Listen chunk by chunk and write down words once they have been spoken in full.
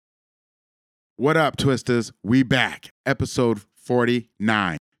What up, Twisters? We back. Episode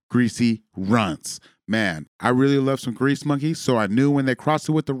 49, Greasy Runts. Man, I really love some Grease Monkeys, so I knew when they crossed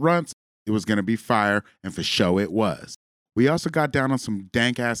it with the Runts, it was going to be fire, and for show it was. We also got down on some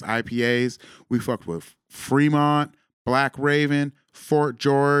dank-ass IPAs. We fucked with Fremont, Black Raven, Fort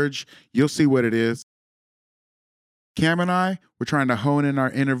George. You'll see what it is. Cam and I, we're trying to hone in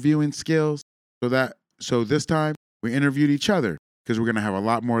our interviewing skills so this time we interviewed each other because we're going to have a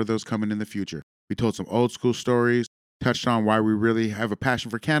lot more of those coming in the future. We told some old school stories, touched on why we really have a passion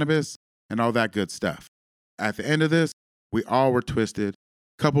for cannabis, and all that good stuff. At the end of this, we all were twisted,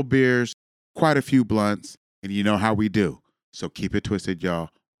 couple beers, quite a few blunts, and you know how we do. So keep it twisted,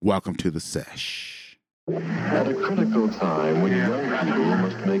 y'all. Welcome to the sesh. At a critical time when young people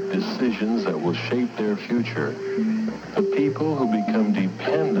must make decisions that will shape their future, the people who become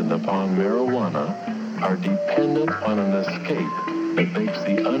dependent upon marijuana are dependent on an escape that makes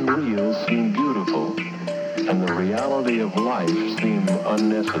the unreal seem beautiful and the reality of life seem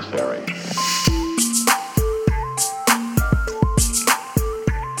unnecessary.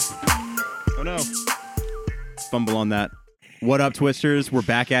 Oh no. Fumble on that. What up, Twisters? We're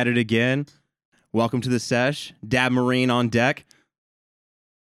back at it again. Welcome to the sesh. Dab Marine on deck.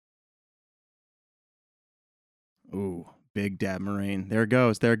 Ooh, big Dab Marine. There it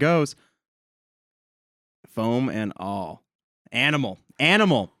goes. There it goes. Foam and all. Animal.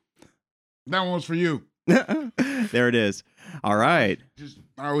 That one was for you. There it is. All right.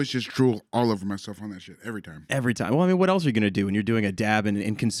 I always just drool all over myself on that shit every time. Every time. Well, I mean, what else are you going to do when you're doing a dab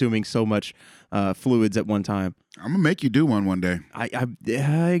and consuming so much fluids at one time? I'm going to make you do one day.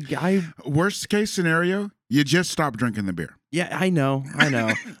 I Worst case scenario, you just stop drinking the beer. Yeah, I know.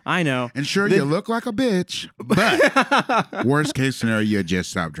 And sure, you look like a bitch, but worst case scenario, you just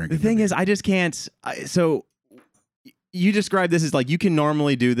stop drinking The thing beer. is, I just can't. So you describe this as like you can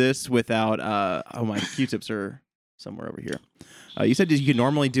normally do this without. Oh, my Q-tips are somewhere over here. You said you can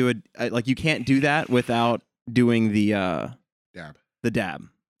normally do it. Like you can't do that without doing the Dab. The dab.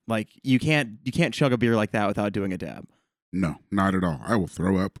 Like you can't chug a beer like that without doing a dab. No, not at all. I will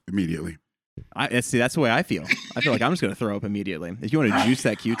throw up immediately. See, that's the way I feel. I feel like I'm just gonna throw up immediately. If you want to juice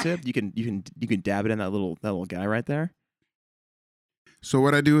that Q-tip, you can dab it in that little guy right there. So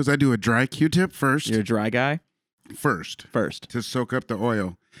what I do is I do a dry Q-tip first. You're a dry guy. First To soak up the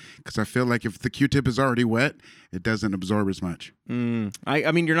oil, because I feel like if the Q-tip is already wet, it doesn't absorb as much.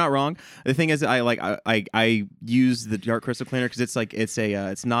 I mean, you're not wrong. The thing is, I use the dark crystal cleaner because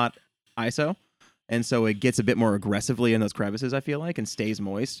it's not ISO, and so it gets a bit more aggressively in those crevices. I feel like and stays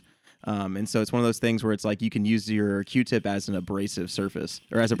moist. And so it's one of those things where it's like you can use your Q-tip as an abrasive surface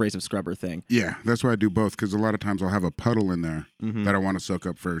or as abrasive scrubber thing. Yeah, that's why I do both, because a lot of times I'll have a puddle in there that I want to soak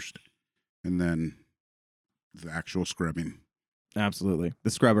up first, and then the actual scrubbing. Absolutely. The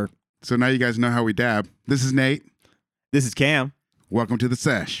scrubber. So now you guys know how we dab. This is Nate. This is Cam. Welcome to the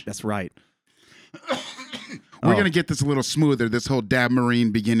sesh. That's right. We're going to get this a little smoother, this whole Dab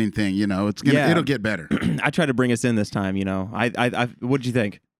Marine beginning thing, it'll get better. I tried to bring us in this time, what did you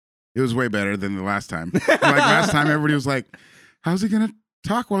think? It was way better than the last time. Like last time, everybody was like, how's he going to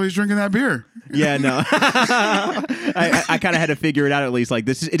talk while he's drinking that beer? Yeah, no. I kind of had to figure it out at least. Like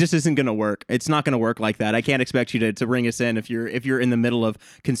it just isn't going to work. It's not going to work like that. I can't expect you to bring us in if you're in the middle of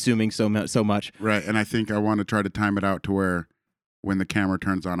consuming so much. Right, and I think I want to try to time it out to where when the camera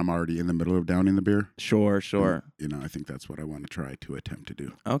turns on, I'm already in the middle of downing the beer. Sure. And, I think that's what I want to try to attempt to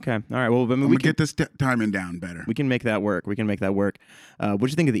do. Okay. All right. Well, we can get this timing down better. We can make that work. What'd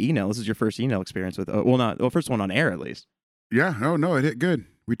you think of the email? This is your first email experience with, first one on air at least. Yeah. Oh, no, it hit good.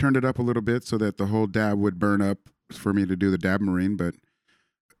 We turned it up a little bit so that the whole dab would burn up for me to do the Dab Marine, but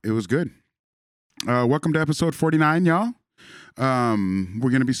it was good. Welcome to episode 49, y'all. We're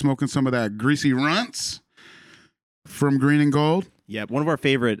going to be smoking some of that Greasy Runts from Green and Gold. Yep, one of our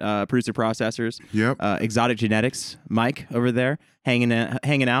favorite producer processors. Yep. Exotic Genetics, Mike over there, hanging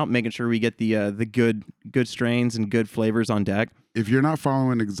out, making sure we get the good strains and good flavors on deck. If you're not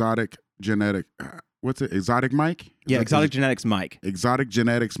following Exotic Genetic, what's it? Exotic Mike? Exotic Genetics Mike. Exotic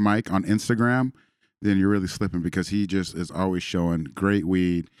Genetics Mike on Instagram, then you're really slipping, because he just is always showing great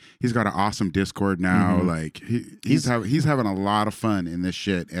weed. He's got an awesome Discord now. Mm-hmm. Like he's having a lot of fun in this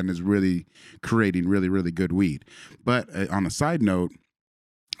shit and is really creating really, really good weed. But on a side note,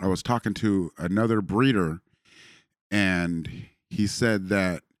 I was talking to another breeder, and he said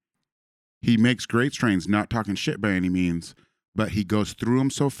that he makes great strains, not talking shit by any means, but he goes through them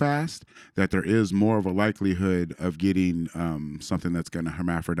so fast that there is more of a likelihood of getting something that's going to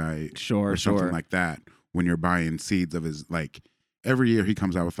hermaphrodite Sure. something like that when you're buying seeds of his, like every year he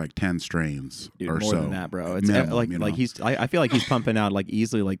comes out with like 10 strains Dude, or more so. than that, bro. It's minimum, like you know? like he's. I feel like he's pumping out like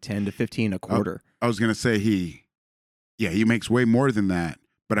easily like 10 to 15 a quarter. I was gonna say he makes way more than that,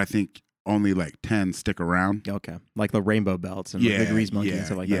 but I think only like 10 stick around. Okay, like the rainbow belts and like the grease monkey and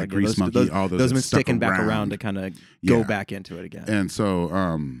stuff like that. Yeah, Again, Grease Monkey, all those have that been stuck sticking back around to kind of go Yeah. back into it again. And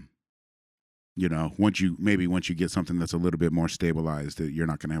so, you know, once you get something that's a little bit more stabilized, that you're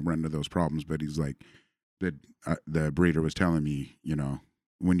not going to run into those problems. But he's like, the breeder was telling me, you know,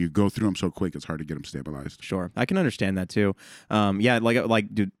 when you go through them so quick, it's hard to get them stabilized. Sure, I can understand that too. Yeah,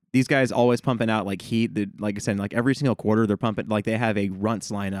 like dude, these guys always pumping out like heat. Like I said, like every single quarter they're pumping. Like they have a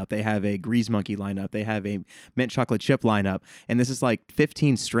Runts lineup, they have a Grease Monkey lineup, they have a Mint Chocolate Chip lineup, and this is like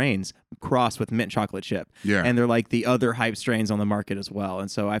 15 strains crossed with Mint Chocolate Chip. Yeah. And they're like the other hype strains on the market as well.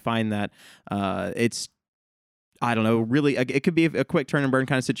 And so I find that it's. I don't know, really, it could be a quick turn and burn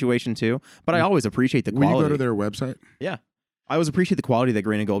kind of situation too. But I always appreciate the When quality. you go to their website, Yeah. I always appreciate the quality that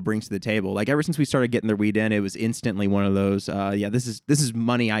Green and Gold brings to the table. Like ever since we started getting their weed in, it was instantly one of those. This is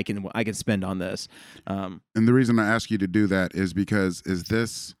money I can spend on this. and the reason I ask you to do that is because is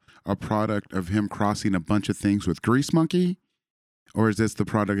this a product of him crossing a bunch of things with Grease Monkey? Or is this the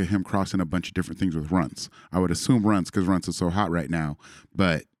product of him crossing a bunch of different things with Runts? I would assume Runts because Runts is so hot right now.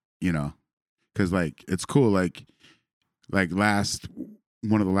 But, you know, because, like, it's cool. Like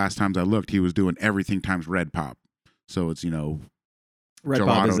one of the last times I looked, he was doing everything times Red Pop. So it's, you know, Red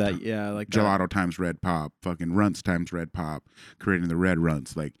Pop is that, like that. Gelato times Red Pop, fucking Runts times Red Pop, creating the red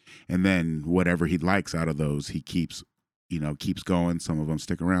Runts. Like, and then whatever he likes out of those, he keeps going. Some of them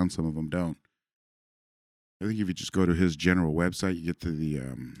stick around, some of them don't. I think if you just go to his general website, you get to the.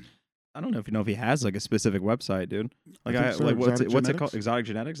 I don't know if he has like a specific website, dude. Like think so, what's it Exotic called? Exotic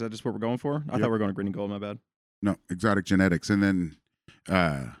Genetics? Is that just what we're going for? I Yep. thought we were going to Green and Gold. My bad. No, Exotic Genetics, and then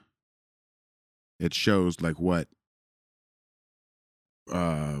it shows like what.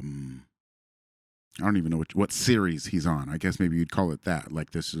 I don't even know what series he's on. I guess maybe you'd call it that.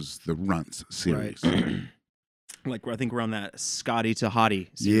 Like this is the Runts series. Right. Like I think we're on that Scotty to Hottie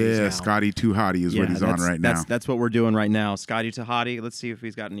series Yeah, now. Scotty Too Hottie is what he's on right now. That's what we're doing right now. Scotty to Hottie. Let's see if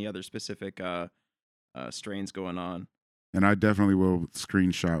he's got any other specific strains going on. And I definitely will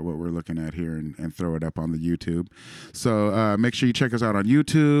screenshot what we're looking at here and throw it up on the YouTube. So make sure you check us out on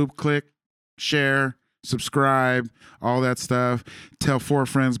YouTube. Click, share, subscribe, all that stuff. Tell 4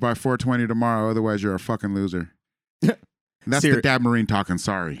 friends by 420 tomorrow. Otherwise, you're a fucking loser. That's the Dad Marine talking.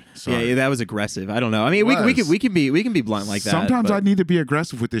 Sorry. Yeah, that was aggressive. I don't know. I mean, we can be blunt like that. Sometimes I need to be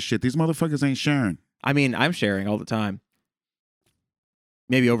aggressive with this shit. These motherfuckers ain't sharing. I mean, I'm sharing all the time.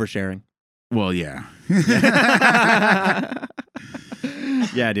 Maybe oversharing. Well, yeah.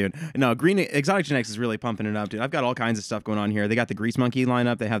 Yeah, dude. No, Exotic Genetics is really pumping it up, dude. I've got all kinds of stuff going on here. They got the Grease Monkey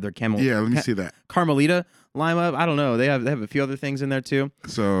lineup. They have their Yeah, let me see that. Carmelita lineup. I don't know. They have a few other things in there too.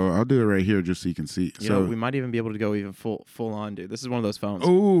 So I'll do it right here just so you can see. You know, we might even be able to go even full on, dude. This is one of those phones. Oh,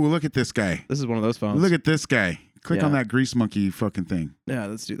 look at this guy. This is one of those phones. Look at this guy. Click Yeah. on that Grease Monkey fucking thing. Yeah,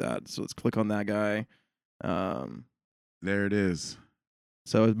 let's do that. So let's click on that guy. There it is.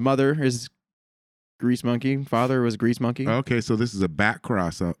 So his mother is Grease Monkey. Father was Grease Monkey. Okay, so this is a back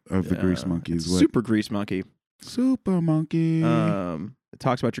cross of the Grease Monkeys. It's Super Grease Monkey. Super Monkey. It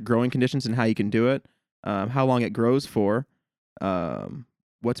talks about your growing conditions and how you can do it, how long it grows for,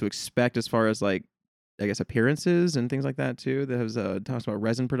 what to expect as far as like, I guess appearances and things like that too. That has talks about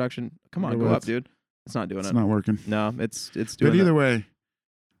resin production. Come on, Yeah, go well, up, dude. It's not doing it's it. not working. No, it's doing But it. either way,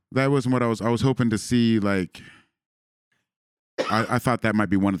 that wasn't what I was hoping to see. Like, I thought that might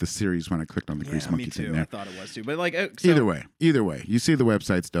be one of the series when I clicked on the Grease Yeah, Monkey me thing too. there. I thought it was too. But like, Either way, you see the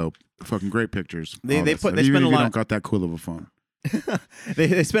website's dope. Fucking great pictures. They all that spend stuff. a Even if you lot- don't got that cool of a phone.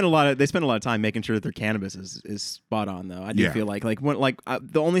 they spend a lot of time making sure that their cannabis is spot on though. I do Yeah. feel like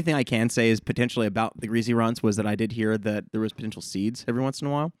the only thing I can say is potentially about the Greasy Runts was that I did hear that there was potential seeds every once in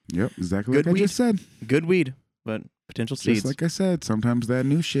a while. Yep, exactly Good like I weed. just said. Good weed, but potential Just seeds. like I said, sometimes that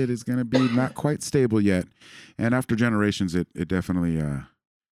new shit is gonna be not quite stable yet, and after generations, it definitely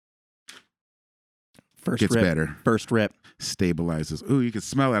First gets rip. better, First rip. stabilizes. Ooh, you can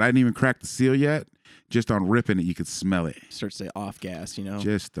smell it. I didn't even crack the seal yet. Just on ripping it, you could smell it. Starts to say off gas, you know.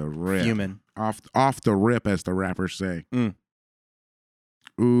 Just the rip. Fuming. Off the rip, as the rappers say. Mm.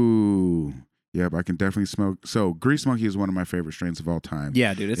 Ooh. Yep, I can definitely smell. So, Grease Monkey is one of my favorite strains of all time.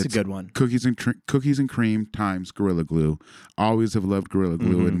 Yeah, dude, it's a good one. Cookies and cream times Gorilla Glue. Always have loved Gorilla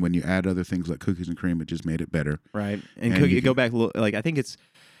Glue, Mhm. and when you add other things like cookies and cream, it just made it better. Right. And, And you go back a little, like I think it's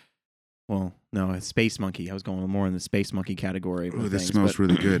it's Space Monkey. I was going more in the Space Monkey category. Oh, of this things, smells but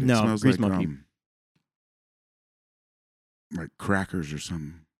really good. It no, smells Grease like Monkey. like crackers or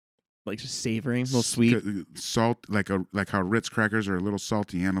something. like just savoring, a little sweet. Salt, like how Ritz crackers are a little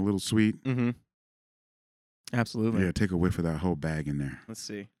salty and a little sweet. Mm-hmm. Absolutely. Yeah, take a whiff of that whole bag in there. Let's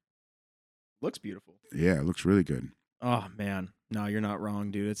see. Looks beautiful. Yeah, it looks really good. Oh man, no, you're not wrong,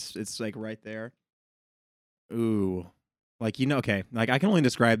 dude. It's like right there. Ooh, like okay. Like I can only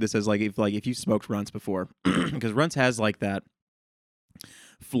describe this as like if you smoked Runts before, because Runts has like that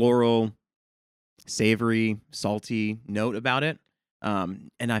floral, savory, salty note about it.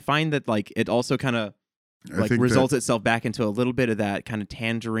 And I find that like it also kind of like results itself back into a little bit of that kind of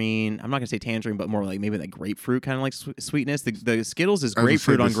tangerine. I'm not gonna say tangerine, but more like maybe that grapefruit kind of like sweetness. The Skittles is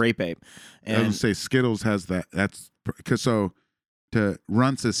grapefruit on grape ape. And I would say Skittles has that. That's because to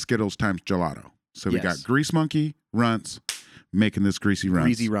Runts is Skittles times gelato. So we got Grease Monkey, Runts, making this Greasy Runts.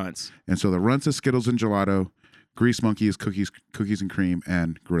 Greasy Runts. And so the Runts is Skittles and gelato. Grease Monkey is cookies and cream,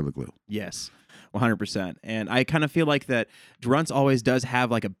 and Gorilla Glue. Yes. 100%. And I kind of feel like that Runts always does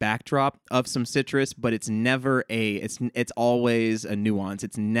have like a backdrop of some citrus, but it's never it's always a nuance.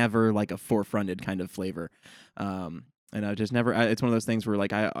 It's never like a forefronted kind of flavor. And I just never, it's one of those things where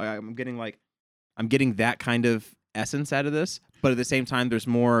like I'm getting that kind of essence out of this, but at the same time there's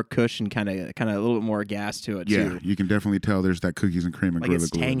more kush and kind of a little bit more gas to it too. You can definitely tell there's that cookies and cream and like Gorilla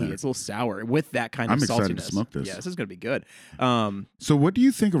it's Glue tangy, it's a little sour with that kind of saltiness. I'm excited to smoke this. Yeah, this is gonna be good. So what do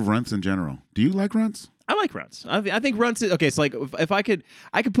you think of Runts in general? Do you like Runts? I like Runts. I think Runts is okay. So like if I could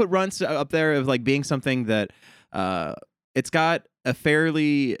put Runts up there of like being something that it's got a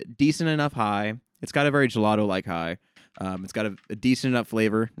fairly decent enough high. It's got a very gelato like high. It's got a decent enough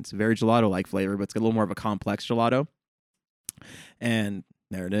flavor. It's a very gelato-like flavor, but it's got a little more of a complex gelato. And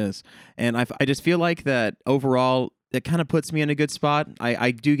there it is. And I just feel like that overall, it kind of puts me in a good spot.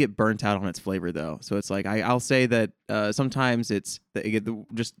 I do get burnt out on its flavor, though. So it's like I'll say that sometimes it's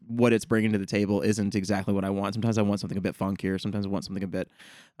just what it's bringing to the table isn't exactly what I want. Sometimes I want something a bit funkier. Sometimes I want something a bit,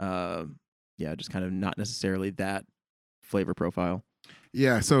 just kind of not necessarily that flavor profile.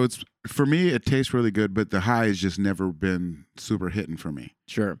 Yeah, so it's for me, it tastes really good, but the high has just never been super hitting for me.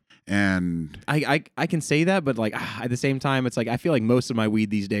 Sure. And I can say that, but like at the same time, it's like I feel like most of my weed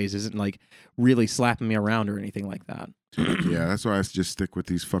these days isn't like really slapping me around or anything like that. Yeah, that's why I just stick with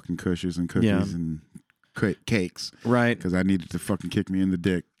these fucking cushions and cookies and cakes, right? Because I needed to fucking kick me in the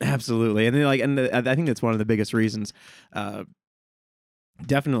dick. Absolutely, and then I think that's one of the biggest reasons.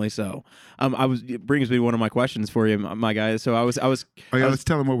 Definitely so. It brings me to one of my questions for you, my guy. So I was. Let's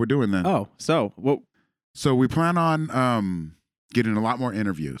tell them what we're doing then. Oh, so what? So we plan on getting a lot more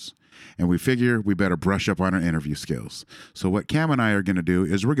interviews, and we figure we better brush up on our interview skills. So what Cam and I are going to do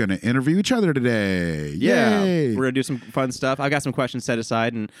is we're going to interview each other today. Yeah, Yay! We're going to do some fun stuff. I got some questions set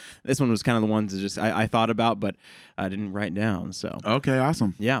aside, and this one was kind of the ones that just I thought about, but I didn't write down. So okay,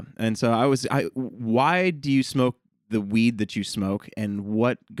 awesome. Yeah, and so why do you smoke the weed that you smoke, and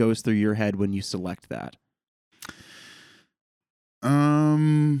what goes through your head when you select that?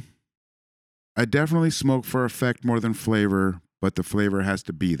 I definitely smoke for effect more than flavor, but the flavor has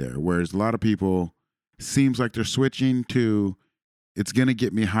to be there. Whereas a lot of people seems like they're switching to it's going to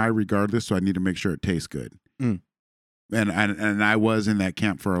get me high regardless, so I need to make sure it tastes good. And I was in that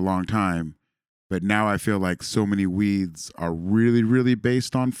camp for a long time, but now I feel like so many weeds are really, really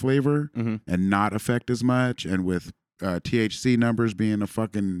based on flavor and not effect as much. And with THC numbers being a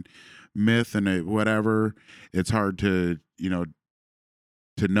fucking myth and whatever, it's hard to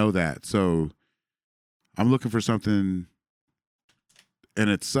know that. So I'm looking for something, and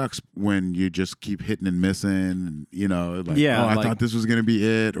it sucks when you just keep hitting and missing, I thought this was going to be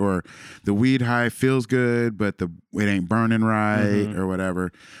it, or the weed high feels good, but it ain't burning right or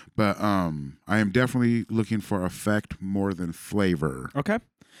whatever. But I am definitely looking for effect more than flavor. Okay.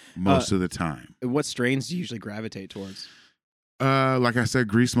 Most of the time. What strains do you usually gravitate towards? Like I said,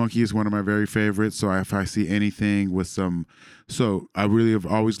 Grease Monkey is one of my very favorites. So if I see anything with I really have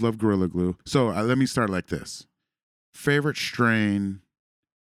always loved Gorilla Glue. So let me start like this. Favorite strain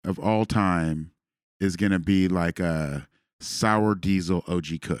of all time is going to be like a Sour Diesel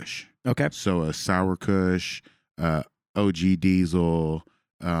OG Kush. Okay. So a Sour Kush, OG Diesel,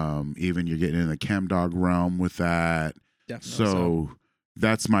 even you're getting in the Chem Dog realm with that. Definitely so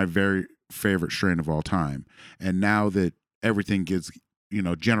that's my very favorite strain of all time. And now that everything gets,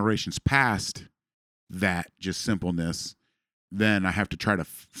 generations past that just simpleness, then I have to try to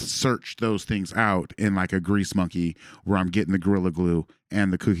search those things out in like a Grease Monkey where I'm getting the Gorilla Glue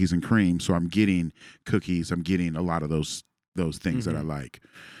and the cookies and cream. So I'm getting cookies. I'm getting a lot of those things that I like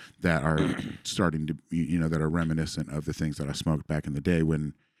that are starting to, that are reminiscent of the things that I smoked back in the day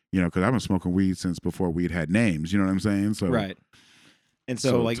when, because I've been smoking weed since before weed had names. You know what I'm saying? So right. And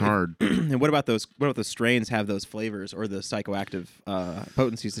so like it's hard. and what about those strains have those flavors or the psychoactive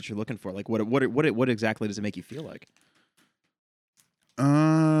potencies that you're looking for? Like what exactly does it make you feel like?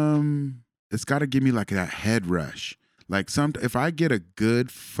 It's got to give me like that head rush. Like if I get a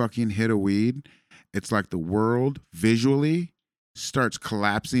good fucking hit of weed, it's like the world visually starts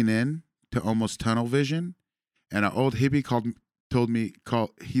collapsing in to almost tunnel vision. And an old hippie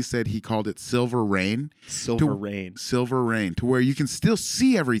he said he called it silver rain. Silver rain, to where you can still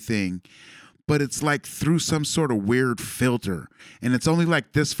see everything, but it's like through some sort of weird filter. And it's only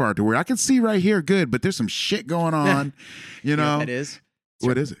like this far to where I can see right here good, but there's some shit going on, you know? What that is?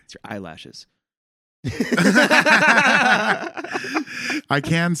 What is it? It's your eyelashes. I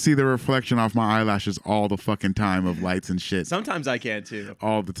can see the reflection off my eyelashes all the fucking time of lights and shit. Sometimes I can too.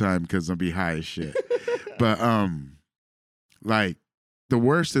 All the time because I'll be high as shit. But like the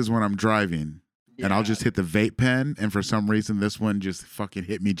worst is when I'm driving and I'll just hit the vape pen, and for some reason this one just fucking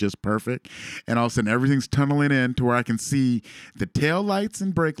hit me just perfect, and all of a sudden everything's tunneling in to where I can see the tail lights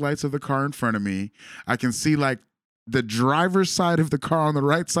and brake lights of the car in front of me. I can see like the driver's side of the car on the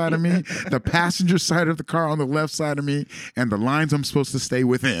right side of me, the passenger side of the car on the left side of me, and the lines I'm supposed to stay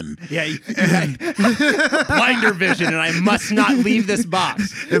within. Yeah, blinder vision, and I must not leave this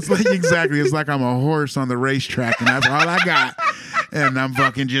box. It's like it's like I'm a horse on the racetrack, and that's all I got. And I'm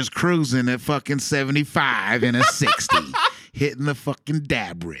fucking just cruising at fucking 75 and a 60, hitting the fucking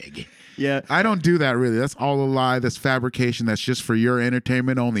dab rig. Yeah. I don't do that really. That's all a lie. That's fabrication. That's just for your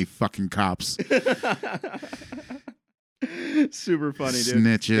entertainment only, fucking cops. Super funny, dude.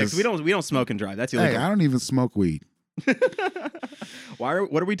 Snitches. Yeah, we don't smoke and drive. That's illegal. Hey, I don't even smoke weed. What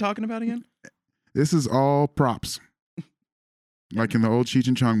are we talking about again? This is all props. Like in the old Cheech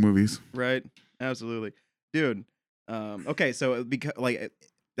and Chong movies. Right. Absolutely. Dude. Okay, so because like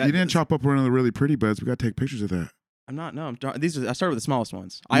you didn't chop up one of the really pretty buds. We got to take pictures of that. I'm not. No, I started with the smallest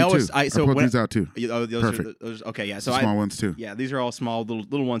ones. Me too. I put these out too. Oh, Perfect. Okay, yeah. So small ones too. Yeah, these are all small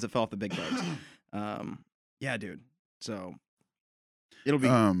little ones that fell off the big bugs. Yeah, dude. So it'll be.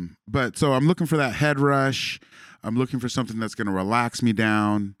 But so I'm looking for that head rush. I'm looking for something that's going to relax me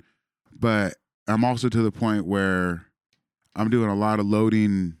down. But I'm also to the point where I'm doing a lot of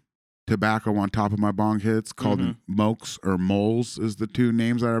loading tobacco on top of my bong hits called mokes or moles is the two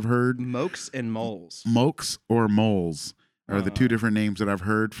names that I've heard. Mokes and moles. Mokes or moles are the two different names that I've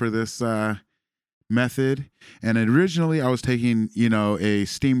heard for this method. And originally I was taking, a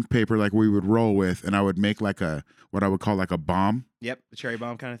steamed paper like we would roll with, and I would make like what I would call like a bomb. Yep, the cherry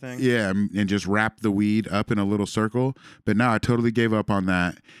bomb kind of thing. Yeah, and just wrap the weed up in a little circle. But now I totally gave up on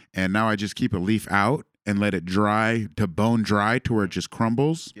that. And now I just keep a leaf out and let it dry to bone dry to where it just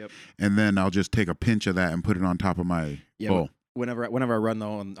crumbles. Yep. And then I'll just take a pinch of that and put it on top of my bowl. Whenever I run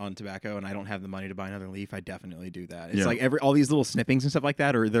though on tobacco and I don't have the money to buy another leaf, I definitely do that. It's like all these little snippings and stuff like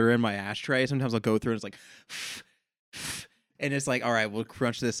that, or they're in my ashtray. Sometimes I'll go through and it's like, and it's like, all right, we'll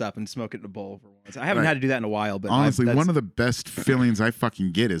crunch this up and smoke it in a bowl for once. I haven't had to do that in a while, but honestly, one of the best feelings I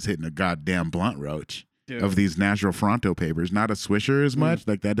fucking get is hitting a goddamn blunt roach. Dude. Of these natural Fronto papers. Not a Swisher as much,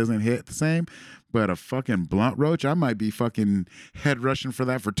 like that doesn't hit the same, but a fucking blunt roach, I might be fucking head rushing for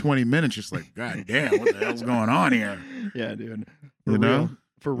that for 20 minutes, just like, god damn, what the hell's going on here? Yeah, dude. For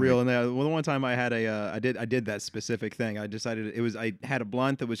For real. And the one time I had I did that specific thing. I decided I had a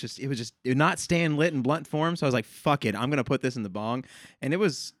blunt that was not staying lit in blunt form. So I was like, fuck it, I'm gonna put this in the bong. And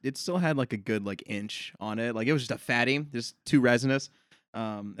it still had like a good like inch on it. Like it was just a fatty, just too resinous.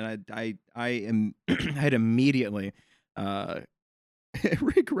 And I had immediately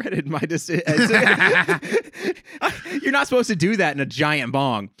regretted my decision. You're not supposed to do that in a giant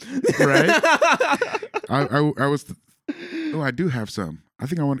bong, right? I was. I do have some. I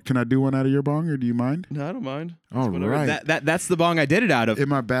think can I do one out of your bong, or do you mind? No, I don't mind. All right. That's the bong I did it out of. In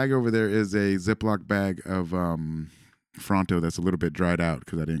my bag over there is a Ziploc bag of Fronto that's a little bit dried out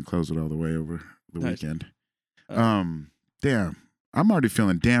because I didn't close it all the way over the weekend. Damn. I'm already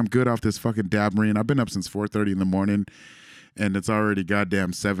feeling damn good off this fucking dab marine. I've been up since 4:30 in the morning, and it's already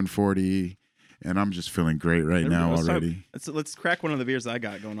goddamn 7:40, and I'm just feeling great now already. Let's crack one of the beers I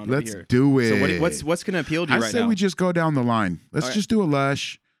got going on over here. Let's do it. So what's going to appeal to you right now? I say we just go down the line. Let's just do a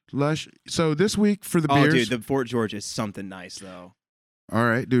lush. So this week for the beers. Oh, dude, the Fort George is something nice though. All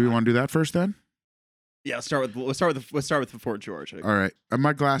right. Do we want to do that first then? Yeah, let's start with the Fort George. All right.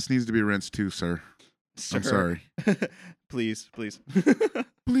 My glass needs to be rinsed too, sir. I'm sorry. Please.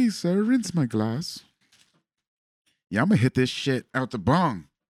 Please, sir, rinse my glass. Yeah, I'm going to hit this shit out the bong.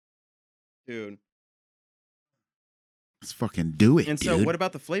 Dude. Let's fucking do it, And so dude. What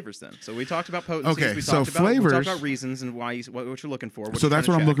about the flavors then? So we talked about potencies. Okay, we so talked flavors. reasons and why what you're looking for. So that's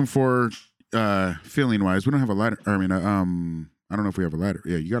what I'm looking for feeling-wise. We don't have a I don't know if we have a lighter.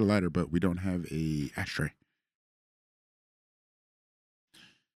 Yeah, you got a lighter, but we don't have a ashtray.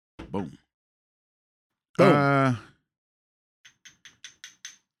 Boom. Boom.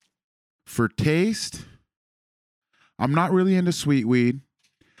 For taste, I'm not really into sweet weed.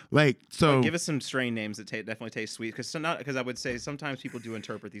 Like, so Give us some strain names that definitely taste sweet, because I would say sometimes people do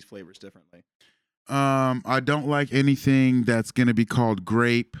interpret these flavors differently. I don't like anything that's gonna be called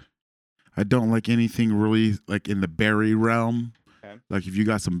grape. I don't like anything really like in the berry realm. Okay. Like if you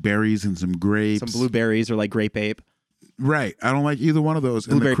got some berries and some grapes, Some blueberries or like grape ape. right? I don't like either one of those.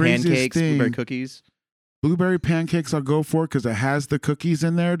 Blueberry and the craziest pancakes, thing, blueberry cookies. Blueberry pancakes I'll go for because it has the cookies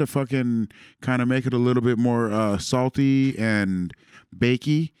in there to fucking kind of make it a little bit more salty and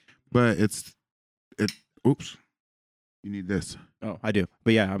bakey. But oops, you need this. Oh, I do.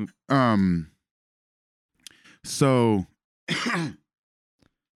 But yeah, I'm So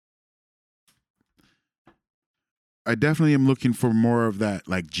I definitely am looking for more of that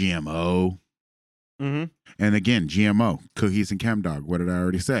like GMO. mm-hmm. And again, GMO, cookies and ChemDog. What did I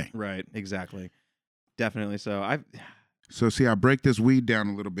already say? Right, exactly. Definitely so. So see, I break this weed down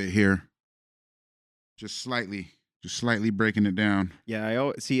a little bit here. Just slightly breaking it down. Yeah, I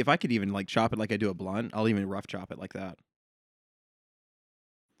always, see if I could even like chop it like I do a blunt, I'll even rough chop it like that.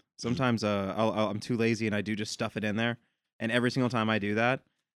 Sometimes I'm too lazy and I do just stuff it in there. And every single time I do that,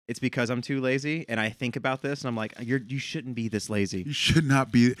 it's because I'm too lazy and I think about this and I'm like, you shouldn't be this lazy. You should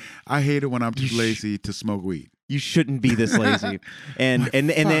not be. I hate it when I'm too lazy to smoke weed. You shouldn't be this lazy.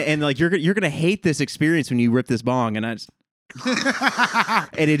 and like you're gonna hate this experience when you rip this bong, and I just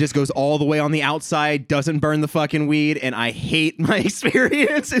and it just goes all the way on the outside, doesn't burn the fucking weed, and I hate my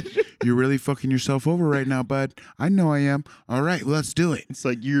experience. You're really fucking yourself over right now, bud. I know I am. All right, let's do it. It's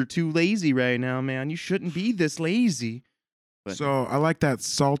like, you're too lazy right now, man. You shouldn't be this lazy. But, so I like that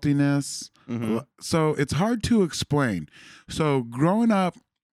saltiness. mm-hmm. So it's hard to explain. So growing up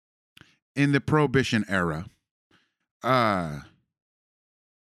in the Prohibition era,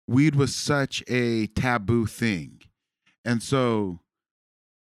 weed was such a taboo thing. And so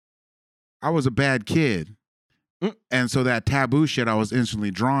I was a bad kid. And so that taboo shit I was instantly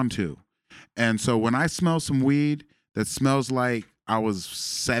drawn to. And so when I smell some weed that smells like I was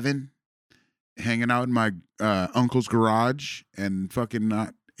 7, hanging out in my uncle's garage and fucking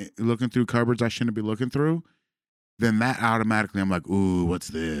not looking through cupboards I shouldn't be looking through, then that automatically I'm like, ooh, what's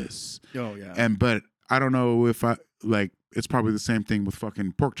this? Oh, yeah. But I don't know if it's probably the same thing with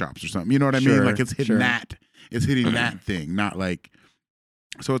fucking pork chops or something. You know what I mean? Like it's hitting that. It's hitting that thing, not like,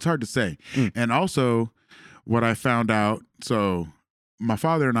 so it's hard to say. And also what I found out, so my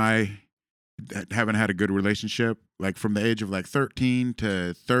father and I haven't had a good relationship. Like from the age of like 13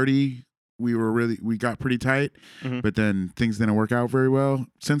 to 30, we got pretty tight, but then things didn't work out very well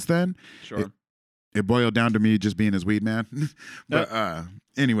since then. Sure. It boiled down to me just being his weed man. But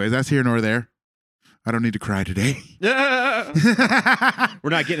anyways, that's here nor there. I don't need to cry today.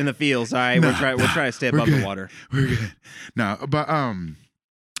 We're not getting in the feels, all right? No, we're trying to stay above the water. We're good. No, but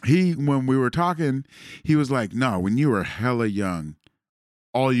when we were talking, he was like, no, when you were hella young,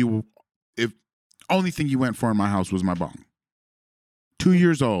 only thing you went for in my house was my bong. 2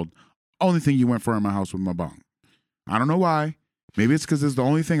 years old, only thing you went for in my house was my bong. I don't know why. Maybe it's because it's the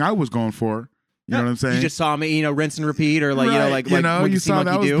only thing I was going for. You know what I'm saying? You just saw me, rinse and repeat, or like, right. What you saw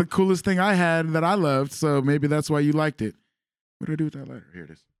that was do. the coolest thing I had that I loved, so maybe that's why you liked it. What do I do with that lighter? Here it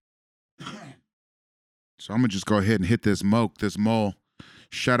is. So I'm gonna just go ahead and hit this mole.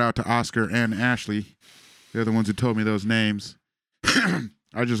 Shout out to Oscar and Ashley. They're the ones who told me those names.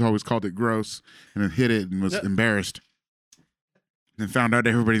 I just always called it gross and then hit it and was embarrassed. And found out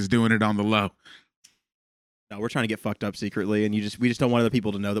everybody's doing it on the low. No, we're trying to get fucked up secretly, and we just don't want other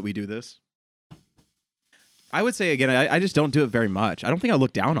people to know that we do this. I would say, again, I just don't do it very much. I don't think I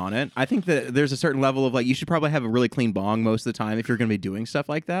look down on it. I think that there's a certain level of, like, you should probably have a really clean bong most of the time if you're going to be doing stuff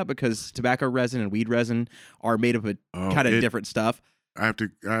like that, because tobacco resin and weed resin are made of kind of different stuff. I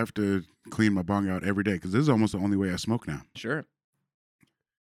have to clean my bong out every day because this is almost the only way I smoke now. Sure.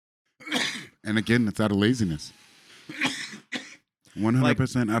 And again, it's out of laziness.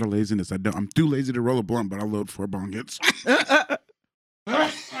 100% out of laziness. I'm too lazy to roll a blunt, but I'll load 4 bong hits.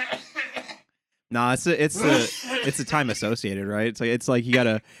 No, it's the time associated, right? It's like you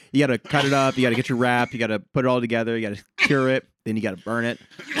gotta cut it up, you gotta get your wrap, you gotta put it all together, you gotta cure it, then you gotta burn it.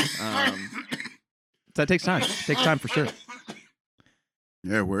 So that takes time. It takes time for sure.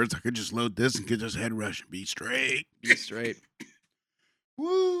 Yeah, whereas I could just load this and get this head rush and be straight. Be straight.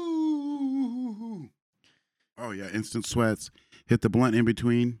 Woo! Oh yeah, instant sweats. Hit the blunt in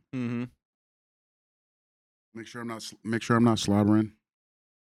between. Mm-hmm. Make sure I'm not slobbering.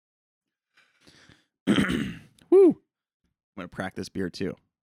 Woo! gonna crack this beer too.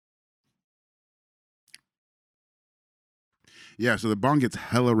 Yeah, so the bong gets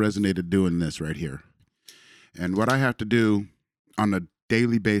hella resonated doing this right here. And what I have to do on a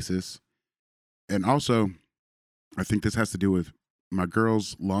daily basis, and also I think this has to do with my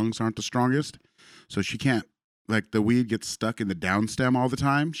girl's lungs aren't the strongest. So she can't, like, the weed gets stuck in the down stem all the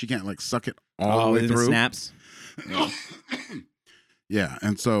time. She can't, like, suck it all the way through. It snaps. Yeah. Yeah,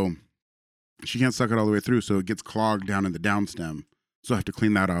 and so she can't suck it all the way through, so it gets clogged down in the down stem. So I have to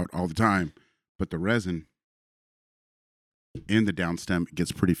clean that out all the time. But the resin in the down stem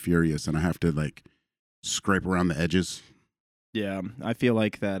gets pretty furious, and I have to, like, scrape around the edges. Yeah, I feel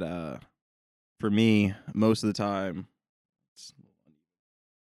like that for me, most of the time.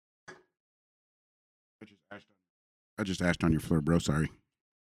 I just ashed on your floor, bro. Sorry.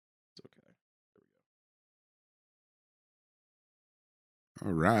 It's okay.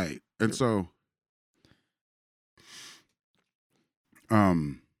 All right. And so, have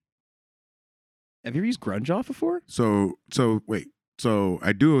you ever used Grunge Off before? So wait. So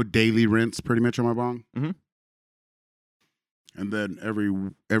I do a daily rinse pretty much on my bong. Mhm. And then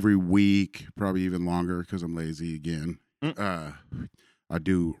every week, probably even longer because I'm lazy again. I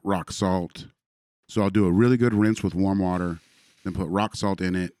do rock salt. So I'll do a really good rinse with warm water, then put rock salt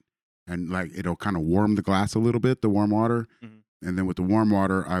in it, and like it'll kind of warm the glass a little bit, the warm water. Mhm. And then with the warm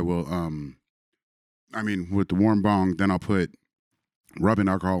water, I will with the warm bong, then I'll put rubbing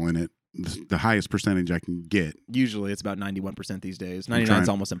alcohol in it, the highest percentage I can get. Usually it's about 91% these days. I'm 99 is trying.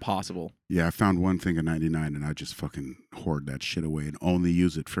 almost impossible. Yeah, I found one thing at 99 and I just fucking hoard that shit away and only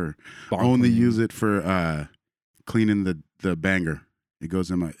use it for Bong cleaning. Cleaning the banger. It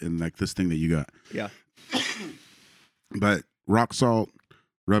goes in like this thing that you got. Yeah. But rock salt,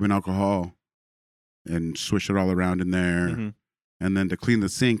 rubbing alcohol, and swish it all around in there. Mhm. And then to clean the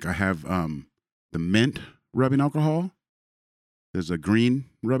sink, I have the mint rubbing alcohol. There's a green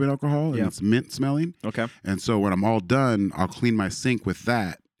rubbing alcohol, and Yeah. it's mint smelling. Okay. And so when I'm all done, I'll clean my sink with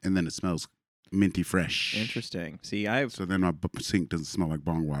that, and then it smells minty fresh. Interesting. See, So then my sink doesn't smell like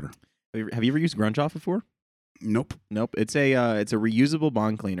bong water. have you ever used Grunge Off before? Nope. Nope. It's a reusable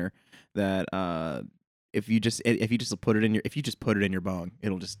bong cleaner that if you just put it in your bong,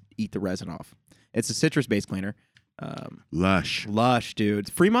 it'll just eat the resin off. It's a citrus based cleaner. Lush. Lush,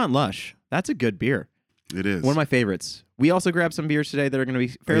 dude. Fremont Lush. That's a good beer. It is. One of my favorites. We also grabbed some beers today that are going to be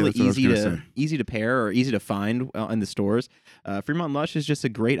fairly that's what I was gonna easy to pair or easy to find in the stores. Fremont Lush is just a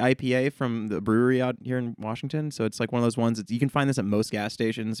great IPA from the brewery out here in Washington. So it's like one of those ones that you can find this at most gas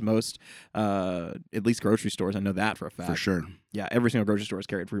stations, most at least grocery stores. I know that for a fact. For sure. Yeah, every single grocery store has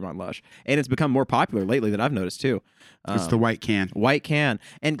carried Fremont Lush, and it's become more popular lately that I've noticed too. It's the white can. White can,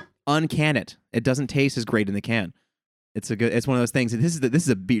 and uncan it. It doesn't taste as great in the can. It's one of those things. This is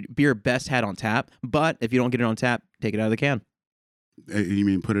a beer best had on tap, but if you don't get it on tap, take it out of the can. You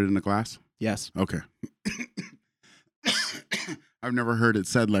mean put it in a glass? Yes. Okay. I've never heard it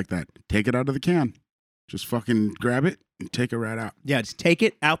said like that. Take it out of the can. Just fucking grab it and take it right out. Yeah, just take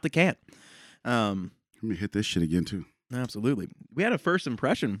it out the can. Let me hit this shit again too. Absolutely. We had a first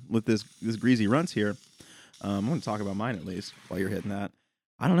impression with this Greasy Runts here. I'm going to talk about mine at least while you're hitting that.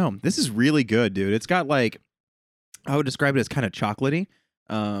 I don't know. This is really good, dude. It's got like, I would describe it as kind of chocolatey.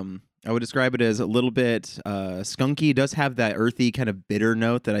 I would describe it as a little bit skunky. It does have that earthy kind of bitter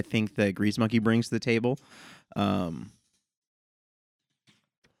note that I think that Grease Monkey brings to the table.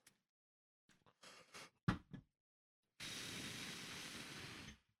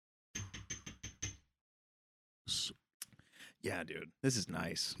 Yeah, dude. This is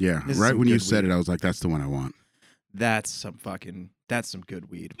nice. Yeah, This is right some when you good said weed. it, I was like, that's the one I want. That's some good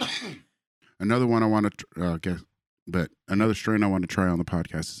weed. Another one I want to another strain I want to try on the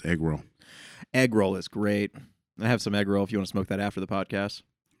podcast is egg roll. Egg roll is great. I have some egg roll if you want to smoke that after the podcast.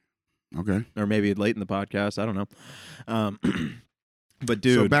 Okay. Or maybe late in the podcast. I don't know. But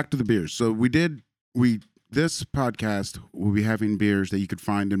dude, So back to the beers. So this podcast will be having beers that you could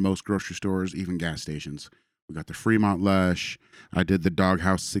find in most grocery stores, even gas stations. We got the Fremont Lush. I did the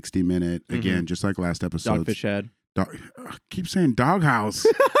Doghouse 60 Minute again, just like last episode. Dogfish Head. I keep saying Doghouse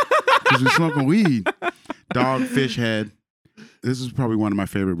because we're smoking weed. Dogfish Head. This is probably one of my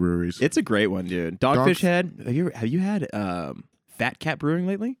favorite breweries. It's a great one, dude. Dogfish Head. Have you had Fat Cat Brewing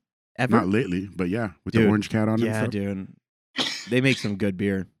lately? Ever? Not lately, but yeah, with Dude, the orange cat on it. Yeah, and stuff. dude. They make some good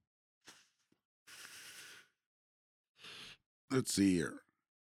beer. Let's see here.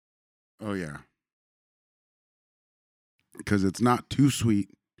 Oh yeah, because it's not too sweet.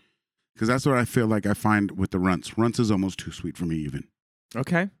 Because that's what I feel like I find with the Runts. Runts is almost too sweet for me, even.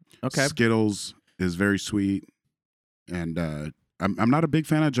 Okay. Skittles is very sweet, and I'm not a big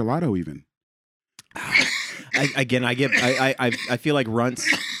fan of gelato even. I feel like Runts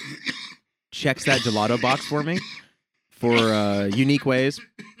checks that gelato box for me for unique ways,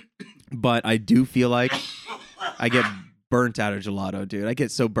 but I do feel like I get burnt out of gelato, dude. I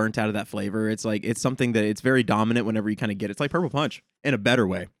get so burnt out of that flavor. It's like it's something that it's very dominant whenever you kind of get it. It's like Purple Punch in a better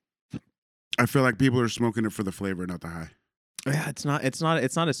way. I feel like people are smoking it for the flavor, not the high. Yeah, it's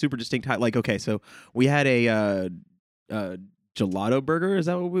not a super distinct high. Like, okay, so we had a gelato burger. Is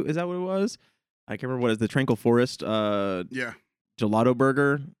that what it was? I can't remember what is the Tranquil Forest Yeah. gelato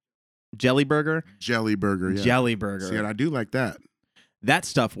burger, jelly burger, Jelly burger. Yeah. jelly burger. See, and I do like that That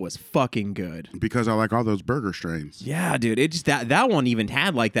stuff was fucking good. because I like all those burger strains. Yeah, dude. It just that one even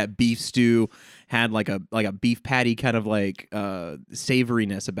had like that beef stew, had like a beef patty kind of like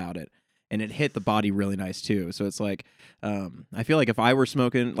savoriness about it. And it hit the body really nice too. So it's like I feel like if I were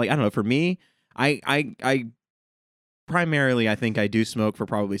smoking, like I don't know, for me, I primarily I think I do smoke for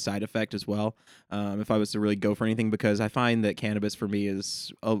probably side effect as well. If I was to really go for anything, because I find that cannabis for me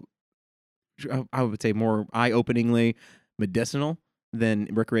is I would say more eye-openingly medicinal than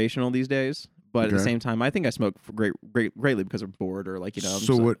recreational these days. But at the Okay. same time, I think I smoke for greatly because I'm bored or like, you know.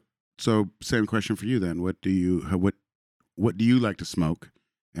 So what? So same question for you then. What do you like to smoke,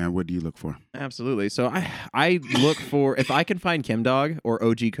 and what do you look for? Absolutely. So I look for, if I can find Chem Dog or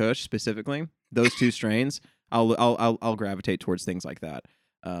OG Kush specifically, those two strains, I'll gravitate towards things like that.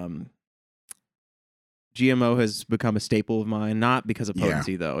 GMO has become a staple of mine, not because of Yeah.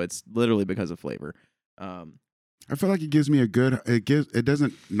 potency though. It's literally because of flavor. I feel like it gives me it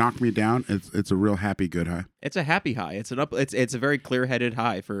doesn't knock me down. It's a real happy good high. It's a happy high. It's it's a very clear-headed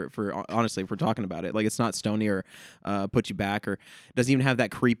high for honestly, if we're talking about it. Like it's not stony or put you back, or it doesn't even have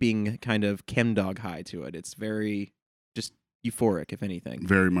that creeping kind of Chem Dog high to it. It's very just euphoric, if anything.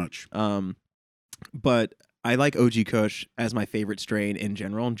 Very much. But I like OG Kush as my favorite strain in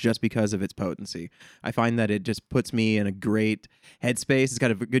general, just because of its potency. I find that it just puts me in a great headspace. It's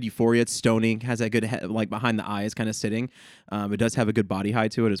got a good euphoria. It's stony, has that good like behind the eyes kind of sitting. It does have a good body high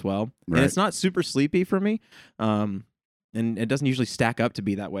to it as well, Right. and it's not super sleepy for me. And it doesn't usually stack up to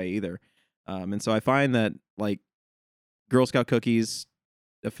be that way either. And so I find that like Girl Scout cookies,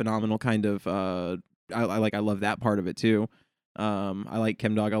 a phenomenal kind of. I love that part of it too. I like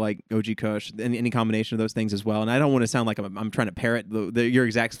Chem Dog. I like OG Kush, and any combination of those things as well. And I don't want to sound like I'm trying to parrot your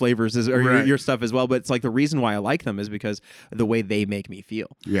exact flavors or Right. your stuff as well. But it's like the reason why I like them is because of the way they make me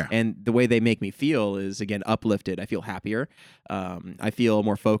feel. Yeah. And the way they make me feel is, again, uplifted. I feel happier. I feel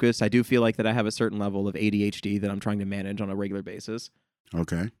more focused. I do feel like that I have a certain level of ADHD that I'm trying to manage on a regular basis.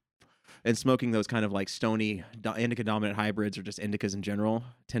 Okay. And smoking those kind of like stony indica dominant hybrids or just indicas in general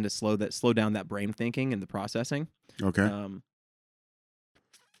tend to slow down that brain thinking and the processing. Okay.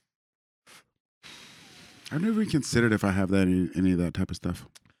 I've never even considered if I have that any of that type of stuff.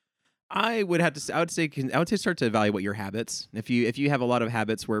 I would say start to evaluate your habits. If you have a lot of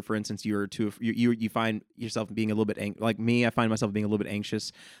habits where, for instance, you find yourself being a little bit like me, I find myself being a little bit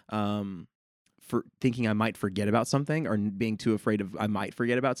anxious, for thinking I might forget about something, or being too afraid of I might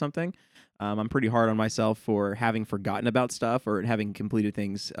forget about something. I'm pretty hard on myself for having forgotten about stuff or having completed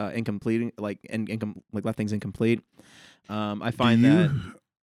things incompleting, like left things incomplete. I find that.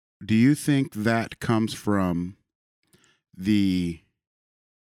 Do you think that comes from the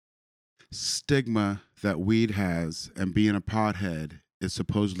stigma that weed has, and being a pothead is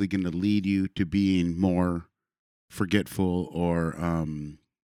supposedly going to lead you to being more forgetful or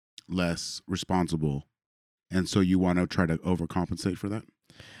less responsible, and so you want to try to overcompensate for that?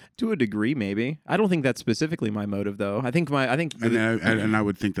 To a degree, maybe. I don't think that's specifically my motive, though. I think And I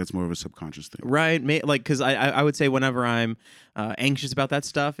would think that's more of a subconscious thing, right? Like, because I would say whenever I'm anxious about that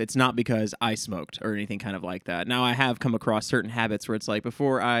stuff, it's not because I smoked or anything kind of like that. Now, I have come across certain habits where it's like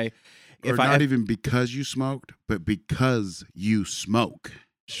before even because you smoked, but because you smoke,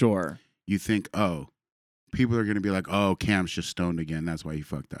 sure. you think, oh, people are going to be like, oh, Cam's just stoned again. That's why he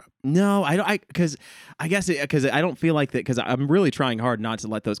fucked up. No, I don't. Because I guess because I don't feel like that. Because I'm really trying hard not to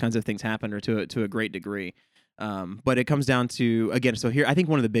let those kinds of things happen, or to a great degree. But it comes down to, again, so here I think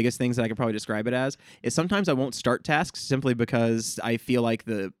one of the biggest things that I could probably describe it as is sometimes I won't start tasks simply because I feel like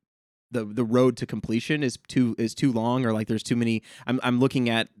the road to completion is too long, or like there's too many. I'm looking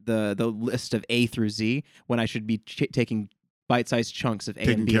at the list of A through Z when I should be taking bite-sized chunks of A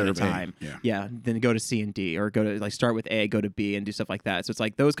Taking and B care at a of A, time. yeah. Then go to C and D, or go to like start with A, go to B, and do stuff like that. So it's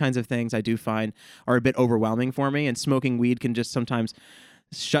like those kinds of things I do find are a bit overwhelming for me, and smoking weed can just sometimes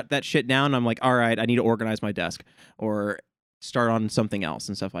shut that shit down. I'm like, all right, I need to organize my desk or start on something else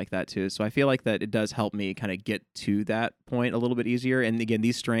and stuff like that too. So I feel like that it does help me kind of get to that point a little bit easier. And again,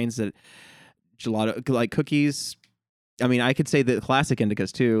 these strains that gelato, like cookies, I mean, I could say the classic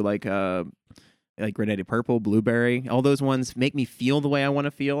indicas too, like like Grenadier Purple, Blueberry. All those ones make me feel the way I want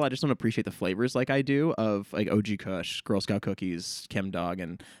to feel. I just don't appreciate the flavors like I do of like OG Kush, Girl Scout cookies, Chem Dog,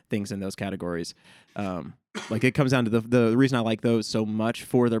 and things in those categories. Like it comes down to the reason I like those so much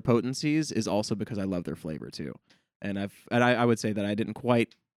for their potencies is also because I love their flavor too. And I would say that I don't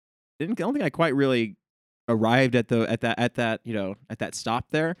think I quite really arrived at that stop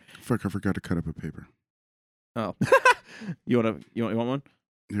there. Fuck, I forgot to cut up a paper. Oh, you want one?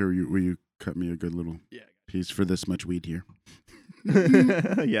 Here, will you cut me a good little piece for this much weed here?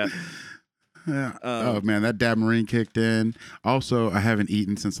 Yeah. Yeah. Oh man, that dab marine kicked in. Also, I haven't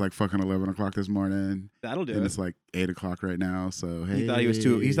eaten since like fucking 11 o'clock this morning. That'll do And it. it's like 8 o'clock right now. So hey, He thought he was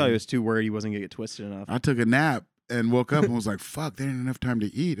too worried he wasn't gonna get twisted enough. I took a nap and woke up and was like, "Fuck, there ain't enough time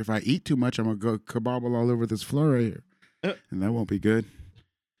to eat. If I eat too much, I'm gonna go kabobble all over this floor right here, and that won't be good."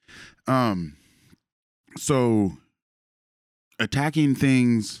 So attacking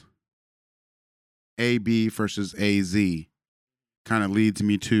things A B versus A Z kind of leads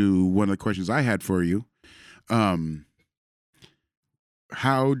me to one of the questions I had for you. How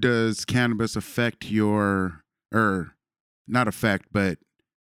does cannabis affect your, or not affect, but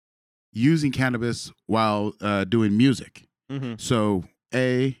using cannabis while doing music? Mm-hmm. So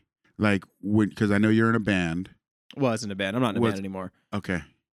A, like when, because I know you're in a band. Was in a band. I'm not in a band anymore. Okay.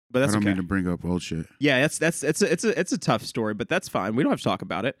 But that's I don't okay. mean to bring up old shit. Yeah, it's a tough story, but that's fine. We don't have to talk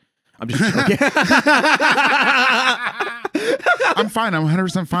about it. I'm just joking. I'm fine. I'm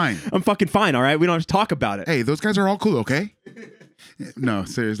 100% fine. I'm fucking fine, all right? We don't have to talk about it. Hey, those guys are all cool, okay? No,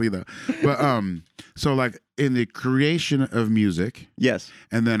 seriously though. But so like in the creation of music, Yes.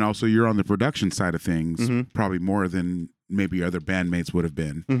 and then also you're on the production side of things, Mhm. probably more than maybe other bandmates would have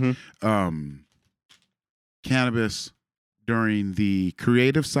been. Mm-hmm. Cannabis during the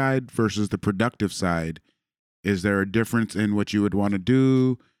creative side versus the productive side, is there a difference in what you would want to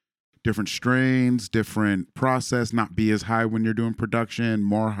do? Different strains, different process, not be as high when you're doing production,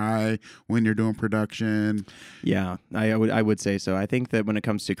 more high when you're doing production. Yeah, I would say so. I think that when it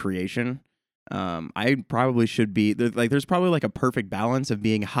comes to creation, I probably should be like. There's probably like a perfect balance of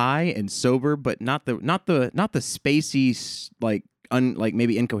being high and sober, but not the spacey like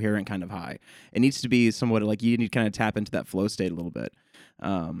maybe incoherent kind of high. It needs to be somewhat like you need to kind of tap into that flow state a little bit.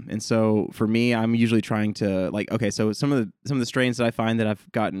 And so for me, I'm usually trying to like, okay, so some of the strains that I find that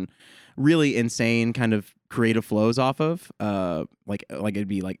I've gotten really insane kind of creative flows off of, like it'd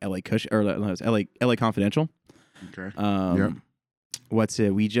be like LA Kush or no, it was LA Confidential. Okay. Yep. What's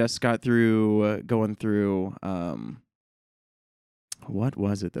it? We just got through going through. What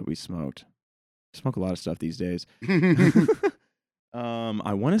was it that we smoked? Smoke a lot of stuff these days.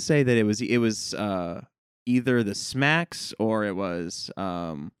 I want to say that it was either the Smacks or it was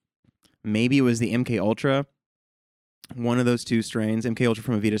maybe it was the MK Ultra. One of those two strains, MK Ultra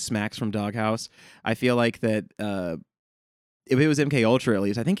from Avita, Smacks from Doghouse. I feel like that if it was MK Ultra, at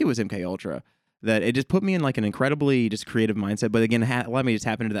least I think it was MK Ultra, that it just put me in like an incredibly just creative mindset. But again, allowed me to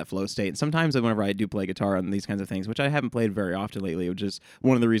tap into that flow state. And sometimes whenever I do play guitar on these kinds of things, which I haven't played very often lately, which is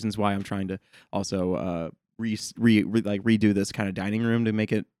one of the reasons why I'm trying to also redo this kind of dining room to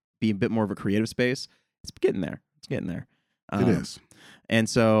make it be a bit more of a creative space. It's getting there. It is. And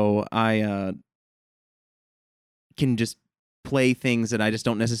so I can just play things that I just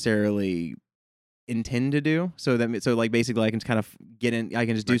don't necessarily intend to do. So like basically I can just kind of get in. I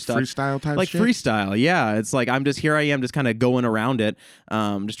can just do like stuff freestyle type like shit? freestyle. Yeah, it's like I'm just kind of going around it,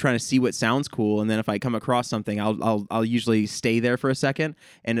 just trying to see what sounds cool. And then if I come across something, I'll usually stay there for a second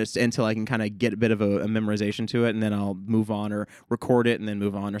and just until I can kind of get a bit of a memorization to it, and then I'll move on or record it and then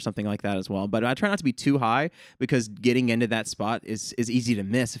move on or something like that as well. But I try not to be too high because getting into that spot is easy to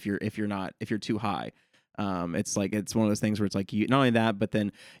miss if you're too high. It's like it's one of those things where it's like not only that, but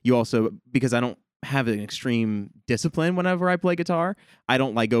then you also, because I don't have an extreme discipline whenever I play guitar, I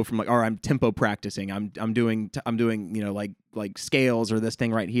don't like go from like, I'm tempo practicing. I'm doing like scales or this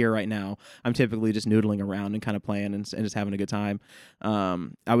thing right here right now. I'm typically just noodling around and kind of playing and just having a good time.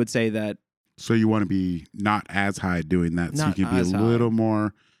 I would say that. So you want to be not as high doing that, so you can be a little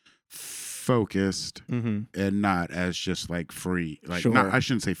more focused and not as just like free. Like Sure. not, I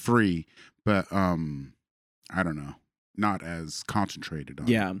shouldn't say free, but I don't know. Not as concentrated on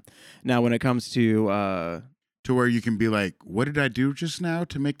Yeah. it. Now, when it comes to where you can be like, what did I do just now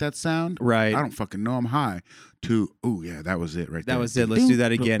to make that sound? right, I don't fucking know. I'm high. To, oh yeah, that was it right there. that was it. Let's do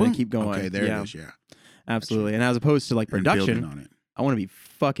that again and keep going. Okay, there Yeah. it is. Yeah. Absolutely. And as opposed to like And building production, on it. I want to be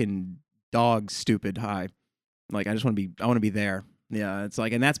fucking dog stupid high. Like I want to be there. Yeah, it's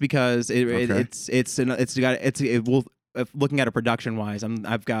like, and that's because looking at it production wise,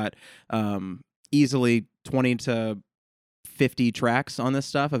 I've got easily 20 to 50 tracks on this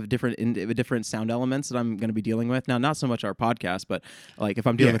stuff of different sound elements that I'm going to be dealing with. Now, not so much our podcast, but like if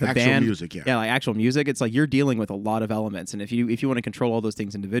I'm dealing with a actual band, music, like actual music, it's like you're dealing with a lot of elements. And if you want to control all those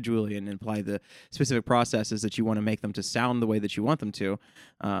things individually and apply the specific processes that you want to make them to sound the way that you want them to,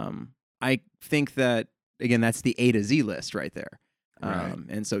 I think that again, that's the A to Z list right there. Right.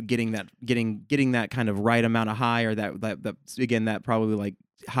 And so getting that kind of right amount of high, or that again, that probably like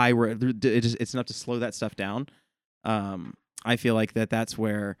high where it's enough to slow that stuff down. I feel like that's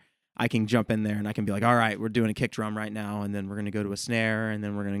where I can jump in there and I can be like, all right, we're doing a kick drum right now, and then we're gonna go to a snare, and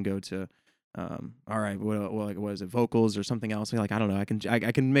then we're gonna go to all right, what is it, vocals or something else? Like I don't know, I can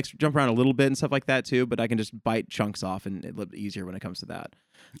jump around a little bit and stuff like that too, but I can just bite chunks off and it's a little bit easier when it comes to that.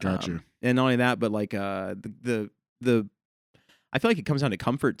 Gotcha. And not only that, but like the I feel like it comes down to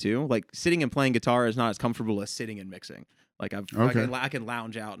comfort too. Like sitting and playing guitar is not as comfortable as sitting and mixing. Like I can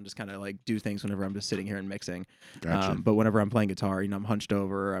lounge out and just kind of like do things whenever I'm just sitting here and mixing. Gotcha. But whenever I'm playing guitar, I'm hunched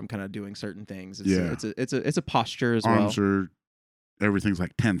over. I'm kind of doing certain things. Yeah. It's a posture as Arms well. are, everything's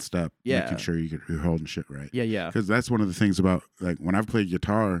like tensed up. Yeah. Making sure you're holding shit right. Yeah. Because that's one of the things about like when I've played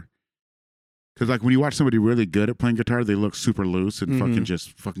guitar. Because like when you watch somebody really good at playing guitar, they look super loose and fucking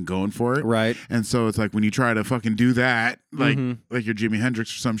just fucking going for it. Right. And so it's like when you try to fucking do that, like you're Jimi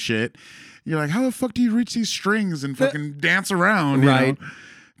Hendrix or some shit, you're like, how the fuck do you reach these strings and fucking dance around? Right. You know?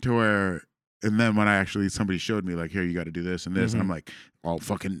 To where, and then when somebody showed me like, here, you got to do this and this, and I'm like, all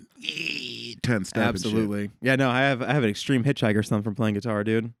fucking tensed up. Absolutely. Yeah. No, I have an extreme hitchhiker thumb from playing guitar,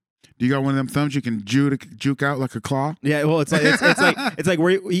 dude. Do you got one of them thumbs you can juke out like a claw? Yeah, well, it's like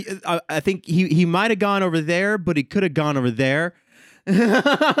where I think he might have gone over there, but he could have gone over there.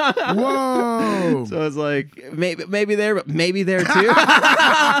 Whoa! So it's like maybe there, but maybe there too.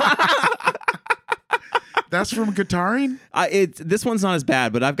 That's from guitaring? This one's not as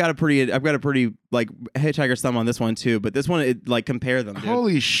bad, but I've got a pretty like hitchhiker's thumb on this one too. But this one, like compare them. Dude.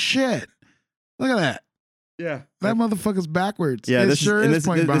 Holy shit! Look at that. Yeah, that motherfucker's backwards. Yeah, this is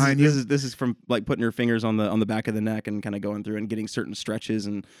pointing behind you. This is from like putting your fingers on the back of the neck and kind of going through and getting certain stretches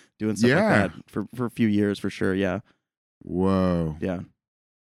and doing stuff like that for a few years for sure. Yeah. Whoa. Yeah.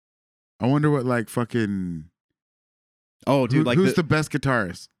 I wonder what like fucking. Oh, dude! Who's the best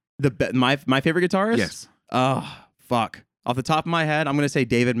guitarist? My favorite guitarist? Yes. Oh, fuck. Off the top of my head, I'm going to say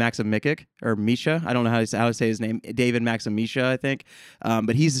David Maximikic or Misha. I don't know how to say his name. David Maximisha, I think.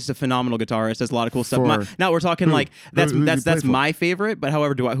 But he's just a phenomenal guitarist. Does a lot of cool stuff. Now we're talking like that's my favorite. But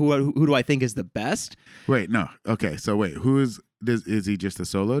however, who do I think is the best? Wait, no. Okay, so wait, is he just a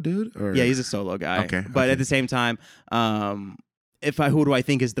solo dude? Or? Yeah, he's a solo guy. Okay, but at the same time, who do I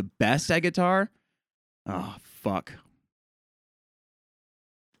think is the best at guitar? Oh fuck.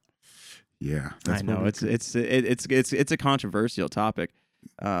 Yeah, I know it's a controversial topic,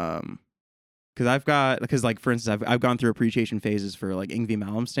 because like for instance I've gone through appreciation phases for like Yngwie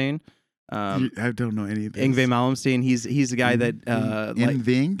Malmsteen. I don't know any of this. Yngwie Malmsteen, he's the guy that like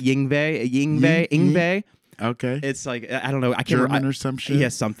Yngwie. Okay, it's like I don't know. I can't German remember, or some shit. He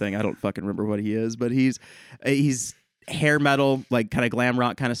has something. I don't fucking remember what he is, but he's hair metal, like kind of glam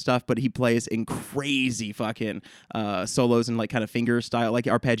rock kind of stuff, but he plays in crazy fucking solos and like kind of finger style, like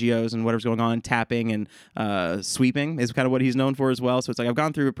arpeggios and whatever's going on, tapping and sweeping is kind of what he's known for as well. So it's like I've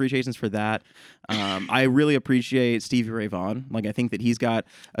gone through appreciations for that. I really appreciate Stevie Ray Vaughan. Like I think that he's got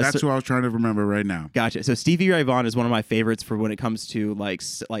that's who I was trying to remember right now. Gotcha. So Stevie Ray Vaughan is one of my favorites for when it comes to like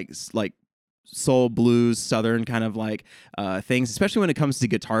soul, blues, southern kind of like things, especially when it comes to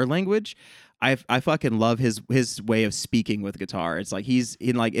guitar language. I fucking love his way of speaking with guitar. It's like he's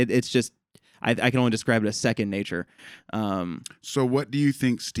in like it's just I can only describe it as second nature. So what do you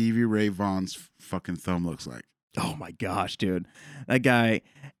think Stevie Ray Vaughan's fucking thumb looks like? Oh my gosh, dude, that guy!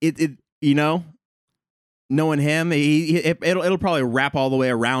 Knowing him, it'll probably wrap all the way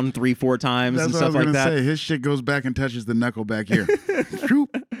around 3-4 times. That's and what stuff I was like that. Say. His shit goes back and touches the knuckle back here.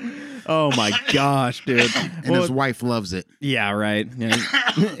 Oh my gosh, dude! And his wife loves it. Yeah, right. Yeah.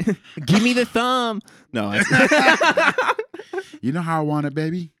 Give me the thumb. No, you know how I want it,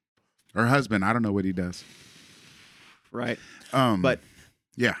 baby. Or husband. I don't know what he does. Right. But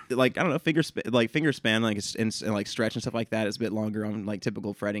yeah, like I don't know, finger span, like and like stretch and stuff like that is a bit longer on like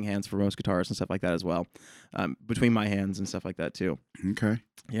typical fretting hands for most guitarists and stuff like that as well. Between my hands and stuff like that too. Okay.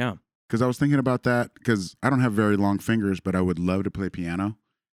 Yeah. Because I was thinking about that because I don't have very long fingers, but I would love to play piano.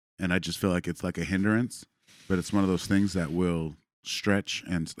 And I just feel like it's like a hindrance, but it's one of those things that will stretch.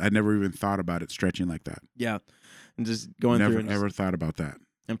 And I never even thought about it stretching like that. Yeah. And just going through and ever thought about that.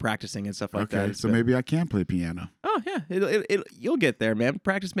 And practicing and stuff like that. Okay, so maybe I can play piano. Oh, yeah. You'll get there, man.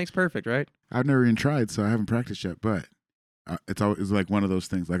 Practice makes perfect, right? I've never even tried, so I haven't practiced yet. But it's always like one of those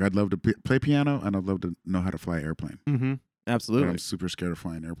things. Like I'd love to play piano, and I'd love to know how to fly an airplane. Mm-hmm. But Absolutely. I'm super scared of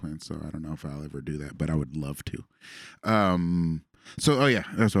flying airplanes, so I don't know if I'll ever do that, but I would love to. So yeah,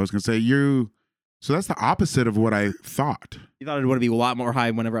 that's what I was gonna say. So that's the opposite of what I thought. You thought I'd want to be a lot more high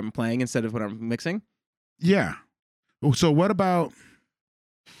whenever I'm playing instead of when I'm mixing? Yeah. So what about?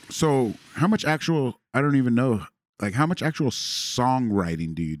 So how much actual? I don't even know. Like how much actual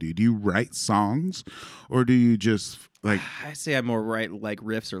songwriting do you do? Do you write songs, or do you just like? I say I more write like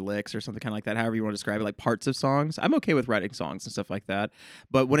riffs or licks or something kind of like that, however you want to describe it, like parts of songs. I'm okay with writing songs and stuff like that.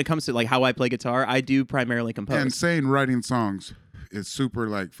 But when it comes to like how I play guitar, I do primarily compose. And saying writing songs is super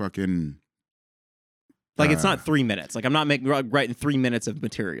like fucking. Like it's not 3 minutes. Like I'm not writing 3 minutes of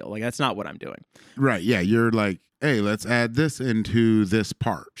material. Like that's not what I'm doing. Right. Yeah. You're like, hey, let's add this into this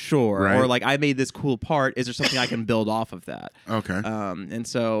part. Sure. Right. Or like I made this cool part. Is there something I can build off of that? Okay. And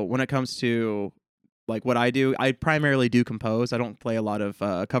so when it comes to like what I do, I primarily do compose. I don't play a lot of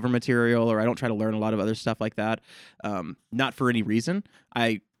cover material, or I don't try to learn a lot of other stuff like that. Not for any reason.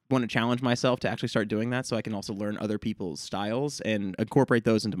 I want to challenge myself to actually start doing that, so I can also learn other people's styles and incorporate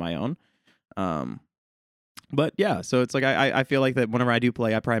those into my own. But yeah, so it's like I feel like that whenever I do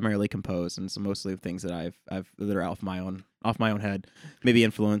play, I primarily compose, and so mostly things that I've that are off my own head, maybe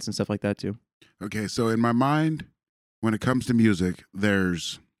influence and stuff like that too. Okay. So in my mind, when it comes to music,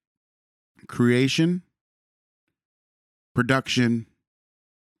 there's creation, production,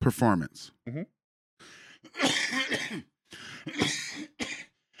 performance. Mhm.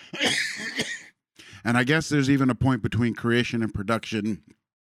 And I guess there's even a point between creation and production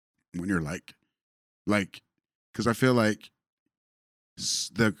when you're like, because I feel like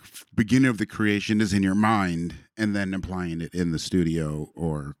the beginning of the creation is in your mind and then applying it in the studio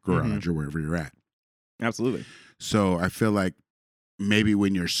or garage or wherever you're at. Absolutely. So I feel like maybe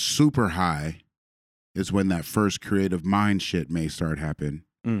when you're super high is when that first creative mind shit may start happening.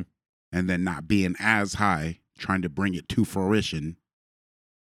 Mm. And then not being as high, trying to bring it to fruition.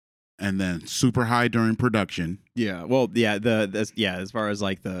 And then super high during production. Yeah. Well, yeah. As far as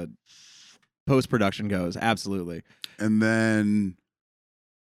like the post production goes, absolutely. And then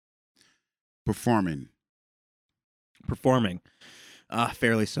performing.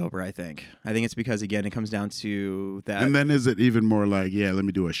 Fairly sober, I think. I think it's because again, it comes down to that. And then is it even more like, yeah, let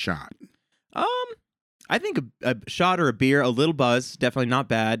me do a shot? I think a shot or a beer, a little buzz, definitely not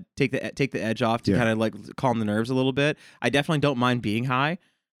bad. Take the edge off to kind of like calm the nerves a little bit. I definitely don't mind being high,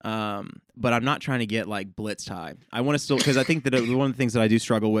 but I'm not trying to get like blitzed high. I want to still, because I think that one of the things that I do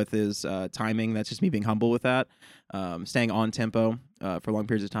struggle with is timing. That's just me being humble with that, staying on tempo for long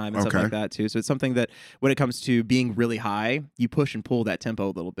periods of time and stuff like that too. So it's something that when it comes to being really high, you push and pull that tempo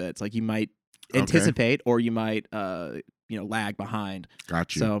a little bit. It's like you might anticipate or you might lag behind.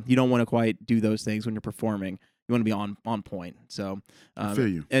 Got you. So you don't want to quite do those things when you're performing. You want to be on point. So I feel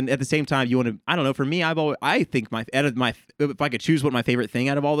you. And at the same time, you want to. I don't know. For me, I think if I could choose what my favorite thing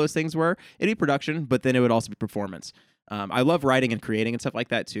out of all those things were, it'd be production, but then it would also be performance. I love writing and creating and stuff like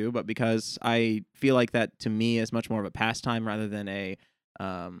that too, but because I feel like that to me is much more of a pastime rather than a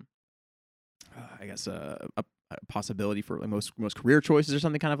possibility for like most career choices or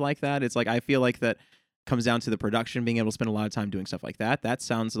something kind of like that. It's like I feel like that comes down to the production, being able to spend a lot of time doing stuff like that. That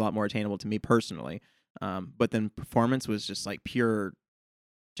sounds a lot more attainable to me personally. But then performance was just like pure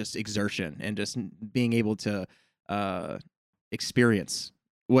just exertion and just being able to experience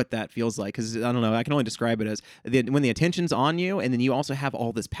what that feels like. Because I don't know, I can only describe it as when the attention's on you and then you also have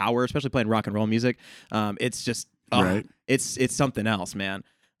all this power, especially playing rock and roll music. It's just it's something else, man.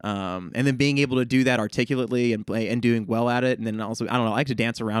 And then being able to do that articulately and play and doing well at it, and then also I don't know, I like to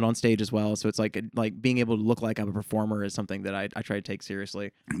dance around on stage as well. So it's like being able to look like I'm a performer is something that I try to take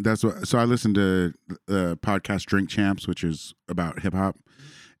seriously. That's what. So I listened to the podcast Drink Champs, which is about hip hop,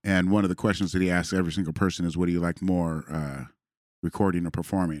 and one of the questions that he asks every single person is, "What do you like more, recording or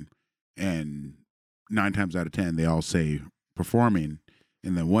performing?" And 9 times out of 10, they all say performing.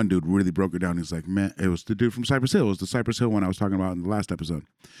 And then one dude really broke it down. He's like, man, it was the dude from Cypress Hill. It was the Cypress Hill one I was talking about in the last episode.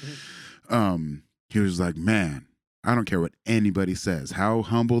 He was like, man, I don't care what anybody says, how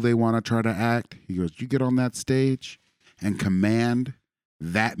humble they want to try to act. He goes, you get on that stage and command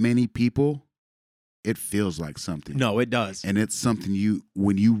that many people, it feels like something. No, it does. And it's something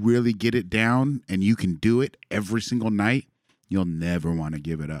when you really get it down and you can do it every single night, you'll never want to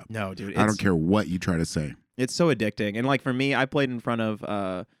give it up. No, dude. I don't care what you try to say. It's so addicting. And like for me, I played in front of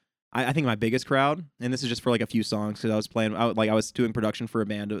I think my biggest crowd, and this is just for like a few songs because I was playing I was doing production for a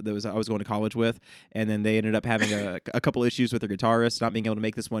band that I was going to college with, and then they ended up having a couple issues with their guitarist not being able to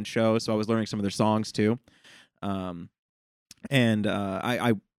make this one show, so I was learning some of their songs too. Down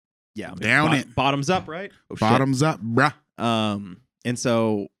it. Bottoms up, right? Bottoms up, bruh. And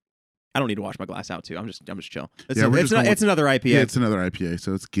so I don't need to wash my glass out too. I'm just chill. It's, Yeah, we're just going it's another IPA. Yeah, it's another IPA,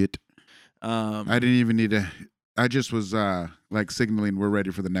 so it's good. Um, I didn't even need to. I just was like signaling we're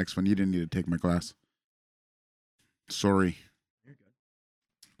ready for the next one. You didn't need to take my glass. Sorry.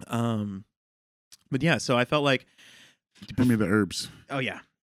 but yeah, so I felt like, Give me the herbs. oh yeah,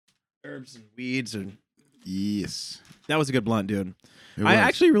 herbs and weeds, and Yes. that was a good blunt, dude. It I was.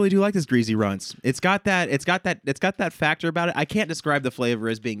 actually really do like this Greasy Runts. It's got that factor about it. I can't describe the flavor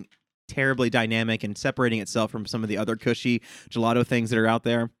as being terribly dynamic and separating itself from some of the other cushy gelato things that are out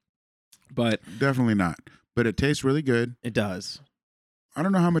there, but Definitely not. But it tastes really good. it does. I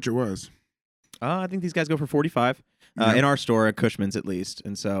don't know how much it was. I think these guys go for 45 Yeah. in our store at Cushman's at least,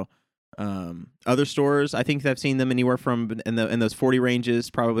 and so other stores I think I've seen them anywhere from in those 40 ranges,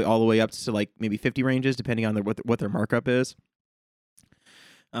 probably all the way up to like maybe 50 ranges, depending on what their markup is.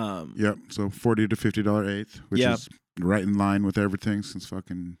 Yep. So $40 to $50 eighth, which Yeah. is right in line with everything since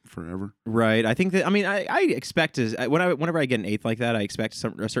fucking forever. Right. I think that. I mean, I expect whenever I get an eighth like that, I expect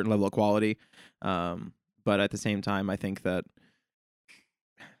a certain level of quality. But at the same time, I think that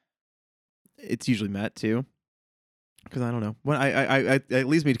it's usually met too. Because I don't know. When it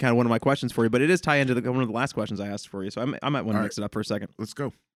leads me to kind of one of my questions for you, but it is tie into one of the last questions I asked for you. So I might want to All mix it up for a second. Let's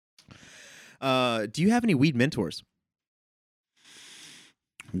go. Do you have any weed mentors?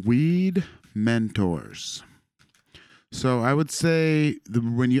 Weed mentors. So I would say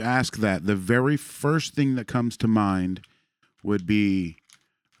when you ask that, the very first thing that comes to mind would be,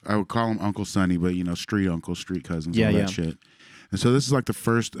 I would call him Uncle Sonny, but street uncle, street cousins, Yeah, all that yeah. shit. And so this is like the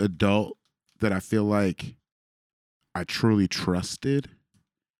first adult that I feel like I truly trusted.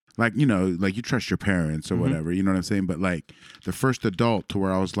 Like, like you trust your parents or Mhm. whatever, you know what I'm saying? But like the first adult to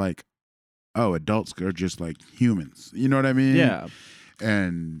where I was like, oh, adults are just like humans. You know what I mean? Yeah.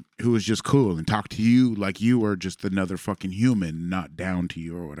 And who was just cool and talked to you like you were just another fucking human, not down to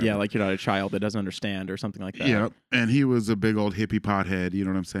you or whatever. Yeah, like you're not a child that doesn't understand or something like that. Yeah. And he was a big old hippie pothead, you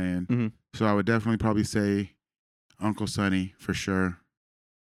know what I'm saying? Mhm. So I would definitely probably say Uncle Sonny for sure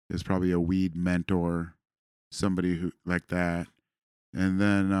is probably a weed mentor, somebody who like that. And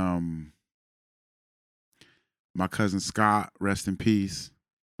then my cousin Scott, rest in peace.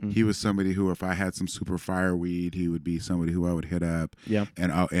 He was somebody who, if I had some super fire weed, he would be somebody who I would hit up. Yeah.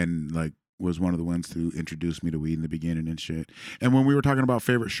 And like was one of the ones to introduce me to weed in the beginning and shit. And when we were talking about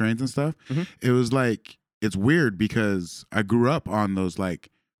favorite strains and stuff, Mhm. it was like, it's weird because I grew up on those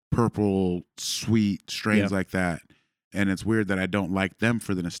like purple sweet strains Yeah. like that. And it's weird that I don't like them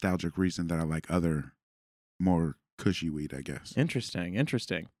for the nostalgic reason that I like other more cushy weed, I guess. Interesting.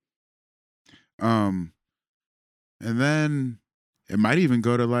 And then it might even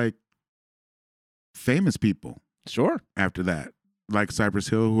go to like famous people Sure. after that, like Cypress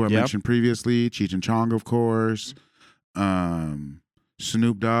Hill, who I Yep. mentioned previously, Cheech and Chong, of course,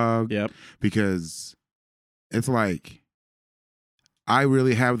 Snoop Dogg, Yep. because it's like I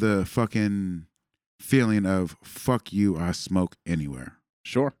really have the fucking feeling of fuck you, I smoke anywhere.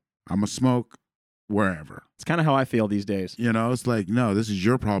 Sure. I'm a smoke wherever. It's kind of how I feel these days. It's like, no, this is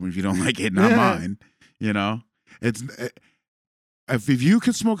your problem if you don't like it, not mine. It's if you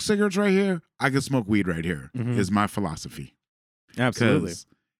can smoke cigarettes right here, I can smoke weed right here. Mhm. Is my philosophy. Absolutely. 'Cause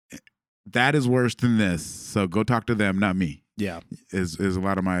that is worse than this. So go talk to them, not me. Yeah. Is a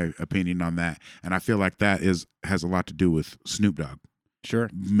lot of my opinion on that, and I feel like that has a lot to do with Snoop Dogg Sure.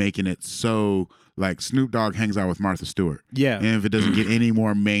 making it so like Snoop Dogg hangs out with Martha Stewart, Yeah. and if it doesn't get any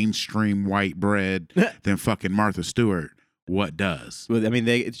more mainstream white bread than fucking Martha Stewart, what does? Well, I mean,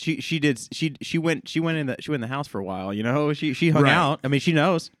 she went in the house for a while. She hung Right. out. I mean, she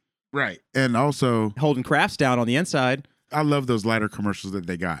knows, Right, and also holding crafts down on the inside. I love those lighter commercials that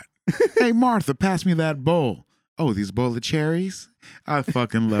they got. Hey Martha, pass me that bowl. Oh, these bowl of cherries? I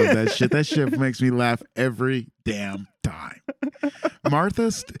fucking love that shit. That shit makes me laugh every damn time.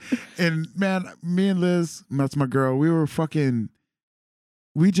 Martha, and man, me and Liz, that's my girl, we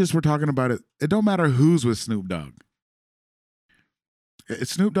just were talking about it. It don't matter who's with Snoop Dogg.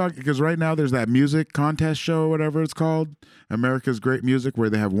 It's Snoop Dogg, because right now there's that music contest show or whatever it's called, America's Great Music, where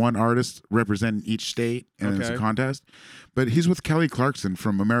they have one artist representing each state and it's a Okay. contest. But he's with Kelly Clarkson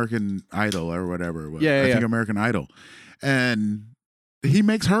from American Idol or whatever. Yeah, I think yeah. American Idol. And he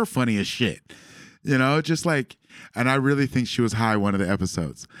makes her funny as shit. Just like, and I really think she was high one of the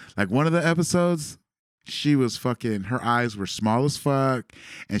episodes. Like one of the episodes, she was fucking, her eyes were small as fuck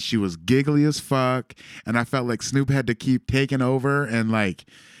and she was giggly as fuck. And I felt like Snoop had to keep taking over and like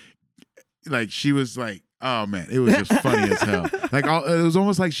she was like, oh man, it was just funny as hell. Like it was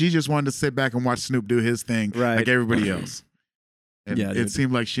almost like she just wanted to sit back and watch Snoop do his thing Right. like everybody else. And Yeah, it dude.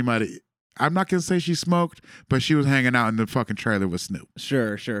 seemed like she might I'm not going to say she smoked, but she was hanging out in the fucking trailer with Snoop.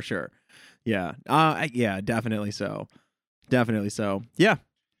 Sure. Yeah. Yeah, definitely so. Definitely so. Yeah.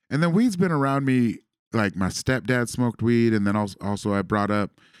 And then weed's been around me. Like my stepdad smoked weed, and then also I brought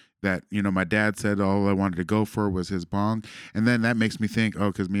up that my dad said all I wanted to go for was his bong, and then that makes me think,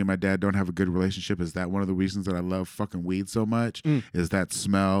 because me and my dad don't have a good relationship. Is that one of the reasons that I love fucking weed so much? Is that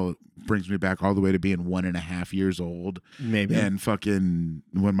smell brings me back all the way to being 1.5 years old, Maybe. and fucking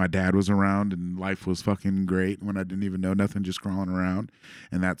when my dad was around and life was fucking great when I didn't even know nothing, just crawling around,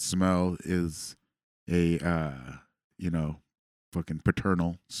 and that smell is a fucking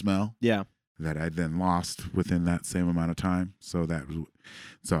paternal smell. Yeah. That I then lost within that same amount of time. So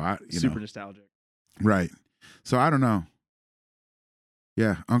I Super nostalgic. Right. So I don't know.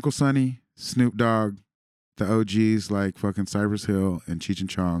 Yeah, Uncle Sonny, Snoop Dogg, the OGs like fucking Cypress Hill and Cheech and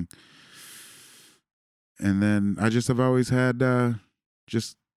Chong. And then I just have always had my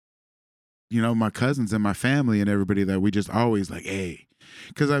cousins and my family and everybody that we just always like, hey.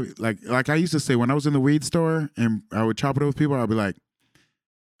 Because I used to say when I was in the weed store and I would chop it up with people, I'd be like,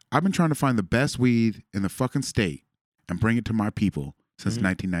 I've been trying to find the best weed in the fucking state and bring it to my people since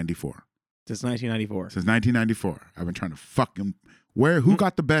 1994. Since 1994. Since 1994. I've been trying to fucking who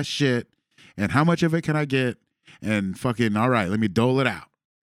got the best shit and how much of it can I get and fucking, all right, let me dole it out.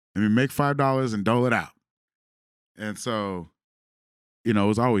 Let me make $5 and dole it out. And so, it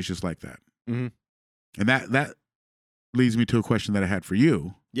was always just like that. Mm-hmm. And that leads me to a question that I had for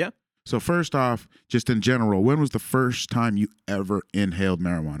you. Yeah. So first off, just in general, when was the first time you ever inhaled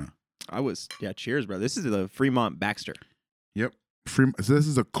marijuana? Cheers, bro. This is the Fremont Baxter. Yep. So this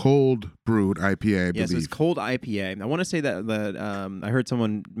is a cold brewed IPA, I believe. Yes, it's cold IPA. I want to say that I heard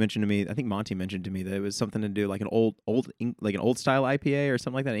someone mention to me, I think Monty mentioned to me that it was something to do like an old style IPA or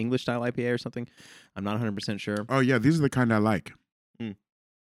something like that, English style IPA or something. I'm not 100% sure. Oh yeah, these are the kind I like.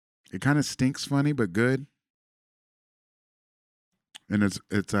 It kind of stinks funny but good. And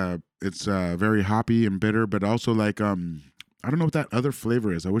it's very hoppy and bitter, but also like I don't know what that other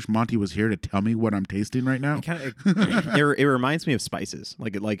flavor is. I wish Monty was here to tell me what I'm tasting right now. It reminds me of spices,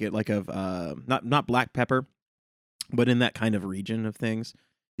 not black pepper, but in that kind of region of things.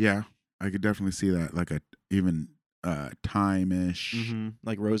 Yeah, I could definitely see that, like even thyme-ish,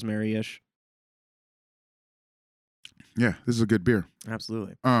 like rosemary-ish. Yeah, this is a good beer.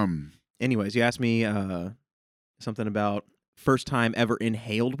 Absolutely. Anyways, you asked me something about first time ever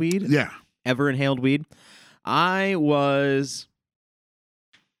inhaled weed. Yeah. Ever inhaled weed. I was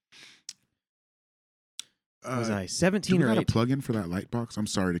I 17 do we or got 18? a plug-in for that light box? I'm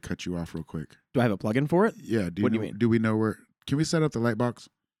sorry to cut you off real quick. Do I have a plug-in for it? Yeah. What do you mean? Do we know where? Can we set up the light box?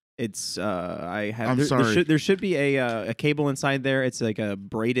 It's I have. I'm sorry. There should be a cable inside there. It's like a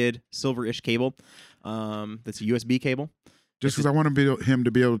braided silver-ish cable. That's a USB cable. Just because I want him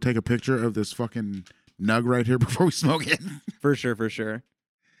to be able to take a picture of this fucking nug right here before we smoke it. For sure.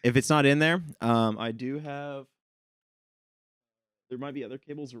 If it's not in there, I do have. There might be other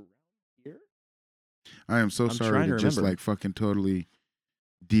cables around here. I am so sorry to just like fucking totally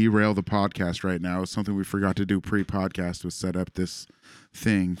derail the podcast right now. It's something we forgot to do pre-podcast was set up this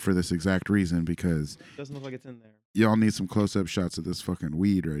thing for this exact reason because it doesn't look like it's in there. Y'all need some close-up shots of this fucking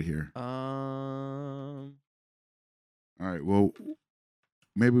weed right here. All right, well,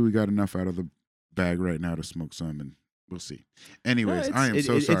 maybe we got enough out of the bag right now to smoke some, and we'll see. Anyways, I am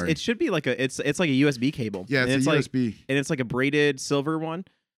so sorry. It should be like it's like a USB cable. Yeah, it's a USB, and it's like a braided silver one.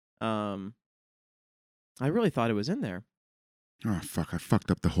 I really thought it was in there. Oh fuck! I fucked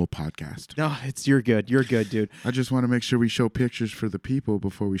up the whole podcast. No, you're good. You're good, dude. I just want to make sure we show pictures for the people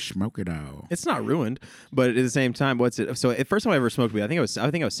before we smoke it out. It's not ruined, but at the same time, what's it? So, the first time I ever smoked weed, I think I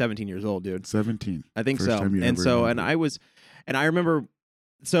was 17 years old, dude. 17. I think first so. I remember.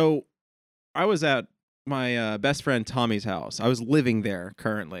 So, I was at my best friend Tommy's house. I was living there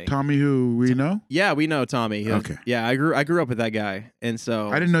currently. Tommy, who we know? Yeah, we know Tommy. Okay. Yeah, I grew up with that guy, and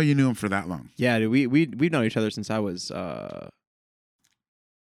so I didn't know you knew him for that long. Yeah, dude, we've known each other since I was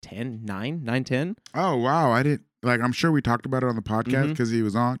 10. Oh wow, I didn't like. I'm sure we talked about it on the podcast because he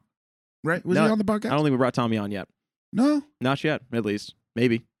was on. Right? Was he on the podcast? I don't think we brought Tommy on yet. No, not yet. At least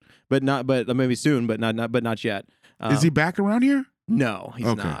maybe, but maybe soon. But not yet. Is he back around here? No, he's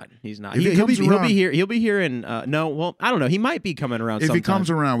not. He's not. He'll be here. He'll be here in no. Well, I don't know. He might be coming around. If he comes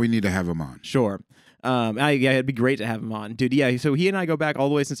around, we need to have him on. Sure. It'd be great to have him on, dude. Yeah. So he and I go back all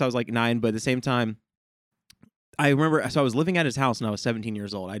the way since I was like 9, but at the same time, I remember. So I was living at his house, and I was 17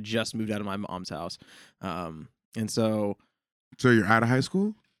 years old. I just moved out of my mom's house, and so. So you're out of high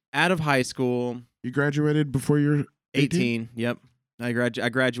school? Out of high school. You graduated before you're 18. Yep. I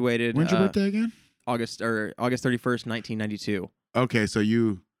graduated. When's your birthday again? August 31st, 1992. Okay, so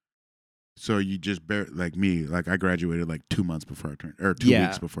So you just like me, like I graduated like 2 months before I turned, or 2 Yeah.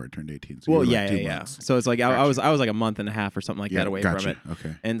 weeks before I turned 18. So Well, you were yeah, like yeah, 2 yeah. months. So it's like I Gotcha. was like a month and a half or something like that away gotcha. from it.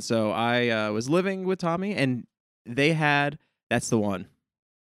 Okay. And so I was living with Tommy, and they had that's the one.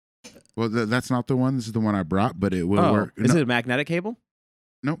 Well, that's not the one. This is the one I brought, but it will Oh, work. is it a magnetic cable?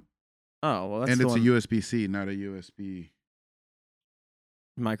 Nope. Oh, well, that's And the it's one. a USB-C, not a USB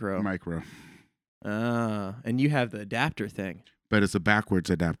micro. micro. And you have the adapter thing, But it's a backwards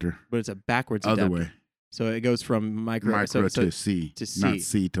adapter. but it's a backwards Other adapter. way. So it goes from micro, Micro so, to C. to C. Not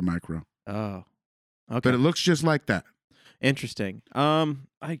C to micro. Oh, okay. But it looks just like that. Interesting. I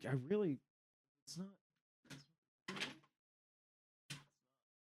really, it's not.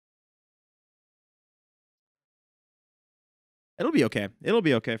 It'll be okay. It'll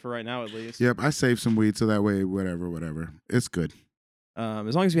be okay for right now, at least. Yep, I saved some weed so that way, whatever. It's good.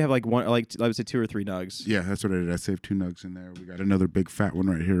 As long as we have like one, like I would say 2 or 3 nugs. Yeah, that's what I did. I saved 2 nugs in there. We got another big fat one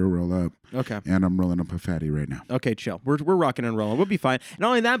right here to roll up. Okay. And I'm rolling up a fatty right now. Okay, chill. We're rocking and rolling. We'll be fine. Not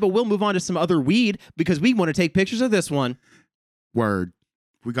only that, but we'll move on to some other weed because we want to take pictures of this one. Word.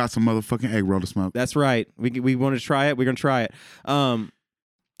 We got some motherfucking egg roll to smoke. That's right. We want to try it. We're gonna try it.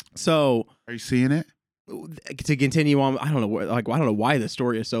 So Are you seeing it? to continue on, I don't know. I don't know why this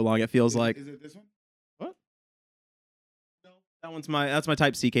story is so long. It feels like Is it this one? what? No, that's my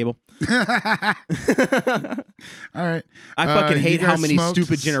Type C cable. All right. I fucking you hate how guys many smoked?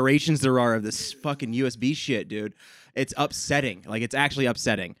 stupid generations there are of this fucking USB shit, dude. It's upsetting. Like it's actually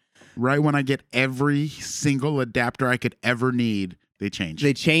upsetting. Right when I get every single adapter I could ever need, they change.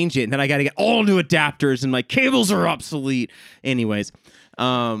 They change it, and then I got to get all new adapters, and my cables are obsolete. Anyways,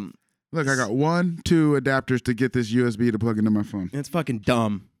 Look, I got 1, 2 adapters to get this USB to plug into my phone. it's fucking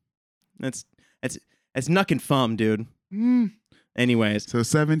dumb. That's nuck and fum, dude. Anyways, So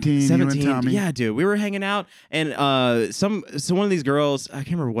 17, 17. you and Tommy. Yeah, dude. We were hanging out, and so one of these girls, I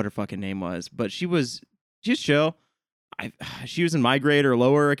can't remember what her fucking name was, but she was chill. She was in my grade or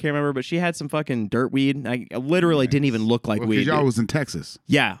lower, I can't remember, but she had some fucking dirt weed. I literally didn't even look like Well, weed. 'cause y'all dude. was in Texas.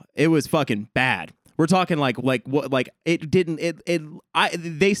 Yeah, it was fucking bad. We're talking like what it didn't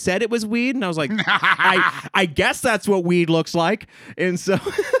they said it was weed, and I was like, I guess that's what weed looks like. And so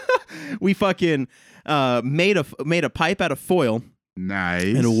we fucking made a pipe out of foil Nice.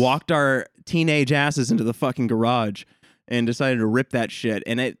 and walked our teenage asses into the fucking garage and decided to rip that shit,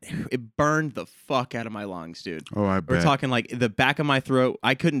 and it burned the fuck out of my lungs, dude. Oh, I bet. We're talking like the back of my throat.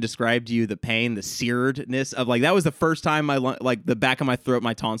 I couldn't describe to you the pain, the searedness of like that was the first time like the back of my throat,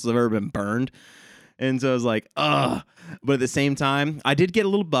 my tonsils have ever been burned. And so I was like, ugh. But at the same time, I did get a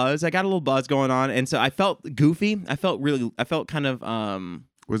little buzz. I got a little buzz going on. And so I felt goofy. I felt kind of,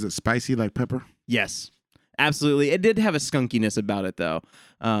 Was it spicy like pepper? yes, absolutely. It did have a skunkiness about it though.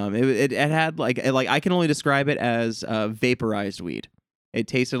 It had like I can only describe it as vaporized weed. It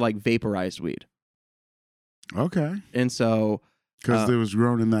tasted like vaporized weed. Okay. And so Because it was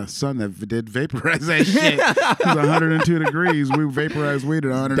grown in that sun that did vaporize that shit. It was 102 degrees. We vaporized weed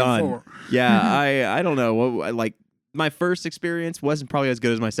at 104. Done. Yeah, I don't know. Like my first experience wasn't probably as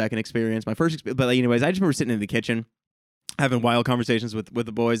good as my second experience. But anyways, I just remember sitting in the kitchen having wild conversations with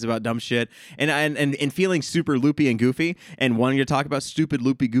the boys about dumb shit and feeling super loopy and goofy and wanting to talk about stupid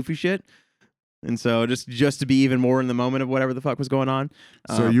loopy goofy shit. And so just to be even more in the moment of whatever the fuck was going on.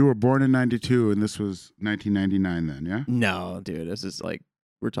 So you were born in 92 and this was 1999 then, yeah? No, dude, this is like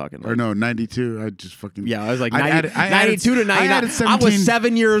we're talking like Or no, 92. I just fucking... yeah, I was like I 90, added- I added- 92 to I 99. added I was 17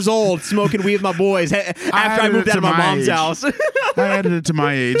 7 years old smoking weed with my boys after I added moved it out of to my my mom's age. house. I added it to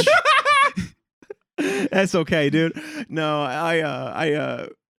my age. That's okay, dude. No, I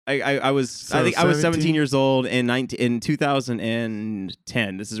was So I think I was 17 17 years old in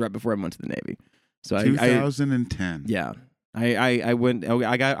 2010. This is right before I went to the Navy. So I 2010. yeah. I went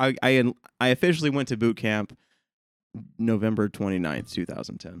I officially went to boot camp November 29th,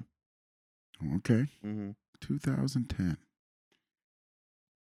 2010. Okay. Mm-hmm. 2010.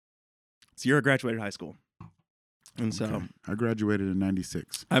 So you're graduated high school. And so Okay. I graduated in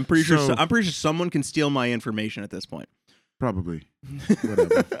 96. I'm pretty sure So- I'm pretty sure someone can steal my information at this point. Probably.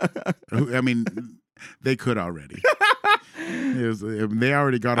 Whatever. I mean, they could already. They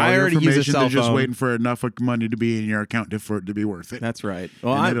already got all I your already use a information. cell They're just phone. waiting for enough money to be in your account for it to be worth it. That's right.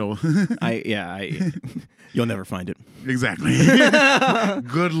 Well, And it'll you'll never find it. exactly.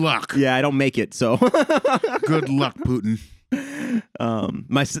 Good luck. Yeah, I don't make it. So Good luck, Putin.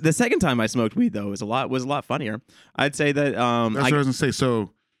 The second time I smoked weed though was a lot funnier. I'd say that That's what I was gonna say.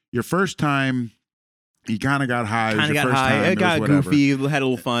 So your first time, you kind of got high. It was kind of your got first high. time, It got was whatever. goofy. Had a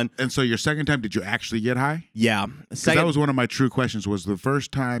little fun. And so your second time, did you actually get high? Yeah. 'Cause Second, that was one of my true questions. Was the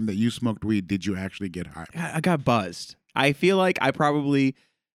first time that you smoked weed, did you actually get high? I got buzzed. I feel like I probably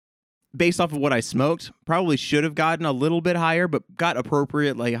based off of what I smoked, probably should have gotten a little bit higher, but got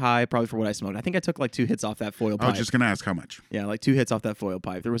appropriately high probably for what I smoked. I think I took like 2 hits off that foil I pipe. was just gonna ask how much. Yeah, like 2 hits off that foil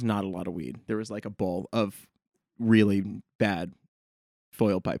pipe. There was not a lot of weed. There was like a bowl of really bad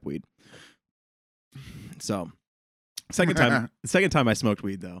foil pipe weed. So, second time I smoked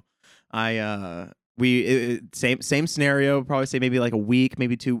weed though. Same scenario, probably say maybe like a week,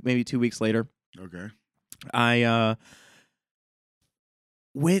 maybe 2 weeks later. Okay.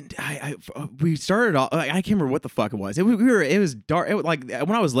 We started off. I can't remember what the fuck it was. It was dark. Like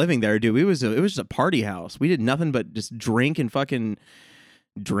when I was living there, dude. It was just a party house. We did nothing but just drink and fucking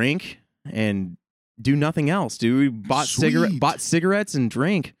drink and do nothing else, dude. We bought cigarettes and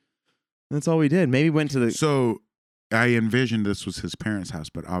drink. That's all we did. Maybe went to the. So I envisioned this was his parents' house,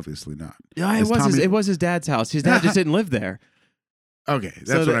 but obviously not. Yeah, it was his dad's house. His dad just didn't live there. Okay,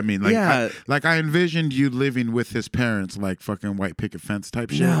 that's what I mean. Like, yeah. I envisioned you living with his parents, like fucking white picket fence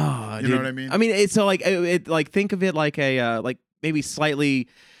type shit. No, you dude. know what I mean? I mean, it's so like think of it like a like maybe slightly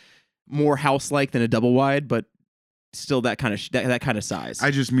more house-like than a double wide, but still that kind of size. I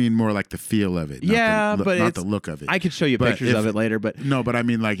just mean more like the feel of it. Yeah, but not the look of it. I could show you But pictures of it later, but no, but I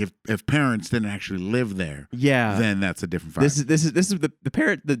mean like if parents didn't actually live there, yeah, then that's a different vibe. This is the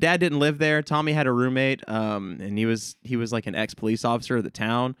parent. The dad didn't live there. Tommy had a roommate, and he was like an ex-police officer of the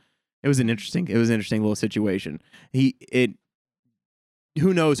town. It was an interesting little situation.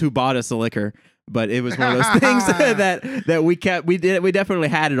 Who knows who bought us the liquor, but it was one of those things that we kept. We definitely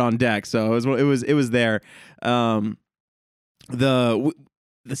had it on deck, so it was there. The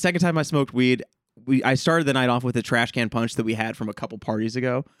second time I smoked weed, I started the night off with a trash can punch that we had from a couple parties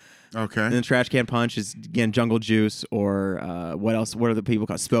ago. Okay. And the trash can punch is again Jungle Juice or what else? What are the people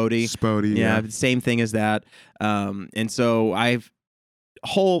called? Spodey. Yeah, same thing as that. And so I've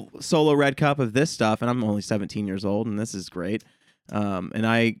whole solo red cup of this stuff, and I'm only 17 years old, and this is great. And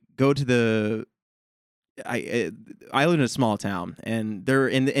I go to I live in a small town, and there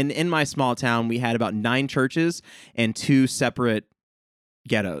in my small town we had about 9 churches and 2 separate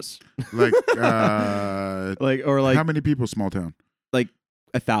ghettos. Like like how many people? Small town. Like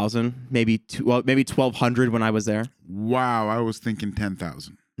 1,000, maybe 1,200 when I was there. Wow, I was thinking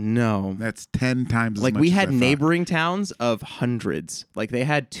 10,000. No, That's 10 times as like much we as had I thought. neighboring towns of hundreds. Like they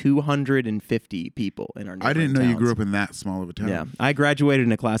had 250 people in our neighboring I didn't know you towns. grew up in that small of a town. Yeah, I graduated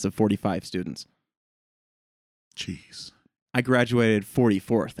in a class of 45 students. Jeez. I graduated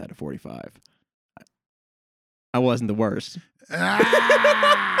 44th out of 45. I wasn't the worst.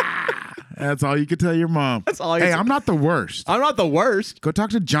 That's all you could tell your mom. That's all. Hey, I'm not the worst. I'm not the worst. Go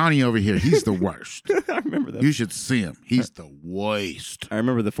talk to Johnny over here. He's the worst. I remember that. You should see him. He's the worst. I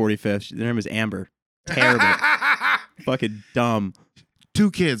remember the 45th. Her name was Amber. Terrible. Fucking dumb.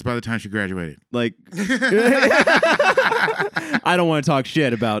 2 kids by the time she graduated. Like, I don't want to talk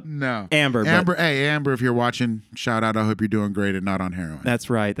shit about No. Amber. But Hey, Amber, if you're watching, shout out. I hope you're doing great and not on heroin. that's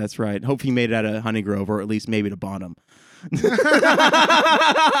right. That's right. Hope you made it out of Honeygrove, or at least maybe to Bonham.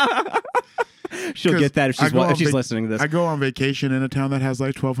 She'll get that if she's listening to this. I go on vacation in a town that has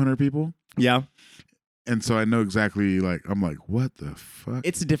like 1,200 people. Yeah. And so I know exactly, like, I'm like, what the fuck?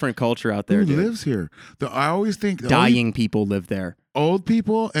 It's a different culture out there, Who dude. lives here? I always think Dying people live there. old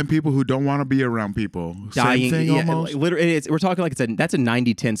people and people who don't want to be around people. Dying, Same thing yeah, almost. like, literally, we're talking like that's a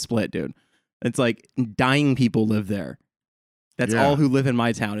 90-10 split, dude. It's like dying people live there. That's Yeah. all who live in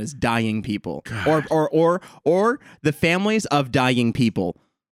my town is dying people, God. or the families of dying people.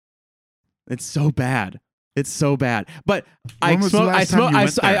 It's so bad. It's so bad. But When was the last time you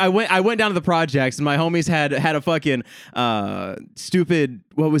went there? I went down to the projects, and my homies had a fucking stupid,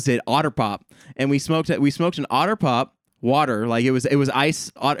 what was it, Otter Pop, and we smoked an Otter Pop water, like it was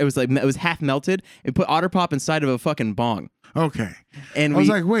ice, it was half melted, and put Otter Pop inside of a fucking bong. Okay. And I was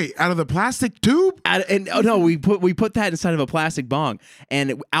like, wait, out of the plastic tube? we put that inside of a plastic bong,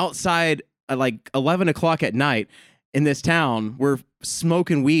 and outside at like 11 o'clock at night in this town, we're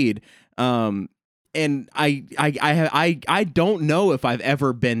smoking weed. And I don't know if I've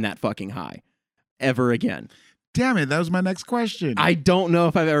ever been that fucking high, ever again. Damn it, that was my next question. I don't know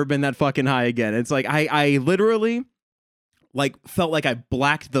if I've ever been that fucking high again. It's like I literally like felt like I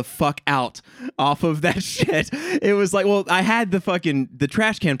blacked the fuck out off of that shit. It was like, well, I had the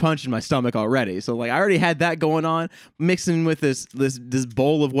trash can punch in my stomach already. So like I already had that going on, mixing with this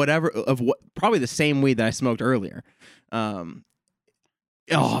bowl of probably the same weed that I smoked earlier.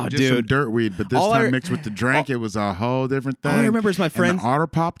 Oh, just some dude. dirt weed, but this All time I- mixed with the drink, it was a whole different thing. All I remember is my And friend. the Otter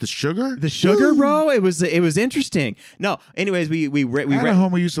Pop, the sugar? The sugar, Woo! bro. It was interesting. No, anyways, we I had a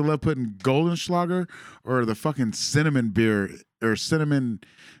homie who used to love putting Goldenschlager or the fucking cinnamon beer or cinnamon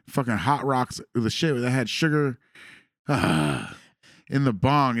fucking hot rocks, the shit that had sugar. It in the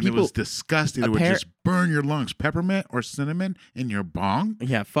bong, and it was People- disgusting. It would just burn your lungs. Peppermint or cinnamon in your bong?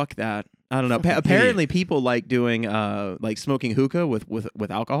 Yeah, fuck that. I don't know. Fucking Apparently, people like doing like smoking hookah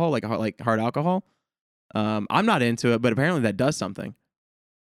with alcohol, like hard alcohol. I'm not into it, but apparently that does something.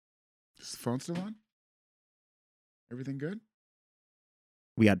 Is the phone still on? Everything good?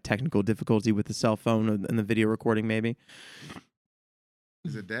 We had technical difficulty with the cell phone and the video recording, maybe.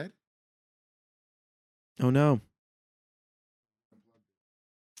 Is it dead? Oh no.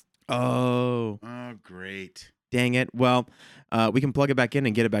 Oh, Oh, great. dang it. Well, we can plug it back in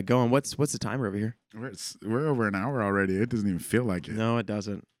and get it back going. What's the timer over here? We're over an hour already. It doesn't even feel like it. No, it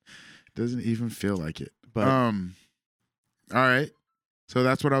doesn't. Doesn't even feel like it. But All right. So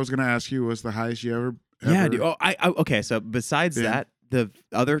that's what I was gonna ask you. Was the highest you ever? yeah, dude. Oh, okay. So besides Yeah. that, the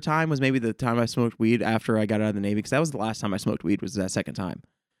other time was maybe the time I smoked weed after I got out of the Navy, because that was the last time I smoked weed. Was that second time?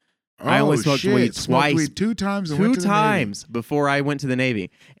 I only smoked weed Smoked twice. weed 2 times. And Two went to the Navy. times before I went to the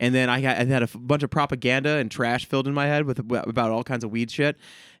Navy, and then I had a bunch of propaganda and trash filled in my head with about all kinds of weed shit.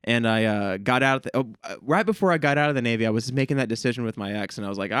 And I got out right before I got out of the Navy. I was making that decision with my ex, and I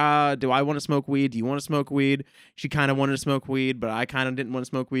was like, do I want to smoke weed? Do you want to smoke weed? She kind of wanted to smoke weed, but I kind of didn't want to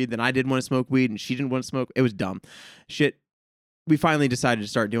smoke weed. Then I did want to smoke weed, and she didn't want to smoke. It was dumb shit. We finally decided to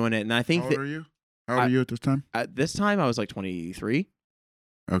start doing it, and I think How old that are you? How old are you at this time? at this time I was like 23.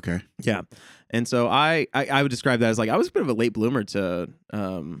 Okay. Yeah, and so I would describe that as like I was a bit of a late bloomer to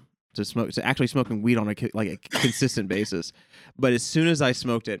actually smoking weed on a consistent basis. But as soon as I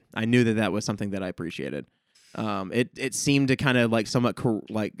smoked it, I knew that was something that I appreciated. It seemed to kind of like somewhat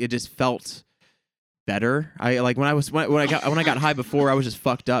like it just felt better. I like when I got high before, I was just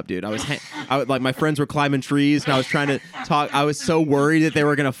fucked up, dude. I would, like my friends were climbing trees and I was trying to talk. I was so worried that they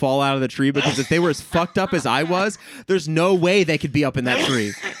were gonna fall out of the tree, because if they were as fucked up as I was, there's no way they could be up in that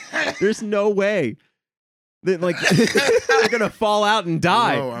tree. There's no way. They're gonna fall out and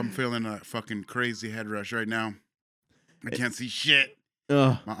die. Whoa, I'm feeling a fucking crazy head rush right now. I can't see shit.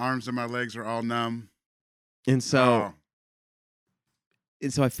 Ugh. My arms and my legs are all numb. And so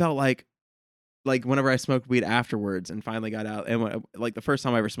Oh. I felt like whenever I smoked weed afterwards and finally got out, and like the first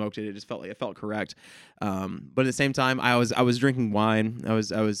time I ever smoked it, it just felt like it felt correct. But at the same time, I was drinking wine. I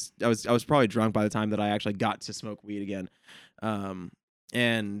was probably drunk by the time that I actually got to smoke weed again.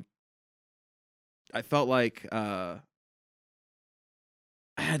 And I felt like I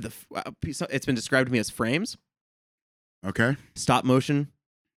had it's been described to me as frames, Okay. stop motion,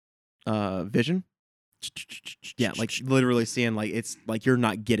 vision. Yeah, like literally seeing like it's like you're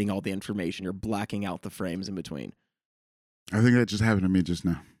not getting all the information. You're blacking out the frames in between. I think that just happened to me just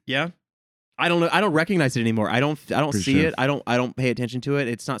now. Yeah. I don't know. I don't recognize it anymore. I don't For see sure. it. I don't pay attention to it.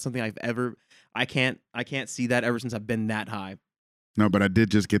 It's not something I've ever I can't see that ever since I've been that high. No, but I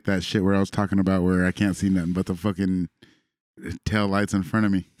did just get that shit where I was talking about where I can't see nothing but the fucking tail lights in front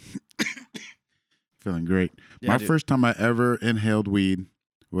of me. Feeling great. Yeah, My dude. first time I ever inhaled weed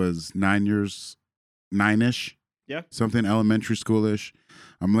was 9-ish. Yeah. Something elementary schoolish.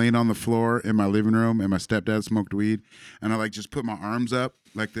 I'm laying on the floor in my living room and my stepdad smoked weed. And I like just put my arms up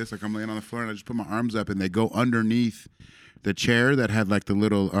like this. Like I'm laying on the floor and I just put my arms up and they go underneath the chair that had like the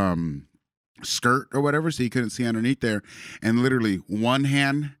little skirt or whatever, so you couldn't see underneath there. And literally one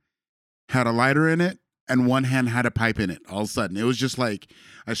hand had a lighter in it and one hand had a pipe in it. All of a sudden, it was just like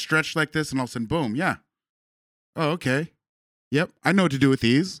I stretched like this and all of a sudden, boom, yeah. Oh, okay. Yep, I know what to do with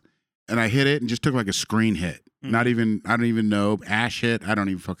these. And I hit it and just took like a screen hit. Mhm. Not even, I don't even know, ash hit. I don't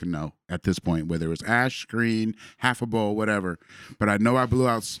even fucking know at this point whether it was ash, screen, half a bowl, whatever. But I know I blew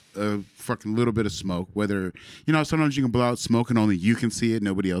out a fucking little bit of smoke. Whether, you know, sometimes you can blow out smoke and only you can see it,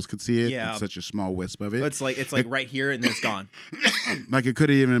 nobody else could see it. Yeah. It's such a small wisp of it. It's like right here and then it's gone. Like it could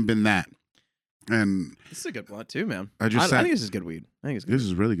have even been that. And This is a good blunt too, man. I just I sat- think this is good weed. I think it's good. this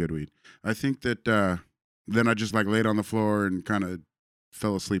is really good weed. I think that then I just like laid on the floor and kind of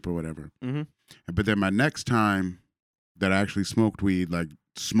fell asleep or whatever. Mhm. But then my next time that I actually smoked weed,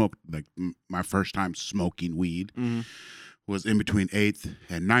 my first time smoking weed Mhm. was in between 8th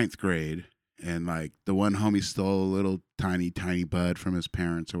and 9th grade. And like the one homie stole a little tiny bud from his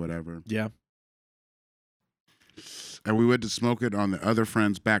parents or whatever. Yeah. And we went to smoke it on the other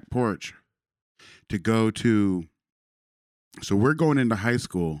friend's back porch to go to. So we're going into high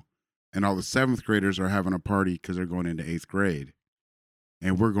school and all the 7th graders are having a party because they're going into 8th grade.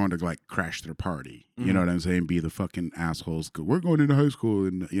 And we're going to like crash their party. You know what I'm saying? Be the fucking assholes. We're going into high school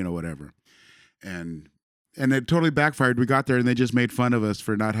and, you know, whatever. And it totally backfired. We got there and they just made fun of us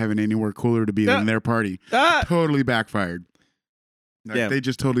for not having anywhere cooler to be than their party. Ah! Totally backfired. Like, Yeah. they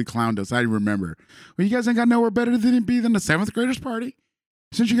just totally clowned us. I remember. Well, you guys ain't got nowhere better than the 7th graders party?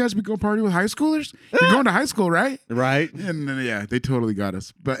 Since you guys be going party with high schoolers, you're going to high school, right? Right. And then yeah, they totally got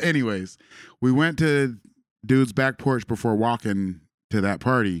us. But anyways, we went to dude's back porch before walking to that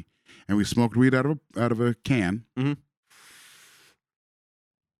party, and we smoked weed out of a can. Mhm.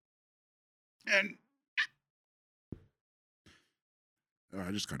 And oh,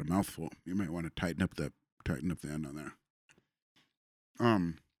 I just got a mouthful. You might want to tighten up the end on there.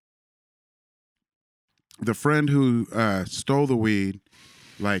 The friend who stole the weed,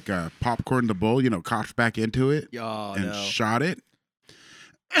 like popcorn the bowl, coughed back into it Oh, and no. shot it.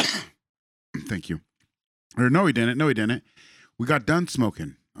 Thank you. Or no, he didn't. We got done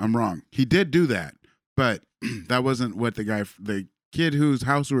smoking. I'm wrong. He did do that, but that wasn't what the kid whose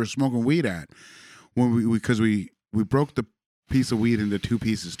house we were smoking weed at, when because we broke the piece of weed into two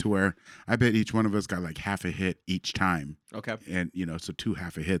pieces to where I bet each one of us got like half a hit each time. Okay. And so 2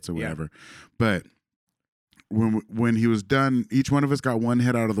 half a hits or Yeah. whatever. But when he was done, each one of us got 1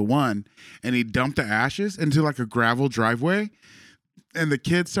 hit out of the one, and he dumped the ashes into like a gravel driveway. And the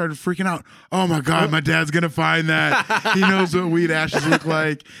kids started freaking out. Oh my God, my dad's gonna find that. He knows what weed ashes look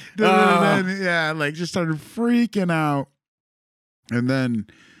like. Yeah, like just started freaking out. And then,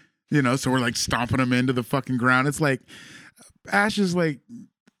 so we're like stomping them into the fucking ground. It's like ashes like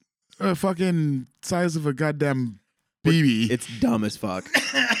a fucking size of a goddamn BB. It's dumb as fuck.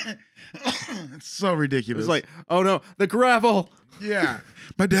 It's so ridiculous. It's like, oh no, the gravel. Yeah,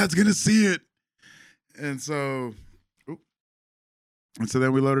 my dad's gonna see it. And so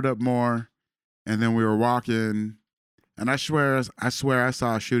then we loaded up more, and then we were walking, and I swear I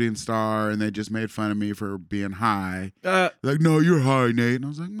saw a shooting star, and they just made fun of me for being high. Like, no, you're high, Nate. And I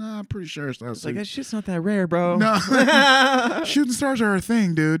was like, nah, I'm pretty sure it's It's like, that shit's not that rare, bro. No, shooting stars are a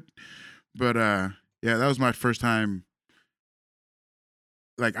thing, dude. But yeah, that was my first time.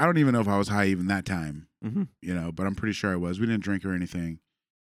 Like, I don't even know if I was high even that time, but I'm pretty sure I was. We didn't drink or anything.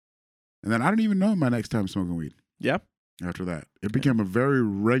 And then I don't even know my next time smoking weed. Yeah. After that, it became a very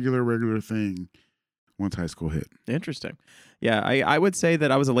regular thing once high school hit. Interesting. Yeah, I would say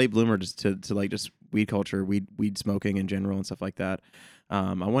that I was a late bloomer just to like just weed culture, weed smoking in general and stuff like that.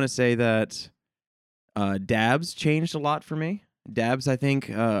 I want to say that dabs changed a lot for me. Dabs, I think,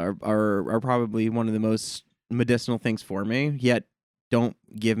 are probably one of the most medicinal things for me. Yet, don't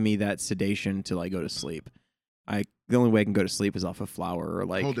give me that sedation to like go to sleep. The only way I can go to sleep is off of flour or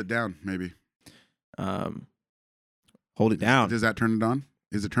like Hold it down, maybe. Hold it down Does that turn it on?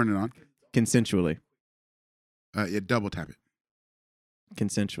 Is it turning on? consensually. Double tap it.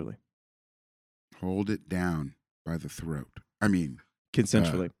 Consensually. Hold it down by the throat. I mean,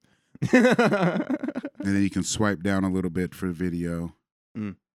 Consensually. and then you can swipe down a little bit for video.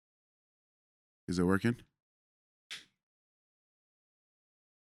 Mm. Is it working?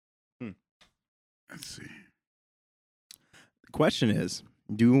 Let's see. The question is,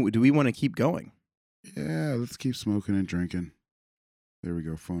 do we want to keep going? Yeah, let's keep smoking and drinking. There we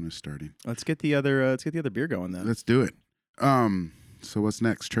go. Phone is starting. Let's get the other beer going then. Let's do it. So what's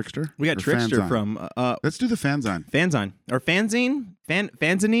next? Trickster? We got Or Trickster Fanzine? from Let's do the fanzine. Fanzine or Fanzine,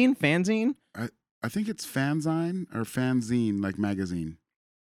 Fanzine. I think it's fanzine or fanzine, like magazine.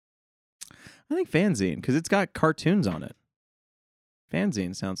 I think Fanzine because it's got cartoons on it.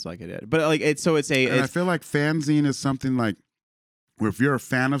 Fanzine sounds like it is, but like it's And I feel like fanzine is something like where if you're a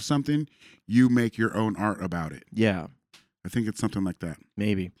fan of something, you make your own art about it. yeah, I think it's something like that.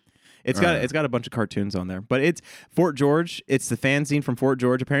 maybe. It's got a bunch of cartoons on there, but it's Fort George. It's the fanzine from Fort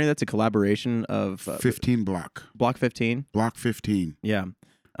George. Apparently, that's a collaboration of 15 block. Block 15. Block 15. Yeah,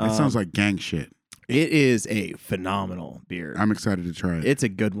 That sounds like gang shit. it is a phenomenal beer. I'm excited to try it. It's a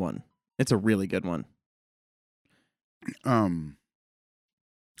good one. It's a really good one.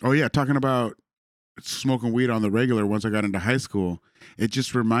 Oh yeah, talking about smoking weed on the regular once I got into high school, it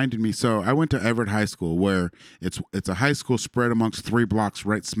just reminded me. So I went to Everett High School, where it's a high school spread amongst 3 blocks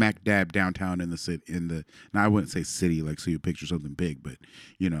right smack dab downtown in the city. Now I wouldn't say city, like so you picture something big, but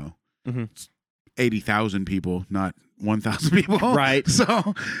it's 80,000 people, not 1,000 people. Right.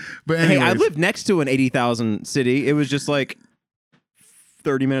 So, but anyways, Hey, I lived next to an 80,000 city. It was just like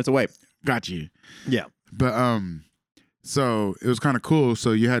 30 minutes away. got you. Yeah. But so it was kind of cool.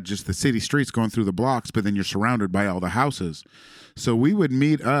 So you had just the city streets going through the blocks, but then you're surrounded by all the houses. So we would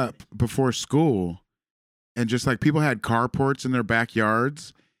meet up before school, and just like people had carports in their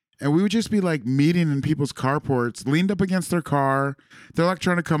backyards, and we would just be like meeting in people's carports, leaned up against their car. They're like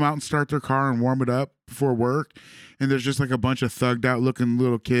trying to come out and start their car and warm it up before work. And there's just like a bunch of thugged out looking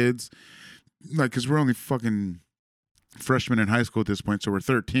little kids, like, cause we're only fucking freshmen in high school at this point, so we're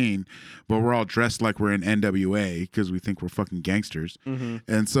 13, but we're all dressed like we're in NWA because we think we're fucking gangsters. Mm-hmm.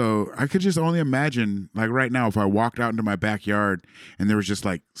 And so I could just only imagine, like right now, if I walked out into my backyard and there was just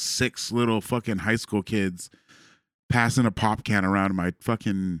like 6 little fucking high school kids passing a pop can around my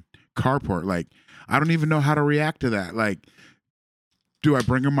fucking carport. Like, I don't even know how to react to that. Like, do I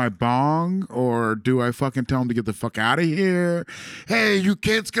bring them my bong or do I fucking tell them to get the fuck out of here? Hey, you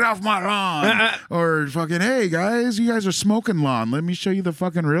kids, get off my lawn. Or fucking, hey guys, you guys are smoking lawn. Let me show you the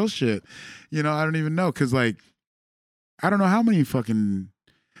fucking real shit. You know, I don't even know. Cause like, I don't know how many fucking,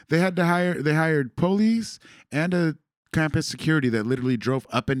 they hired police and a campus security that literally drove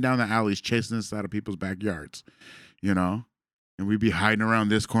up and down the alleys chasing us out of people's backyards, you know? And we'd be hiding around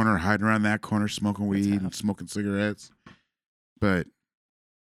this corner, hiding around that corner, smoking weed and smoking cigarettes. But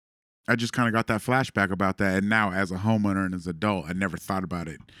I just kind of got that flashback about that. And now as a homeowner and as an adult, I never thought about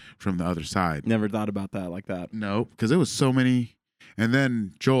it from the other side. Never thought about that like that. No, because it was so many. And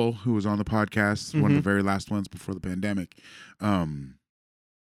then Joel, who was on the podcast, one of the very last ones before the pandemic,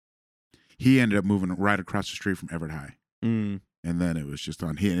 he ended up moving right across the street from Everett High. Mm. And then it was just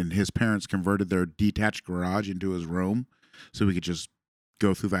on and his parents converted their detached garage into his room so we could just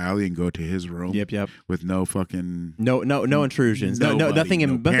go through the alley and go to his room. Yep. With no fucking no intrusions. Nobody, No nothing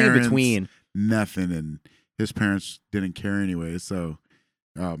in parents, between. Nothing. And his parents didn't care anyway. So,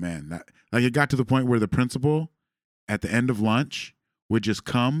 oh man, that like it got to the point where the principal at the end of lunch would just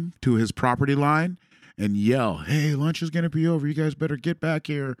come to his property line and yell, "Hey, lunch is gonna be over. You guys better get back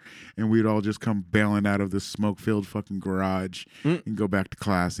here." And we'd all just come bailing out of this smoke-filled fucking garage and go back to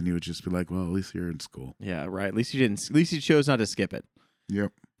class. And he would just be like, "Well, at least you're in school." Yeah, right. At least you didn't. At least you chose not to skip it.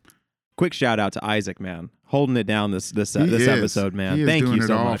 Yep. Quick shout out to Isaac, man, holding it down this episode, man. He is Thank doing you it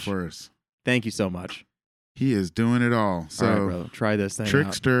so all much for us. Thank you so much. He is doing it all. So, all right, bro, try this thing out.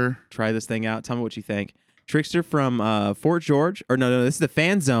 Trickster. Try this thing out. Tell me what you think. Trickster from Fort George, or no, this is the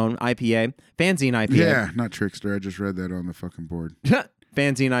Fanzone IPA, Fanzine IPA. Yeah, not Trickster. I just read that on the fucking board.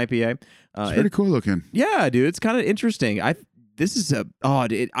 Fanzine IPA. It's pretty cool looking. Yeah, dude, it's kind of interesting. This is a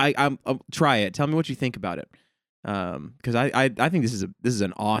I'm try it. Tell me what you think about it. Because I think this is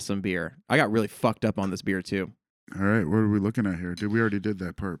an awesome beer. I got really fucked up on this beer too. All right, what are we looking at here? We already did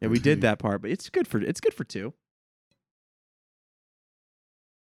that part. Yeah, we did that part, but it's good for 2.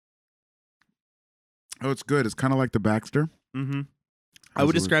 Oh, it's good. It's kind of like the Baxter. Mm-hmm. I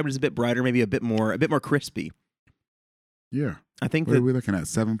would describe it as a bit brighter, maybe a bit more crispy. Yeah. I think what are we looking at?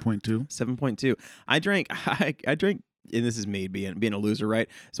 7.2? 7.2. I drank, and this is me being a loser, right?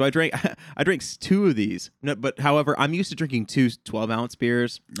 So I drank 2 of these. No, but however, I'm used to drinking 2 12-ounce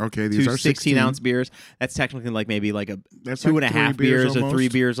beers. Okay, these are 16-ounce beers. That's technically like maybe like that's 2.5 like beers or 3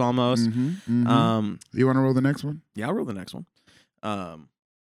 beers almost. Mm-hmm, mm-hmm. You want to roll the next one? Yeah, I'll roll the next one.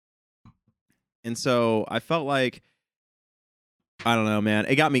 And so I felt like, I don't know, man.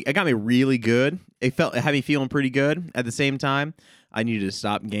 It got me really good. It had me feeling pretty good. At the same time, I needed to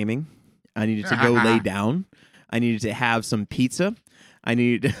stop gaming. I needed to go lay down. I needed to have some pizza. I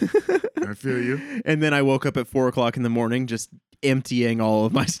I feel you. And then I woke up at 4:00 in the morning, just emptying all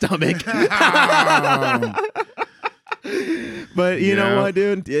of my stomach. But you know what,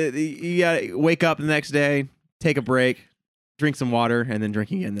 dude? You gotta wake up the next day, take a break, drink some water, and then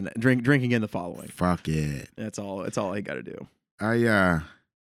drinking in the following. Fuck it. That's all I got to do.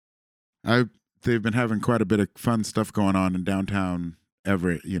 They've been having quite a bit of fun stuff going on in downtown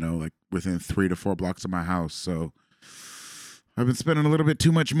Everett, you know, like within 3 to 4 blocks of my house. So I've been spending a little bit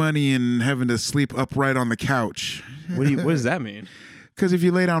too much money and having to sleep upright on the couch. What does that mean? Because if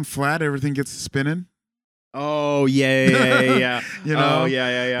you lay down flat, everything gets spinning. Oh, yeah. You know? Oh,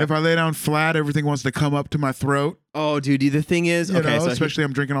 yeah. If I lay down flat, everything wants to come up to my throat. Oh, dude, the thing is, you know, especially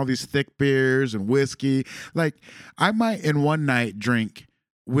I'm drinking all these thick beers and whiskey. Like, I might in one night drink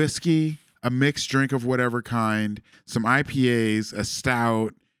whiskey, a mixed drink of whatever kind, some IPAs, a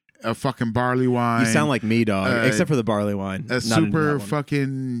stout, a fucking barley wine. You sound like me, dog, except for the barley wine. A super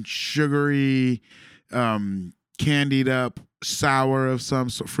fucking sugary, candied up sour of some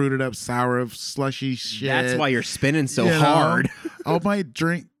fruited up sour of slushy shit. That's why you're spinning so hard. I might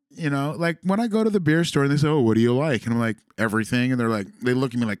drink, you know, like when I go to the beer store and they say, "Oh, what do you like?" And I'm like, "Everything." And they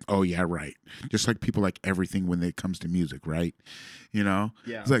look at me like, "Oh yeah, right." Just like people like everything when it comes to music, right? You know?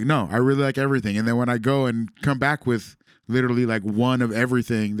 Yeah. It's like, no, I really like everything. And then when I go and come back with literally like one of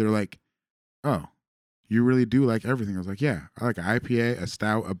everything, they're like, "Oh, you really do like everything." I was like, "Yeah, I like an IPA, a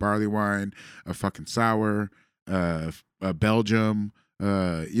stout, a barley wine, a fucking sour, a Belgium,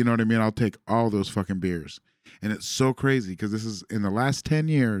 you know what I mean? I'll take all those fucking beers." And it's so crazy because this is in the last 10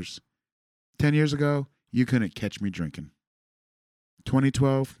 years. 10 years ago, you couldn't catch me drinking.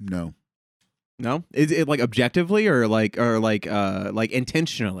 2012, no. No, is it like objectively or like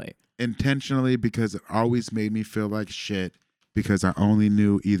intentionally? Intentionally, because it always made me feel like shit because I only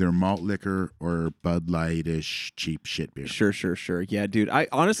knew either malt liquor or Bud Light-ish cheap shit beer. Sure. Yeah, dude. I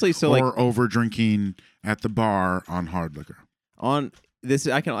honestly or over drinking at the bar on hard liquor. On this,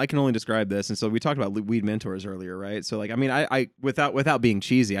 I can only describe this, and so we talked about weed mentors earlier, right? So like, I mean, I without being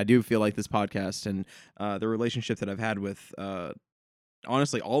cheesy, I do feel like this podcast and the relationship that I've had with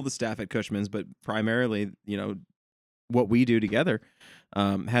honestly all the staff at Cushman's, but primarily, what we do together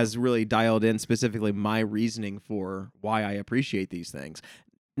has really dialed in specifically my reasoning for why I appreciate these things.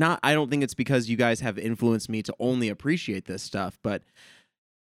 I don't think it's because you guys have influenced me to only appreciate this stuff, but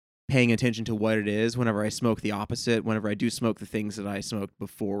paying attention to what it is whenever I smoke the opposite, whenever I do smoke the things that I smoked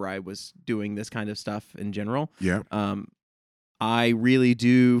before I was doing this kind of stuff in general. Yeah. I really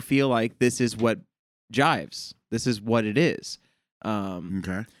do feel like this is what jives. This is what it is.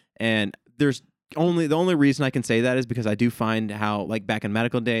 Okay. And the only reason I can say that is because I do find how, like, back in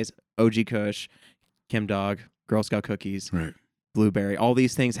medical days, OG Kush, Chem Dog, Girl Scout cookies, right, Blueberry, all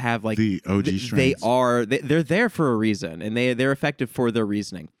these things have like the OG strains. They're there for a reason, and they're effective for their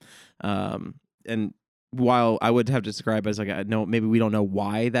reasoning. And while I would have to describe it as like, no, maybe we don't know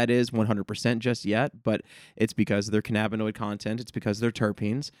why that is 100% just yet, but it's because of their cannabinoid content. It's because of their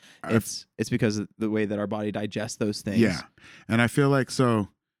terpenes. It's because of the way that our body digests those things. Yeah. And I feel like, so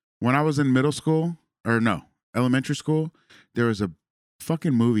when I was in middle school, or no, elementary school, there was a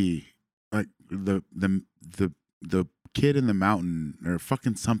fucking movie, like the Kid in the Mountain or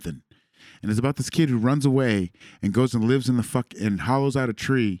fucking something. And it's about this kid who runs away and goes and lives in the and hollows out a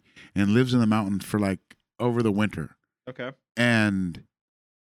tree and lives in the mountain for like over the winter. Okay. And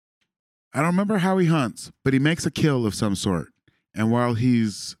I don't remember how he hunts, but he makes a kill of some sort. And while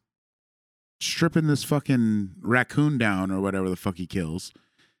he's stripping this fucking raccoon down or whatever the fuck he kills,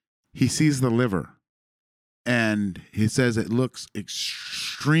 he sees the liver. And he says it looks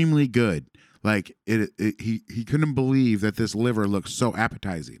extremely good. Like he couldn't believe that this liver looked so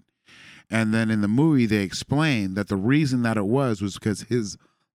appetizing. And then in the movie, they explain that the reason that it was because his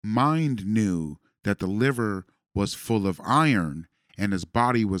mind knew that the liver was full of iron and his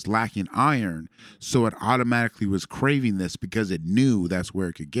body was lacking iron. So it automatically was craving this because it knew that's where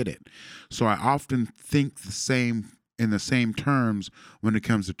it could get it. So I often think in the same terms when it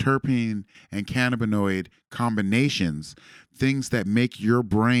comes to terpene and cannabinoid combinations, things that make your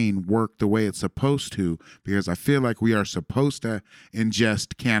brain work the way it's supposed to, because I feel like we are supposed to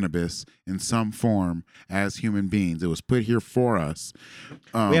ingest cannabis in some form as human beings. It was put here for us.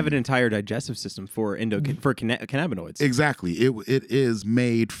 We have an entire digestive system for cannabinoids. Exactly. It is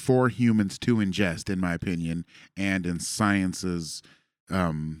made for humans to ingest, in my opinion, and in science's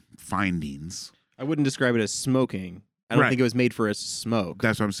findings. I wouldn't describe it as smoking. I don't think it was made for us to smoke.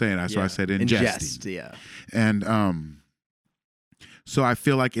 That's what I'm saying. That's why I said ingesting. Ingest, yeah. And so I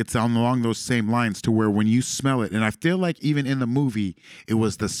feel like it's along those same lines to where when you smell it, and I feel like even in the movie, it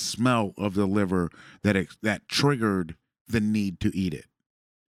was the smell of the liver that triggered the need to eat it.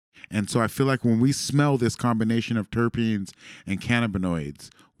 And so I feel like when we smell this combination of terpenes and cannabinoids,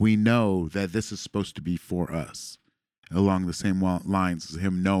 we know that this is supposed to be for us, along the same lines as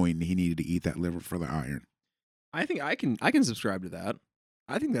him knowing he needed to eat that liver for the iron. I think I can subscribe to that.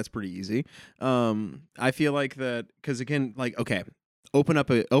 I think that's pretty easy. I feel like that because again, like, okay, open up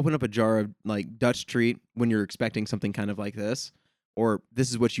a jar of like Dutch Treat when you're expecting something kind of like this, or this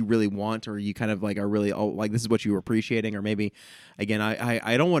is what you really want, or you kind of like are really like this is what you were appreciating, or maybe again,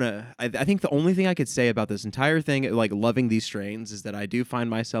 I don't want to. I think the only thing I could say about this entire thing, like loving these strains, is that I do find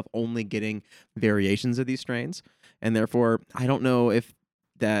myself only getting variations of these strains, and therefore I don't know if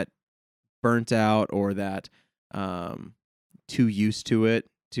that burnt out or that too used to it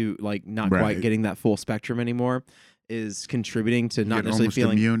to like not quite getting that full spectrum anymore is contributing to not necessarily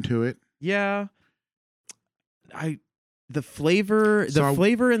feeling immune to it. Yeah. The flavor and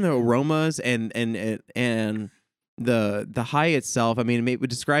the aromas and the high itself, I mean, would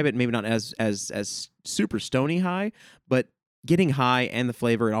describe it maybe not as super stony high, but getting high and the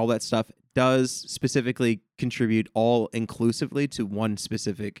flavor and all that stuff does specifically contribute all inclusively to one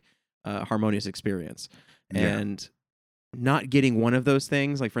specific harmonious experience. And not getting one of those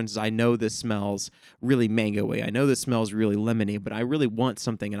things, like for instance, I know this smells really mango-y. I know this smells really lemony, but I really want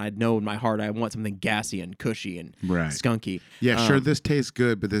something, and I know in my heart I want something gassy and cushy and skunky. Yeah, sure, this tastes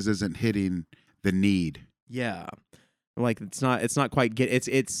good, but this isn't hitting the need. Yeah, like it's not quite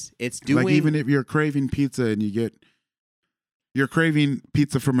it's doing. Like even if you're craving pizza and you're craving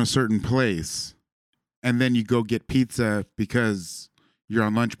pizza from a certain place, and then you go get pizza because you're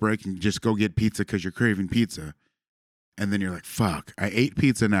on lunch break and just go get pizza because you're craving pizza. and then you're like, fuck, I ate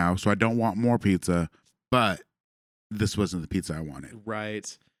pizza now, so I don't want more pizza, but this wasn't the pizza I wanted.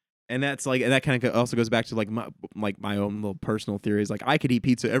 Right. And that's like, and that kind of also goes back to like my own little personal theories. Like, I could eat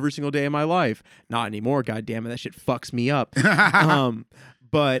pizza every single day of my life. Not anymore. God damn it, that shit fucks me up.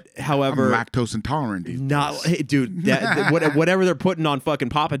 But however, I'm lactose intolerant. Hey, dude, whatever they're putting on fucking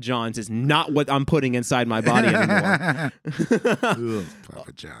Papa John's is not what I'm putting inside my body anymore. Ugh,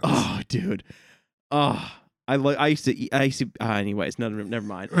 Papa John's. Oh, dude. Oh, I used to eat. Anyways, never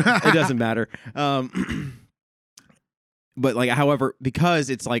mind. It doesn't matter. But like, however, because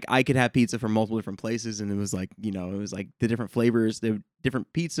it's like I could have pizza from multiple different places, and it was like, you know, it was like the different flavors, the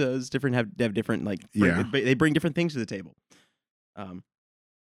different pizzas, have different like, they bring different things to the table.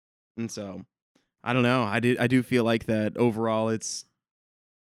 And so, I don't know. I do feel like that overall. I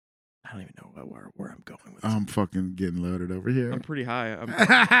don't even know where I'm going with this. I'm fucking getting loaded over here. I'm pretty high. I'm pretty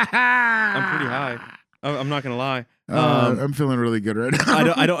high. I'm not gonna lie. I'm feeling really good right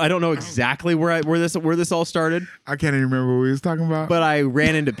now. I don't know exactly where this all started. I can't even remember what we was talking about. But I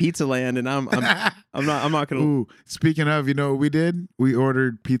ran into Pizza Land, and I'm not gonna. Ooh, speaking of, you know what we did? We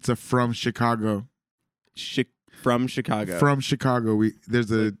ordered pizza from Chicago. From Chicago. From Chicago.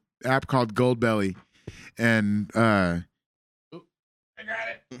 There's a app called Goldbelly, and I got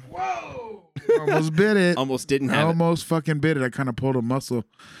it. Whoa! Almost bit it. Almost didn't have Almost fucking bit it. I kind of pulled a muscle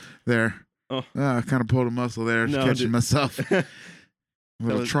there. Oh. I kind of pulled a muscle there, catching myself. A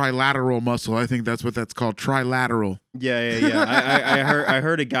little trilateral muscle. I think that's what that's called. Trilateral. Yeah. I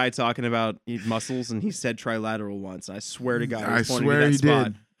heard a guy talking about muscles, and he said trilateral once. I swear to God, I swear he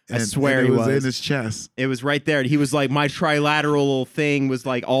did. I swear he was in his chest. It was right there. He was like, my trilateral thing was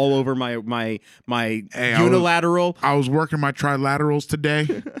like all over my unilateral. I was working my trilaterals today.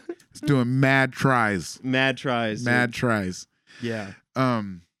 It's doing mad tries. Mad tries. Yeah.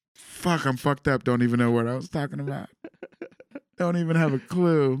 Fuck, I'm fucked up. Don't even know what I was talking about. Don't even have a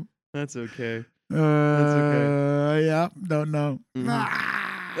clue. That's okay. That's okay. Yeah, don't know.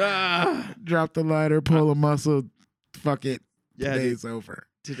 Drop the lighter, pull a muscle. Fuck it. Yeah, Today's over.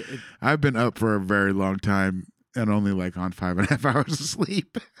 I've been up for a very long time and only like on 5.5 hours of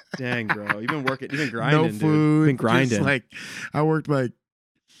sleep. Dang, bro. You've been working. You've been grinding, no food, dude. You've been grinding. Like, I worked like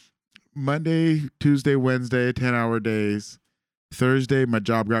Monday, Tuesday, Wednesday, 10-hour days. Thursday, my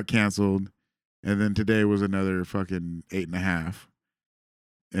job got canceled, and then today was another fucking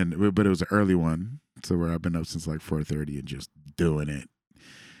 8.5. But it was an early one, so where I've been up since like 4:30 and just doing it.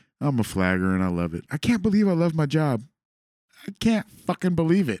 I'm a flagger and I love it. I can't believe I love my job. I can't fucking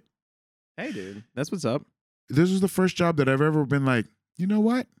believe it. Hey, dude, that's what's up. This was the first job that I've ever been like, you know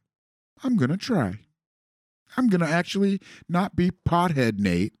what? I'm gonna try. I'm gonna actually not be pothead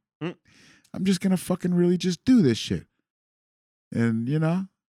Nate. I'm just gonna fucking really just do this shit. And, you know,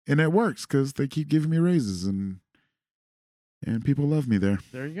 and it works because they keep giving me raises and people love me there.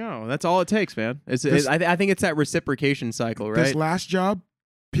 There you go. That's all it takes, man. I think it's that reciprocation cycle, right? This last job,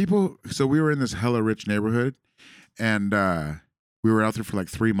 so we were in this hella rich neighborhood, and we were out there for like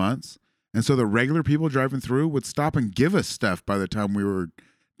 3 months. And so the regular people driving through would stop and give us stuff by the time we were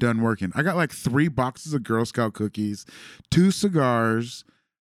done working. I got like 3 boxes of Girl Scout cookies, 2 cigars.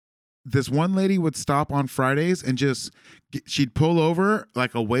 This one lady would stop on Fridays and she'd pull over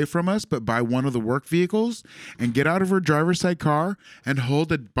like away from us, but by one of the work vehicles and get out of her driver's side car and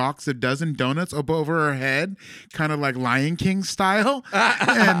hold a box of dozen donuts up over her head, kind of like Lion King style,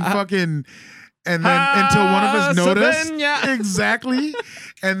 and fucking. And then until one of us noticed, exactly.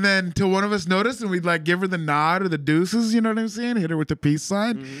 And then until one of us noticed, and we'd like give her the nod or the deuces, you know what I'm saying? Hit her with the peace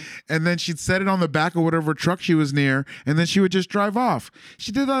sign. Mm-hmm. And then she'd set it on the back of whatever truck she was near, and then she would just drive off.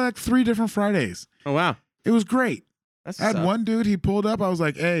 She did that like 3 different Fridays. Oh, wow. It was great. I had one dude, he pulled up. I was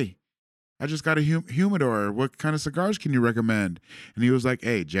like, hey, I just got a humidor. What kind of cigars can you recommend? And he was like,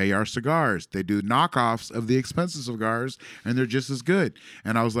 hey, JR Cigars. They do knockoffs of the expensive cigars, and they're just as good.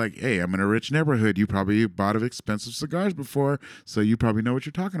 And I was like, hey, I'm in a rich neighborhood. You probably bought expensive cigars before, so you probably know what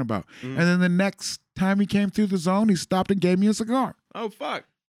you're talking about. Mm. And then the next time he came through the zone, he stopped and gave me a cigar. Oh, fuck.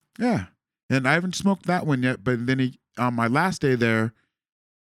 Yeah. And I haven't smoked that one yet, but then on my last day there,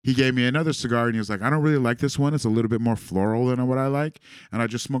 he gave me another cigar, and he was like, I don't really like this one. It's a little bit more floral than what I like. And I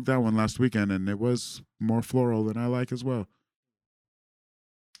just smoked that one last weekend, and it was more floral than I like as well.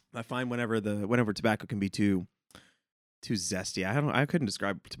 I find whenever tobacco can be too zesty. I couldn't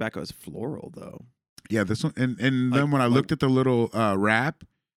describe tobacco as floral, though. Yeah, this one. And then when I looked at the little wrap,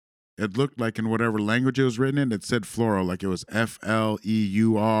 it looked like in whatever language it was written in, it said floral, like it was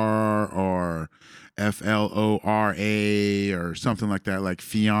FLEUR or FLORA or something like that, like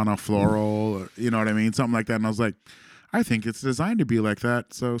Fiona Floral, or, you know what I mean? Something like that. And I was like, I think it's designed to be like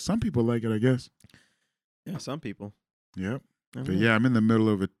that. So some people like it, I guess. Yeah, some people. Yep. I don't But know. yeah, I'm in the middle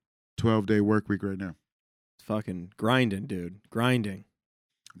of a 12-day work week right now. Fucking grinding, dude. Grinding.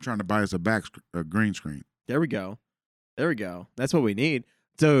 I'm trying to buy us a green screen. There we go. There we go. That's what we need.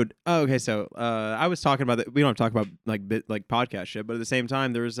 Dude, oh, okay, so I was talking about that. We don't have to talk about like podcast shit, but at the same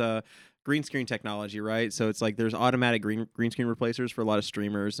time, there's green screen technology, right? So it's like there's automatic green screen replacers for a lot of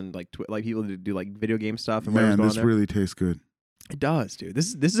streamers and like like people that do like video game stuff and whatever's Man, going this on there. really tastes good. It does, dude.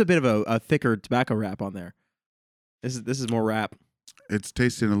 This is a bit of a thicker tobacco wrap on there. This is more wrap. It's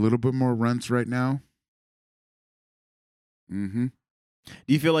tasting a little bit more runts right now. Mm-hmm.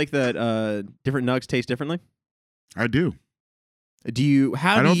 Do you feel like that different nugs taste differently? I do. Do you?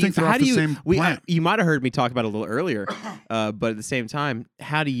 How I do don't you? think they're how off do the you? same plant. You might have heard me talk about it a little earlier, but at the same time,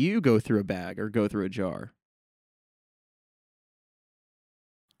 how do you go through a bag or go through a jar?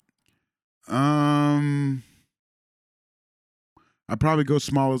 I probably go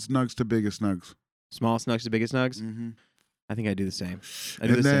smallest nugs to biggest nugs. Smallest nugs to biggest nugs. Mm-hmm. I think I do the same. I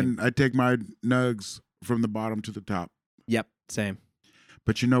do And the then same. I take my nugs from the bottom to the top. Yep, same.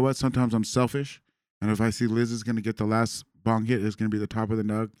 But you know what? Sometimes I'm selfish. And if I see Liz is going to get the last bong hit, it's going to be the top of the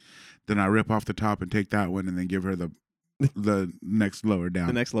nug, then I rip off the top and take that one and then give her the next lower The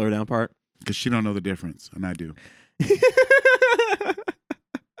down. next lower down part. Because she don't know the difference, and I do.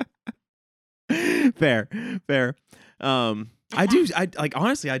 Fair. I do. I like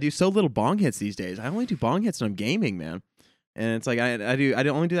honestly. I do so little bong hits these days. I only do bong hits when I'm gaming, man. And it's like I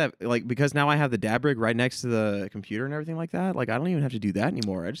don't only do that like because now I have the dab rig right next to the computer and everything like that. Like I don't even have to do that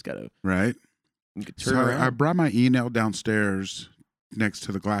anymore. I just gotta Right? turn So around. I brought my E-nail downstairs next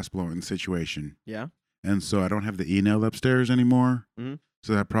to the glass blowing situation. Yeah. And so I don't have the E-nail upstairs anymore. Mhm.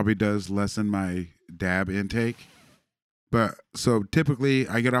 So that probably does lessen my dab intake. But so typically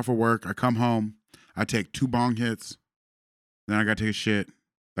I get off of work, I come home, I take 2 bong hits, then I got to take a shit.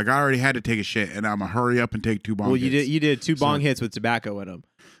 Like I already had to take a shit, and I'm gonna hurry up and take 2 bong Well, hits. you did 2 bong So- hits with tobacco in them.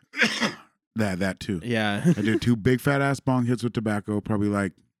 that too. Yeah. I did 2 big fat ass bong hits with tobacco, probably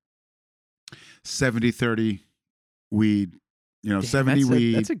like 70-30 weed. You know, Damn, 70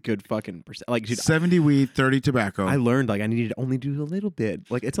 weed. That's a good fucking percent. Like, dude, 70 weed, 30 tobacco. I learned like I needed to only do a little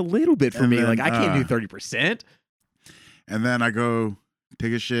bit. Like it's a little bit for And me. then, Like I can't do 30%. And then I go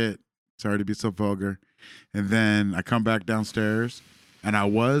take a shit. Sorry to be so vulgar. And then I come back downstairs, and I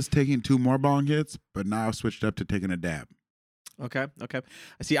was taking 2 more bong hits, but now I've switched up to taking a dab. Okay.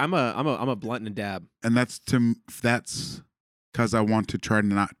 See, I'm a blunt and a dab. And that's because I want to try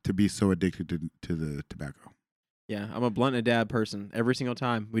not to be so addicted to the tobacco. Yeah, I'm a blunt and a dab person. Every single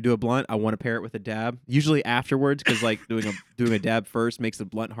time we do a blunt, I want to pair it with a dab. Usually afterwards, because like doing a dab first makes the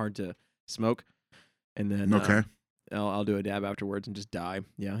blunt hard to smoke, and then Okay. I'll do a dab afterwards and just die.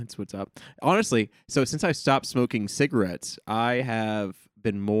 Yeah, that's what's up. Honestly, so since I stopped smoking cigarettes, I have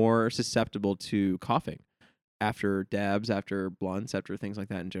been more susceptible to coughing after dabs, after blunts, after things like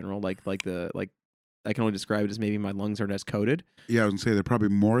that in general. Like I can only describe it as maybe my lungs aren't as coated. Yeah, I was going to say they're probably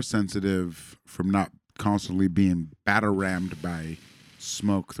more sensitive from not constantly being batter rammed by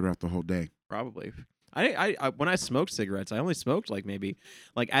smoke throughout the whole day. Probably. I when I smoked cigarettes, I only smoked like maybe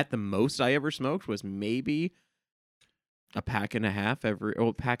like at the most I ever smoked was maybe a pack and a half a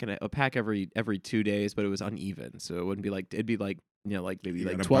pack every 2 days, but it was uneven. So it wouldn't be like it'd be like like maybe You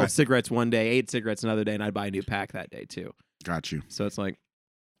like gotta 12 buy- cigarettes one day, 8 cigarettes another day, and I'd buy a new pack that day too. Got you. So it's like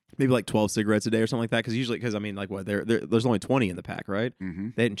maybe like 12 cigarettes a day or something like that. Because I mean like what there's only 20 in the pack, right? Mm-hmm.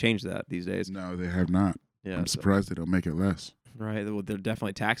 They didn't change that these days. No, they have not. Yeah, I'm so- surprised they don't make it less. right. Well, they're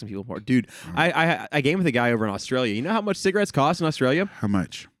definitely taxing people more, dude. Right. I game with a guy over in Australia. You know how much cigarettes cost in Australia? How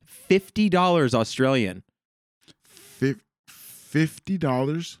much? $50 Australian.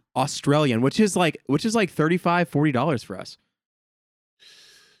 $50? Australian, which is like $35-$40 for us.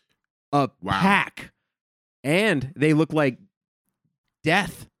 A Wow. pack. And they look like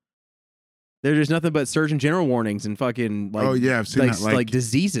death. They're just nothing but Surgeon General warnings and fucking like Oh yeah, I've seen like, that. like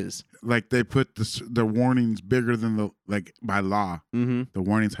diseases. Like they put the warnings bigger than by law. Mm-hmm. The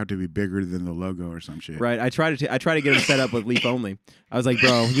warnings have to be bigger than the logo or some shit. Right. I try to get him set up with leaf only. I was like,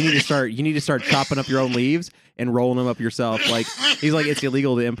 bro, you need to start chopping up your own leaves and rolling them up yourself. Like he's like, it's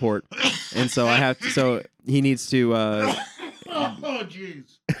illegal to import, and so I have to. So he needs to. Oh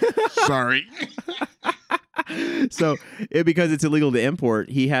jeez. Sorry. So because it's illegal to import,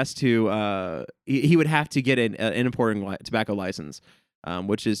 he has to. He would have to get an importing tobacco license,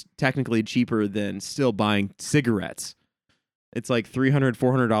 which is technically cheaper than still buying cigarettes. It's like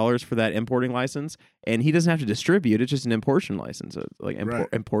 $300-$400 for that importing license, and he doesn't have to distribute. It's just an importation license. So, like Right.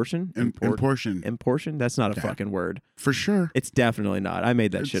 importation. In portion. Importation? That's not a Yeah. fucking word. For sure. It's definitely not. I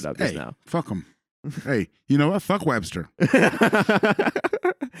made that shit up just Hey, now. fuck them. Hey, you know what? Fuck Webster.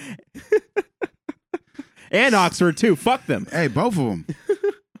 and Oxford too. Fuck them. Hey, both of them.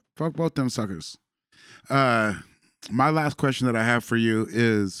 Fuck both them suckers. My last question that I have for you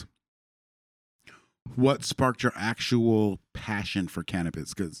is, what sparked your actual passion for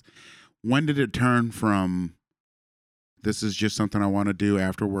cannabis? Because when did it turn from this is just something I want to do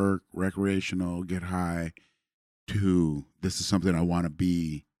after work, recreational, get high, to this is something I want to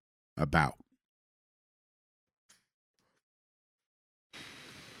be about?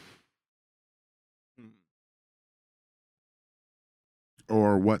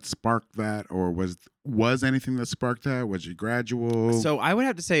 Or what sparked that? Or was anything that sparked that? Was it gradual? So I would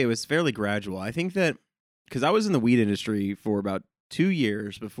have to say it was fairly gradual. I think that because I was in the weed industry for about 2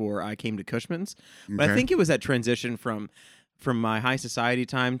 years before I came to Cushman's, but I Okay. think it was that transition from my high society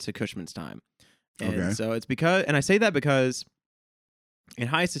time to Cushman's time. And Okay. so it's because, and I say that because in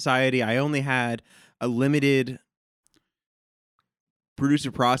high society, I only had a limited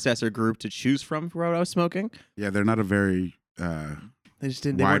producer processor group to choose from for what I was smoking. Yeah, they're not a very They just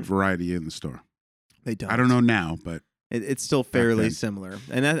didn't. They, wide weren't- variety in the store. they don't. I don't know now, but It's still fairly then. similar,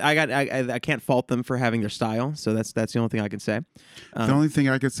 and that, I can't fault them for having their style. So that's the only thing I can say. the only thing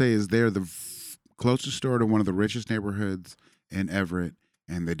I could say is they're the closest store to one of the richest neighborhoods in Everett,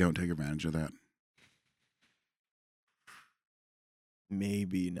 and they don't take advantage of that.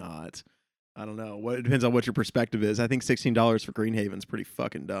 Maybe not. I don't know. It depends on what your perspective is. I think $16 for Greenhaven's pretty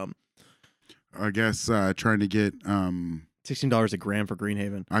fucking dumb. I guess trying to get $16 a gram for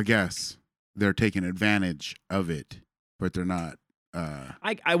Greenhaven. I guess they're taking advantage of it, but they're not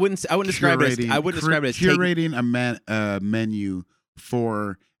I wouldn't describe it as taking, curating a menu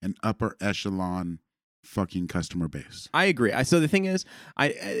for an upper echelon fucking customer base. I agree. So the thing is,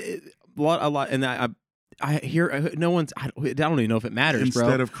 a lot, and I hear no one's. I don't even know if it matters,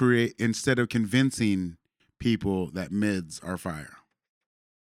 Instead bro. instead of convincing people that mids are fire.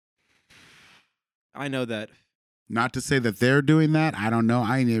 I know that Not to say that they're doing that. I don't know.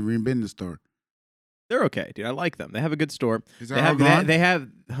 I ain't never even been in the store. they're okay, dude. I like them. They have a good store. Is They that all have. gone? They have.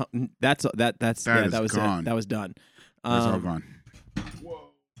 That's That is was gone. it. That was done. It's all gone.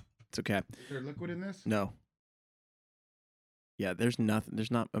 It's okay. Is there liquid in this? No. Yeah, there's nothing. There's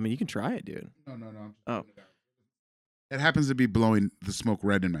not. I mean, you can try it, dude. No. Oh. It happens to be blowing the smoke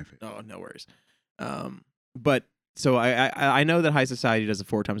red in my face. Oh, no worries. But so I know that High Society does a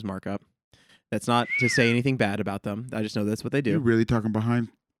 4 times markup. That's not to say anything bad about them. I just know that's what they You're do. really talking behind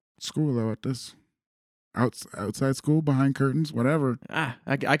school though at this? Outside school, behind curtains, whatever.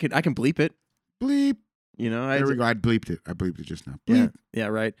 I can bleep it. Bleep. You know. There we go. I bleeped it. I bleeped it just now. Yeah. Bleep. Yeah.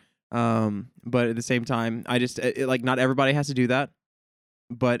 Right. But at the same time, I just like not everybody has to do that.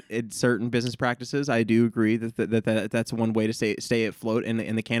 But in certain business practices, I do agree that's one way to stay afloat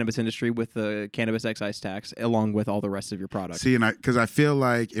in the cannabis industry with the cannabis excise tax, along with all the rest of your products. See, and because I feel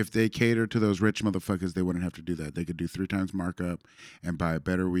like if they cater to those rich motherfuckers, they wouldn't have to do that. They could do 3 times markup and buy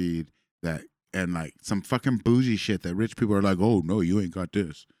better weed and like some fucking bougie shit that rich people are like, oh no, you ain't got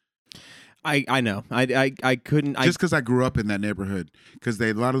this. I know. I couldn't. Just because I grew up in that neighborhood, because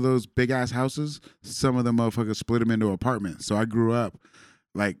a lot of those big ass houses, some of them motherfuckers split them into apartments. So I grew up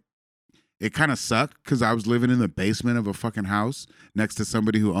like. It kind of sucked because I was living in the basement of a fucking house next to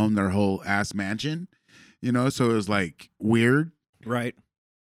somebody who owned their whole ass mansion, you know? So it was like weird, Right.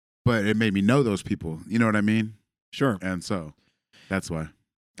 but it made me know those people. You know what I mean? Sure. And so that's why.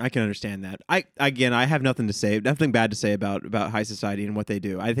 I can understand that. I have nothing to say, nothing bad to say about High Society and what they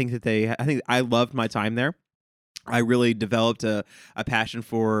do. I think I loved my time there. I really developed a passion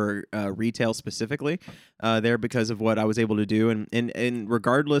for retail specifically there because of what I was able to do, and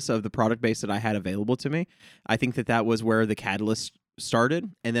regardless of the product base that I had available to me, I think that was where the catalyst started,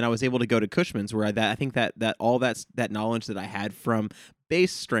 and then I was able to go to Cushman's where I think that all that knowledge that I had from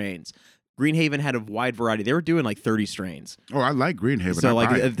base strains. Greenhaven had a wide variety. They were doing like 30 strains. Oh, I like Greenhaven. So I like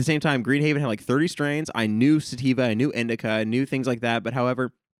buy it. at the same time, Greenhaven had like 30 strains. I knew sativa, I knew indica, I knew things like that. But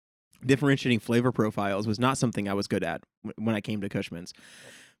however, differentiating flavor profiles was not something I was good at when I came to Cushman's.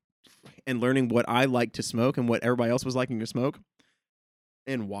 And learning what I like to smoke and what everybody else was liking to smoke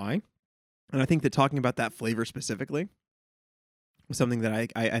and why. And I think that talking about that flavor specifically was something that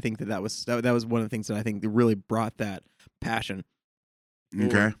I think that was one of the things that I think that really brought that passion.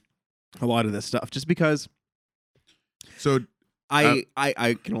 Okay. A lot of this stuff, just because So I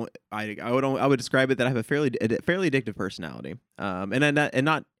would describe it that I have a fairly addictive personality, and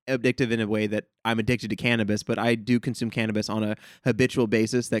not addictive in a way that I'm addicted to cannabis, but I do consume cannabis on a habitual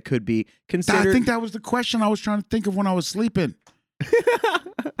basis that could be considered. I think that was the question I was trying to think of when I was sleeping.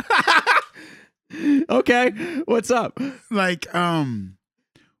 Okay, what's up? Like, how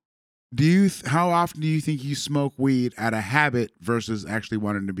often do you think you smoke weed out of habit versus actually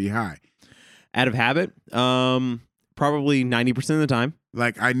wanting to be high? Out of habit, probably 90% of the time.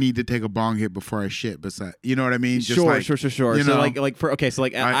 Like I need to take a bong hit before I shit. Besides, you know what I mean? Just Sure. like, So you know,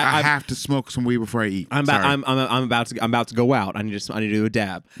 I have to smoke some weed before I eat. I'm about to go out. I need to do a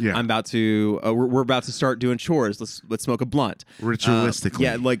dab. Yeah. I'm about to. We're about to start doing chores. Let's smoke a blunt. Ritualistically.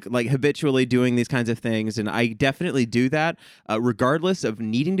 Yeah, like habitually doing these kinds of things, and I definitely do that, regardless of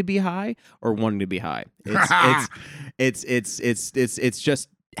needing to be high or wanting to be high. It's just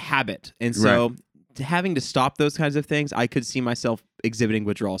habit, and so having to stop those kinds of things, I could see myself exhibiting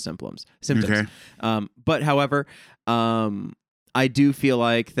withdrawal symptoms. Okay. But however, I do feel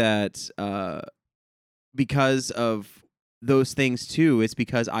like that because of those things too, it's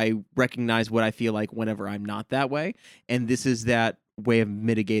because I recognize what I feel like whenever I'm not that way, and this is that way of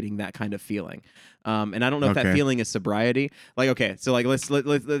mitigating that kind of feeling. And I don't know if that feeling is sobriety. Like, okay, so like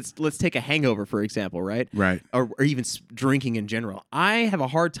let's take a hangover for example, right? Right. Or even drinking in general. I have a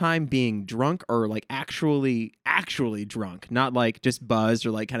hard time being drunk or like actually drunk, not like just buzzed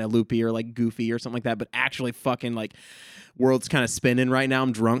or like kind of loopy or like goofy or something like that, but actually fucking like world's kind of spinning right now.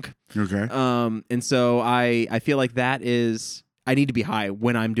 I'm drunk. Okay. And so I feel like that is. I need to be high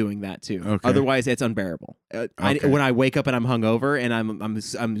when I'm doing that too. Okay. Otherwise, it's unbearable. When I wake up and I'm hungover and I'm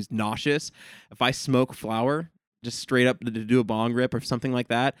nauseous, if I smoke flower, just straight up to do a bong rip or something like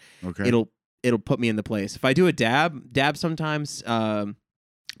that, it'll put me in the place. If I do a dab sometimes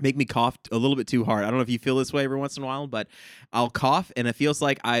make me cough a little bit too hard. I don't know if you feel this way every once in a while, but I'll cough and it feels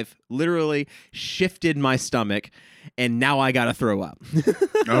like I've literally shifted my stomach and now I gotta throw up.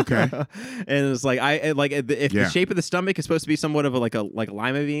 Okay. And it's like if the shape of the stomach is supposed to be somewhat of a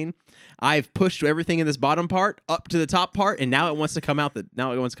lima bean, I've pushed everything in this bottom part up to the top part, and now it wants to come all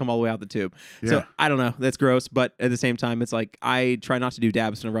the way out the tube. Yeah. So I don't know. That's gross, but at the same time, it's like I try not to do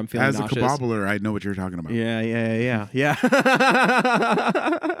dabs whenever I'm feeling As nauseous. a kebabbler, I know what you're talking about. Yeah.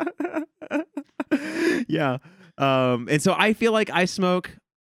 Yeah. And so I feel like I smoke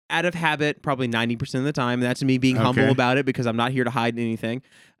out of habit probably 90% of the time. And that's me being humble about it because I'm not here to hide anything.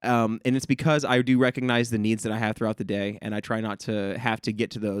 And it's because I do recognize the needs that I have throughout the day, and I try not to have to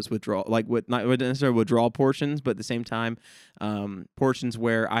get to those withdrawal, not necessarily withdrawal portions, but at the same time, portions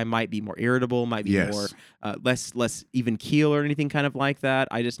where I might be more irritable, might be more less even keel or anything kind of like that.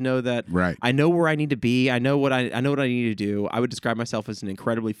 I just know that I know where I need to be. I know what I need to do. I would describe myself as an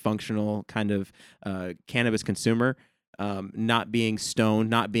incredibly functional kind of cannabis consumer. Not being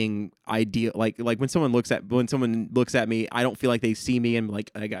stoned, not being ideal. Like when someone looks at me, I don't feel like they see me and like,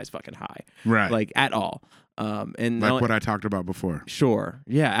 that guy's fucking high, right? Like at all. And like what I talked about before. Sure,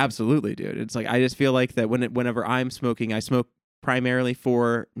 yeah, absolutely, dude. It's like I just feel like that whenever I'm smoking, I smoke primarily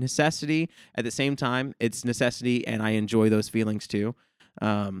for necessity. At the same time, it's necessity, and I enjoy those feelings too.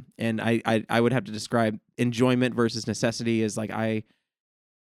 And I would have to describe enjoyment versus necessity as like I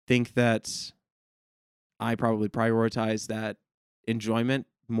think that I probably prioritize that enjoyment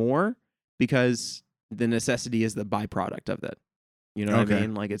more because the necessity is the byproduct of that. You know what I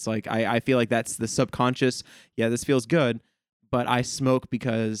mean? Like, it's like, I feel like that's the subconscious. Yeah, this feels good, but I smoke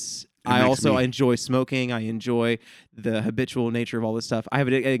because I also enjoy smoking. I enjoy the habitual nature of all this stuff. I have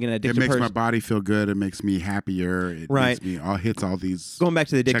an addictive It makes my body feel good. It makes me happier. It makes me hits all these. Going back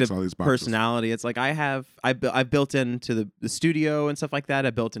to the addictive personality, it's like I've built into the studio and stuff like that.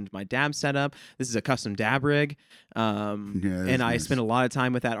 I built into my dab setup. This is a custom dab rig, and I spend a lot of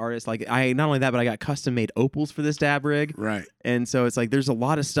time with that artist. Like not only that, but I got custom made opals for this dab rig. Right. And so it's like there's a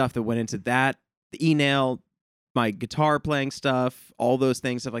lot of stuff that went into that. The e-nail, my guitar playing stuff, all those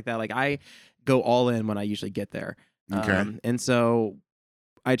things, stuff like that. Like I go all in when I usually get there. And so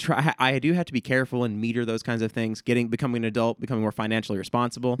I do have to be careful and meter those kinds of things. Becoming an adult, becoming more financially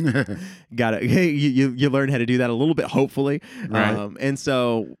responsible. You learn how to do that a little bit, hopefully. Right. And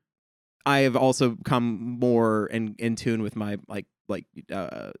so I have also come more in tune with my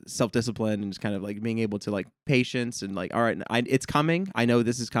self-discipline and just kind of like being able to like patience and like, all right, it's coming. I know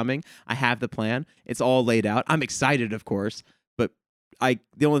this is coming. I have the plan. It's all laid out. I'm excited, of course, but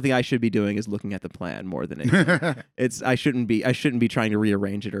the only thing I should be doing is looking at the plan more than anything. I shouldn't be trying to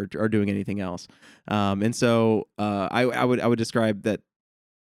rearrange it or doing anything else. And so I would describe that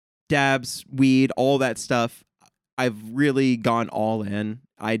dabs, weed, all that stuff, I've really gone all in.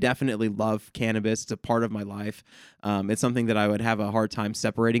 I definitely love cannabis. It's a part of my life. It's something that I would have a hard time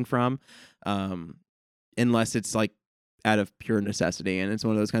separating from, unless it's like out of pure necessity. And it's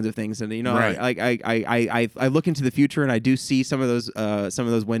one of those kinds of things. And I look into the future and I do see some of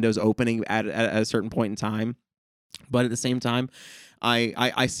those windows opening at a certain point in time. But at the same time,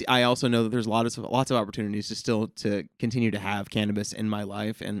 I also know that there's lots of opportunities to continue to have cannabis in my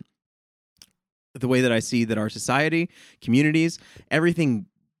life. And the way that I see that our society, communities, everything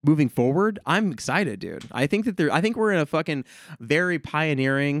moving forward, I'm excited, dude. I think we're in a fucking very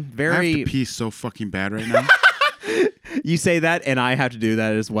pioneering, I very. have to pee so fucking bad right now. You say that, and I have to do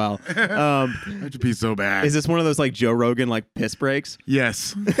that as well. I have to pee so bad. Is this one of those like Joe Rogan like piss breaks?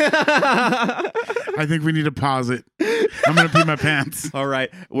 Yes. I think we need to pause it. I'm gonna pee my pants. All right,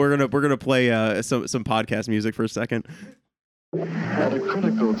 we're gonna play some podcast music for a second. At a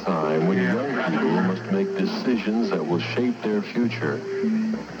critical time when young people must make decisions that will shape their future,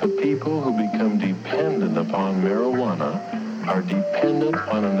 the people who become dependent upon marijuana are dependent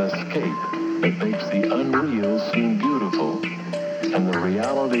on an escape that makes the unreal seem beautiful and the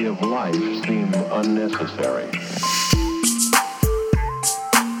reality of life seem unnecessary.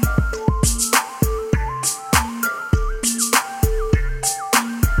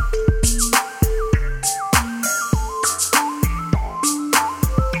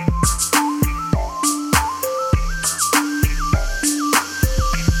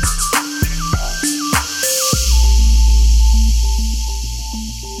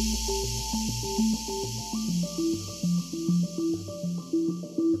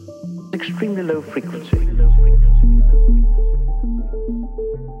 Extremely low frequency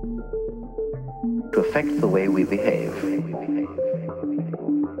to affect the way we behave.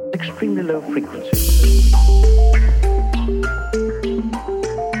 Extremely low frequency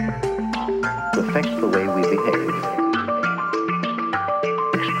to affect the way we behave.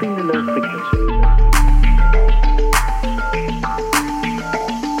 Extremely low frequency.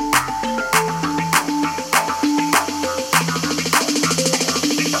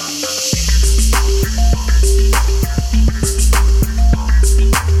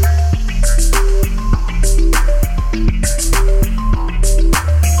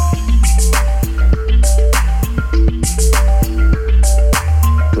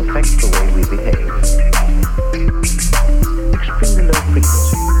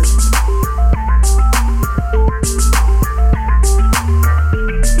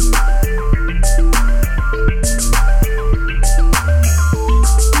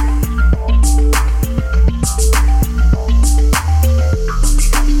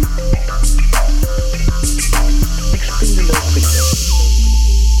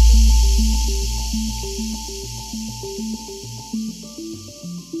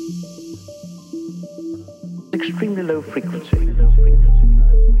 Extremely low frequency.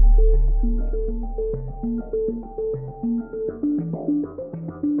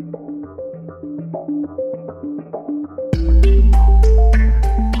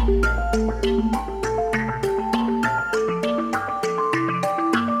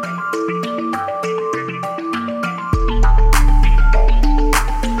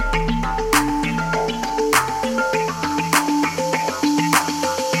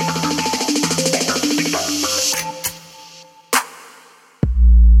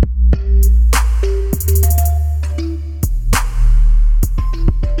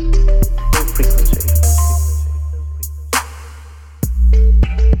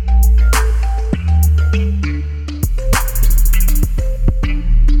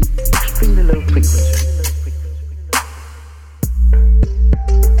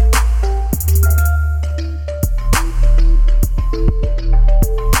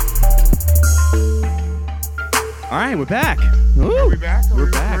 We're back. Are we back? We're we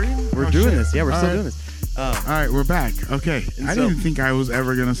back. recording? We're Oh, doing shit. this. Yeah, we're All still right. doing this. All right, we're back. Okay. And I so- didn't think I was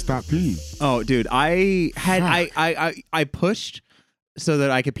ever gonna stop peeing. Oh, dude, I had Fuck. I pushed so that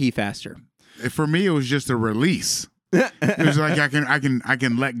I could pee faster. For me, it was just a release. It was like I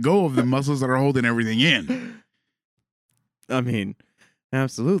can let go of the muscles that are holding everything in. I mean,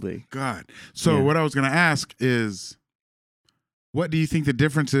 absolutely. God. So Yeah. what I was gonna ask is, what do you think the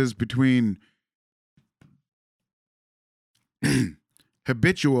difference is between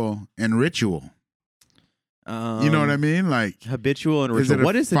habitual and ritual? You know what I mean? Like, Habitual and Is ritual. it a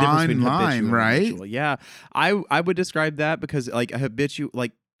What is the difference fine between line, habitual and right? ritual? Yeah, I would describe that because like a habitual,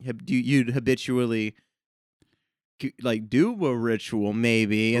 like you'd habitually like do a ritual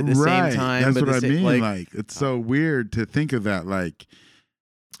maybe at the right. same time. That's but what I the mean. Like, Like, it's so weird to think of that. Like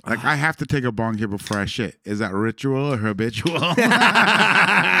I have to take a bong hit before I shit. Is that ritual or habitual?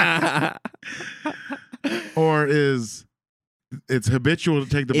 Or it's habitual to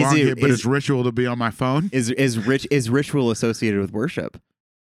take the Is bong it- hit, but is- it's ritual to be on my phone? is ritual associated with worship?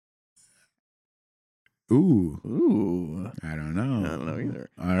 Ooh, Ooh, I don't know. I don't know either.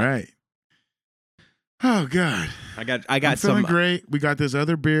 All right. Oh God, I got I'm feeling some. great. We got this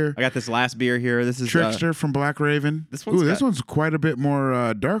other beer, I got this last beer here. This is Trickster from Black Raven. this one's Ooh, this got- one's quite a bit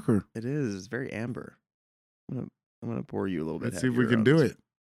more darker. It is. It's very amber. I'm gonna pour you a little bit. Let's see if we heavier can on do this it.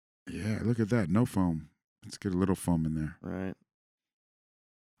 Yeah, look at that. No foam. Let's get a little foam in there. one. Right.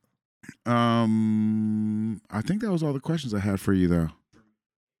 I think that was all the questions I had for you, though.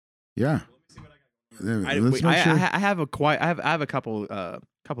 Yeah. Let's make sure. I have a couple of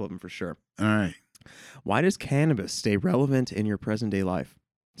them for sure. All right. Why does cannabis stay relevant in your present day life?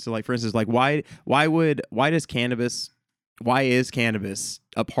 So, like for instance, like why is cannabis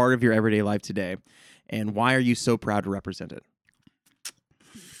a part of your everyday life today, and why are you so proud to represent it?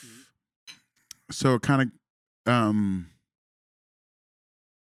 So kind of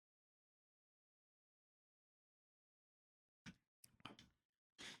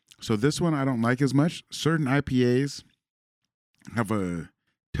so this one I don't like as much. Certain IPAs have a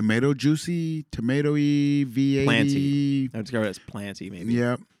tomatoey, V80. Planty. I would describe it as planty, maybe.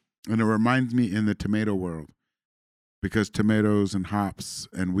 Yep. And it reminds me in the tomato world, because tomatoes and hops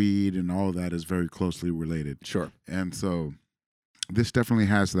and weed and all of that is very closely related. Sure. And so this definitely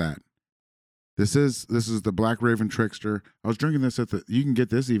has that. This is the Black Raven Trickster. I was drinking this you can get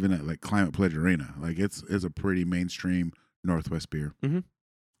this even at like Climate Pledge Arena. Like it's a pretty mainstream Northwest beer. Mm-hmm.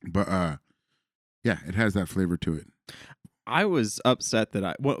 But yeah, it has that flavor to it. I was upset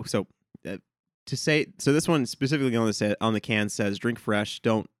that this one specifically on the can says drink fresh,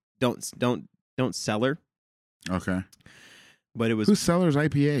 don't cellar. Okay. But it was Who sellers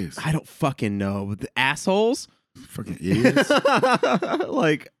IPAs? I don't fucking know. The assholes? Fucking idiots.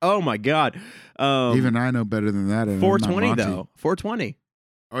 Like, oh my God. Even I know better than that. 420 though. 420.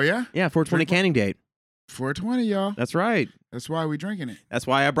 Oh yeah? Yeah, 420 canning date. 420, y'all. That's right. That's why we drinking it. That's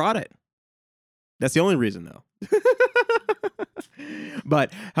why I brought it. That's the only reason though.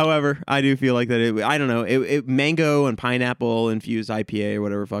 But however, I do feel like that I don't know, it mango and pineapple infused IPA or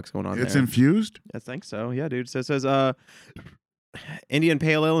whatever fuck's going on It's there. infused? I think so. Yeah, dude. So it says Indian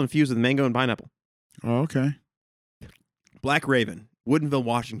Pale Ale infused with mango and pineapple. Oh, okay. Black Raven, Woodinville,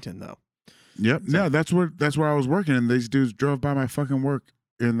 Washington, though. Yep. So- No, that's where I was working, and these dudes drove by my fucking work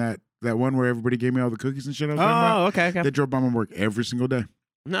in that one where everybody gave me all the cookies and shit I was talking about. Oh, okay. They drove by my work every single day.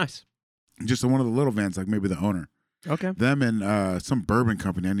 Nice. Just in one of the little vans, like maybe the owner. Okay. Them and some bourbon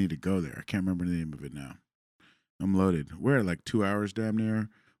company. I need to go there. I can't remember the name of it now. I'm loaded. We're at like 2 hours damn near.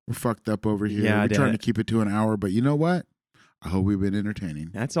 We're fucked up over here. Yeah, We're damn trying it. to keep it to an hour, but you know what? I hope we've been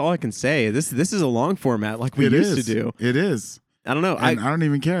entertaining. That's all I can say. This is a long format like we It used is. to do. It is. I don't know. And I don't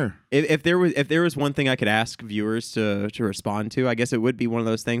even care. If there was one thing I could ask viewers to respond to, I guess it would be one of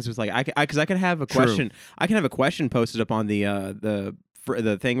those things. Was like because I could have a True. question. I can have a question posted up on the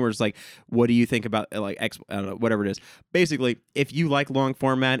thing where it's like, what do you think about like X? I don't know, whatever it is. Basically, if you like long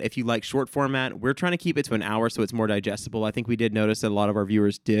format, if you like short format, we're trying to keep it to an hour so it's more digestible. I think we did notice that a lot of our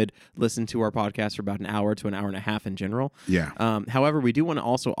viewers did listen to our podcast for about an hour to an hour and a half in general. Yeah. However, we do want to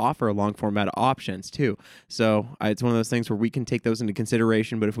also offer long format options too. So it's one of those things where we can take those into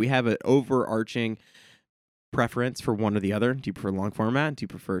consideration. But if we have an overarching preference for one or the other, do you prefer long format? Do you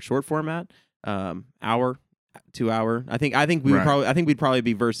prefer short format? Hour, 2 hour? I think we'd probably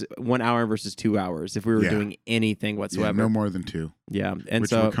be 1 hour versus 2 hours if we were Yeah. doing anything whatsoever. Yeah, no more than 2. Yeah, and which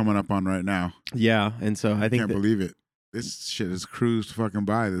so we're coming up on right now. yeah, and so I think Can't believe it. This shit has cruised fucking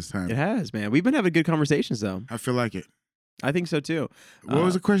by this time. it has, man. We've been having good conversations though. I feel like it. I think so too. What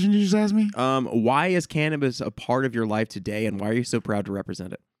was the question you just asked me? Why is cannabis a part of your life today, and why are you so proud to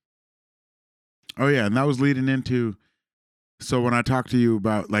represent it? Oh yeah, and that was leading into. So when I talked to you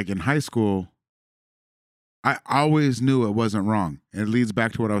about like in high school, I always knew it wasn't wrong. And it leads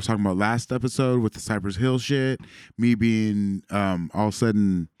back to what I was talking about last episode with the Cypress Hill shit. Me being all of a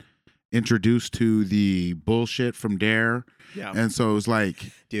sudden introduced to the bullshit from Dare, Yeah, and so it was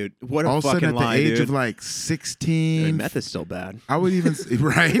like dude, what a all of a fucking sudden at lie, the age dude. of like 16, Meth is still bad. I would even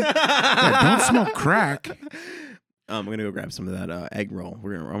right. Yeah, don't smoke crack. I'm gonna go grab some of that egg roll.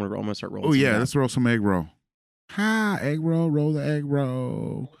 I'm gonna start rolling. Oh some yeah, of that. let's roll some egg roll. Ha, egg roll, roll the egg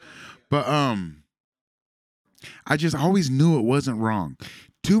roll. But I just always knew it wasn't wrong.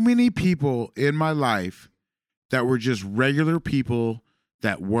 Too many people in my life that were just regular people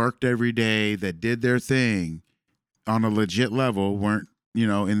that worked every day, that did their thing on a legit level, weren't,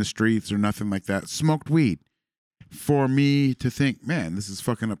 in the streets or nothing like that, smoked weed. For me to think, man, this is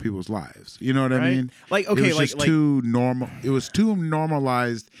fucking up people's lives. You know what I Right? mean? Like It okay, was just too normal. It was too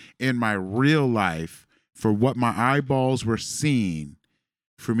normalized in my real life for what my eyeballs were seeing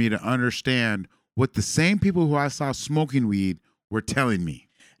for me to understand what the same people who I saw smoking weed were telling me.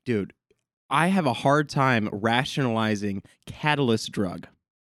 dude, I have a hard time rationalizing catalyst drug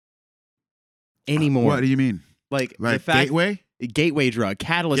anymore. What do you mean? Like the Like fact gateway? drug,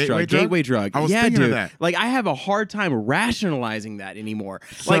 catalyst Gateway drug, drug? gateway drug. I was yeah, thinking dude. of that. Like I have a hard time rationalizing that anymore.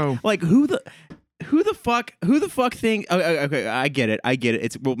 So- like who the Who the fuck think? Okay, I get it.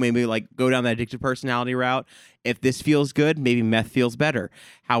 It's well, maybe like go down that addictive personality route. If this feels good, maybe meth feels better.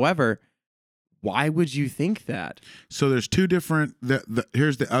 However, why would you think that? So there's two different.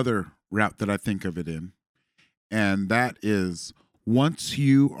 Here's the other route that I think of it in, and that is once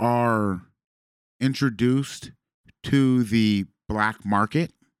you are introduced to the black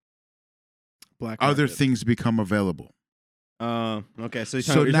market, other things become available. Okay. So,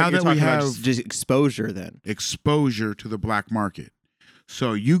 So now that we have just exposure, then exposure to the black market.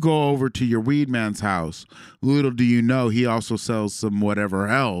 So you go over to your weed man's house. Little do you know, he also sells some whatever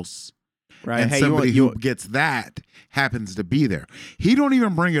else. right? And Hey, somebody you who gets that happens to be there. He don't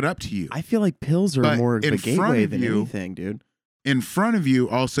even bring it up to you. I feel like pills are But more of in a front gateway of than you- anything, dude. In front of you,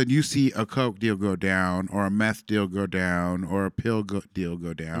 all of a sudden you see a coke deal go down, or a meth deal go down, or a pill deal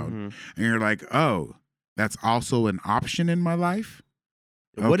go down, Mhm. and you're like, "Oh, that's also an option in my life."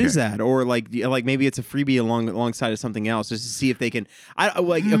 What is Okay. that? Or like maybe it's a freebie alongside of something else, just to see if they can.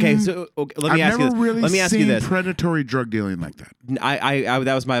 Okay, so let me I've ask you never this. really Let me ask you seen this. predatory drug dealing like that. I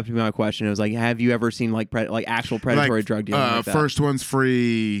that was my question. It was like, have you ever seen like actual predatory Like, drug dealing like that? First one's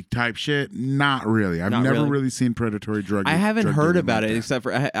free type shit. Not really. I've Not never really? really seen predatory drug. I haven't drug heard dealing about like it that. except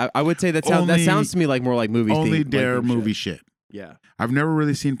for I would say that Only- sounds to me like more like movie Only theme, Dare like theme movie shit. shit. Yeah. I've never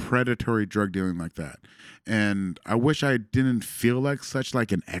really seen predatory drug dealing like that. And I wish I didn't feel like such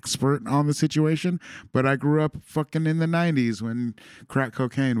like an expert on the situation, but I grew up fucking in the 90s when crack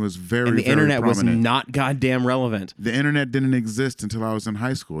cocaine was very, And the very internet was prominent. not goddamn relevant. The internet didn't exist until I was in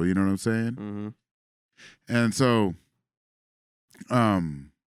high school, you know what I'm saying? Mm-hmm. And so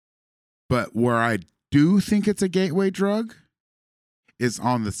but where I do think it's a gateway drug is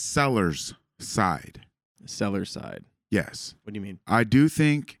on the seller's side. Seller side. Yes. What do you mean? I do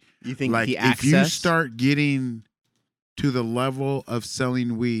think You think like the if access? you start getting to the level of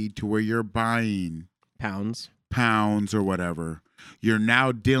selling weed to where you're buying pounds. pounds or whatever, you're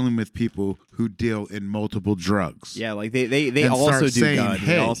now dealing with people who deal in multiple drugs. Yeah, like they And also start do saying, gun. hey,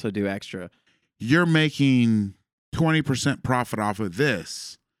 They also do extra. You're making 20% profit off of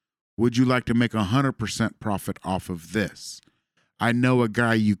this. Would you like to make 100% profit off of this? I know a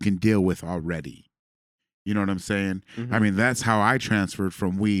guy you can deal with already. You know what I'm saying? Mhm. I mean, that's how I transferred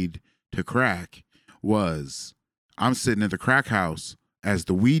from weed to crack. Was I'm sitting at the crack house as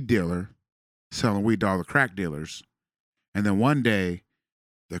the weed dealer, selling weed to all the crack dealers. And then one day,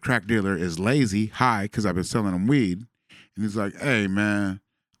 the crack dealer is lazy, high, because I've been selling him weed. And he's like, hey, man,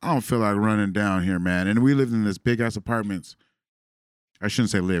 I don't feel like running down here, man. And we lived in this big-ass apartments. I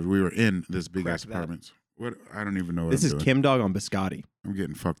shouldn't say lived. We were in this big-ass Crack that. apartments. What? I don't even know what This I'm is doing. Kim Dog on Biscotti. I'm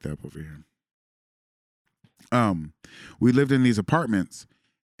getting fucked up over here. We lived in these apartments,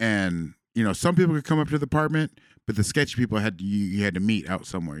 and you know, some people could come up to the apartment, but the sketchy people you had to meet out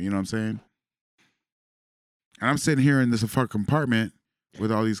somewhere. You know what I'm saying? And I'm sitting here in this fucking apartment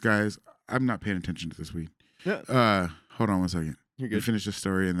with all these guys. I'm not paying attention to this weed. Yeah. Hold on one second. You're You good. finish the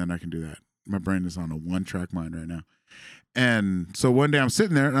story, and then I can do that. My brain is on a one-track mind right now. And so one day I'm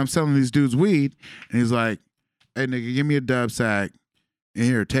sitting there and I'm selling these dudes weed, and he's like, "Hey nigga, give me a dub sack. And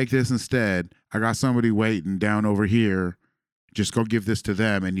here, take this instead. I got somebody waiting down over here. Just go give this to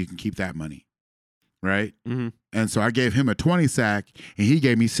them, and you can keep that money." Right? Mm-hmm. And so I gave him a 20 sack, and he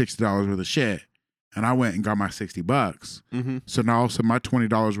gave me $60 worth of shit. And I went and got my $60. Mm-hmm. So now all of a sudden my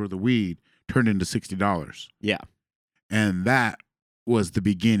 $20 worth of weed turned into $60. Yeah. And that was the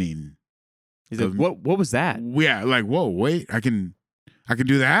beginning. He's like, what was that? Yeah, like, whoa, wait, I can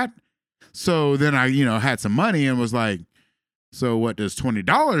do that? So then I, had some money and was like, so what does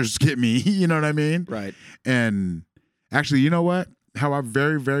 $20 get me? You know what I mean? Right. And actually, you know what? How I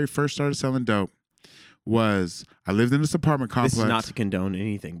very, very first started selling dope was I lived in this apartment complex. This is not to condone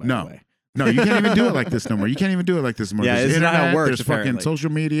anything, by No. the way. No, you can't even do it like this no more. You can't even do it like this no more. Yeah, There's this is not how it internet, works, There's fucking apparently.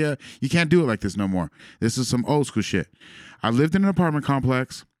 social media. You can't do it like this no more. This is some old school shit. I lived in an apartment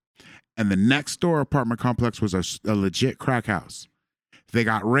complex, and the next door apartment complex was a legit crack house. They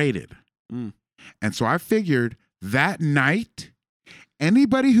got raided. Mm. And so I figured that night,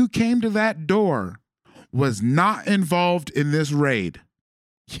 anybody who came to that door was not involved in this raid.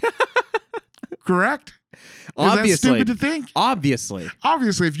 Correct? Is that Obviously. stupid to think? Obviously.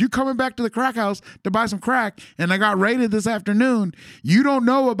 Obviously, if you're coming back to the crack house to buy some crack and I got raided this afternoon, you don't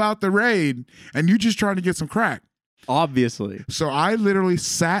know about the raid and you're just trying to get some crack. Obviously. So I literally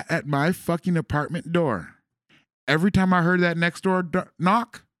sat at my fucking apartment door. Every time I heard that next door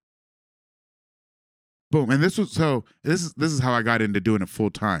knock, boom. And this is how I got into doing it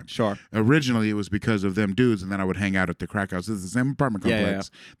full time. Sure. Originally, it was because of them dudes, and then I would hang out at the crack house. This is the same apartment Yeah,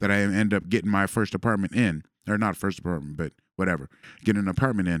 complex that I end up getting my first apartment in, or not first apartment, but whatever, getting an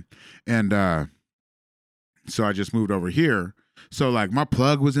apartment in. And So I just moved over here. So like my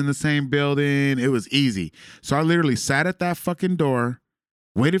plug was in the same building. It was easy. So I literally sat at that fucking door,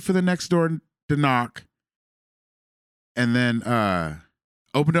 waited for the next door to knock, and then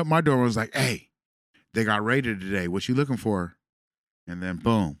opened up my door and was like, hey, they got raided today. What you looking for? And then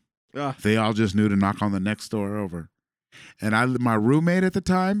boom. They all just knew to knock on the next door over. And my roommate at the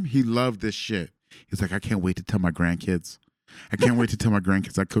time, he loved this shit. He's like, I can't wait to tell my grandkids. I can't wait to tell my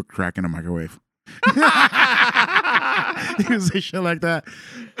grandkids I cook crack in a microwave. He would say shit like that.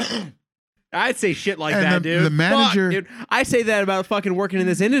 I'd say shit like And that, dude. the manager- Fuck, dude. I say that about fucking working in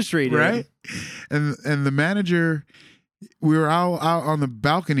this industry, dude. Right? And the manager, we were out on the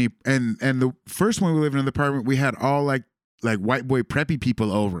balcony, and the first one we lived in the apartment, we had all like white boy preppy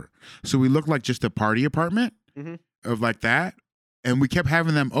people over. So we looked like just a party apartment of like that. And we kept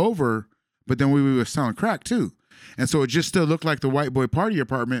having them over, but then we were selling crack too. And so it just still looked like the white boy party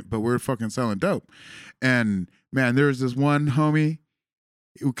apartment, but we're fucking selling dope. And man, there was this one homie,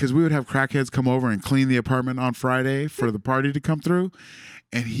 because we would have crackheads come over and clean the apartment on Friday for the party to come through.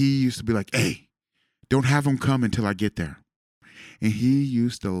 And he used to be like, hey, don't have them come until I get there. And he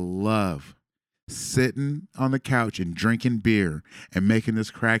used to love sitting on the couch and drinking beer and making this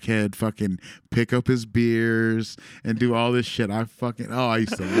crackhead fucking pick up his beers and do all this shit. I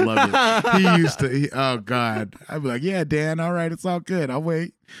used to love it. Oh God. I'd be like, yeah, Dan, all right, it's all good. I'll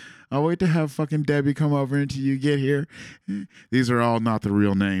wait to have fucking Debbie come over until you get here. These are all not the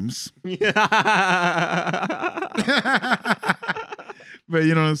real names. But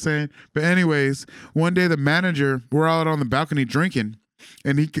you know what I'm saying? But anyways, one day the manager, we're out on the balcony drinking,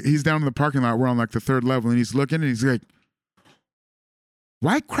 and he's down in the parking lot. We're on like the third level, and he's looking, and he's like,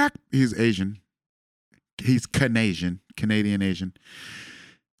 why crack? He's Asian. He's Canadian Asian.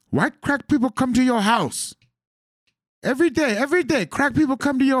 Why crack people come to your house? Every day, crack people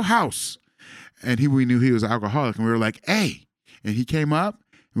come to your house. And we knew he was an alcoholic, and we were like, hey. And he came up,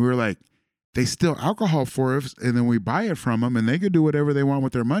 and we were like, they steal alcohol for us, and then we buy it from them, and they could do whatever they want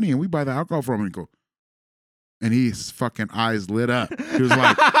with their money, and we buy the alcohol from them. And his fucking eyes lit up. He was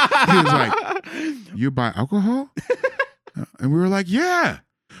like, you buy alcohol? And we were like, yeah.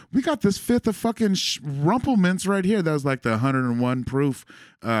 We got this fifth of fucking Rumpelmints right here. That was like the 101 proof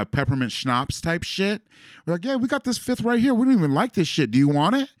peppermint schnapps type shit. We're like, yeah, we got this fifth right here. We don't even like this shit. Do you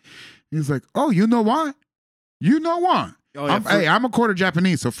want it? He's like, oh, you know what? You know what? Oh, yeah, I'm a quarter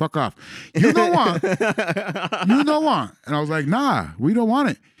Japanese, so fuck off. You know what? You know what? And I was like, nah, we don't want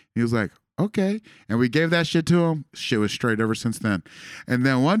it. He was like, okay. And we gave that shit to him. Shit was straight ever since then. And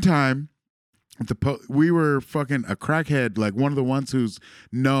then one time, we were fucking a crackhead, like one of the ones who's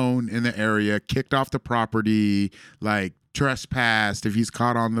known in the area, kicked off the property, like trespassed. If he's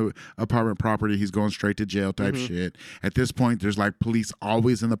caught on the apartment property, he's going straight to jail type shit. At this point, there's like police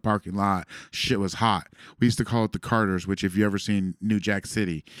always in the parking lot. Shit was hot. We used to call it the Carters, which if you ever seen New Jack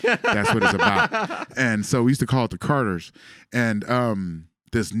City, that's what it's about. And so we used to call it the Carters. And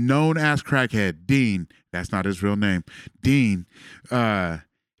this known ass crackhead, Dean, that's not his real name, Dean,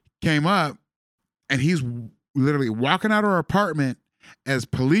 came up, and he's literally walking out of our apartment as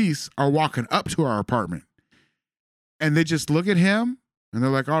police are walking up to our apartment. And they just look at him, and they're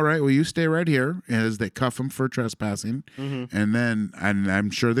like, all right, well, you stay right here, as they cuff him for trespassing. And then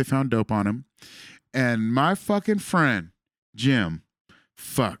I'm sure they found dope on him. And my fucking friend, Jim,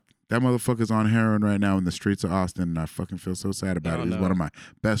 that motherfucker's on heroin right now in the streets of Austin, and I fucking feel so sad about it. He's one of my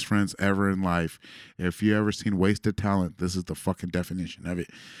best friends ever in life. If you ever seen wasted talent, this is the fucking definition of it.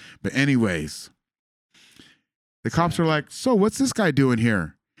 But anyways, the cops are like, so what's this guy doing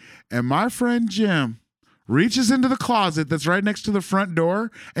here? And my friend Jim reaches into the closet that's right next to the front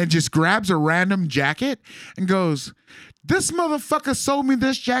door and just grabs a random jacket and goes, this motherfucker sold me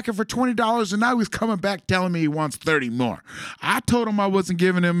this jacket for $20, and now he's coming back telling me he wants 30 more. I told him I wasn't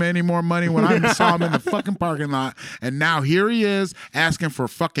giving him any more money when I saw him in the fucking parking lot, and now here he is asking for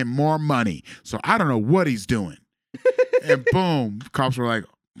fucking more money. So I don't know what he's doing. And boom, cops were like,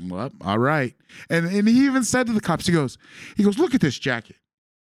 well, all right. And he even said to the cops, he goes, look at this jacket.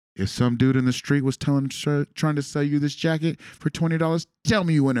 If some dude in the street was trying to sell you this jacket for $20, tell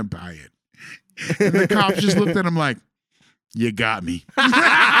me you wouldn't buy it. And the cops just looked at him like, you got me. That's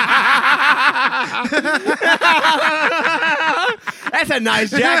a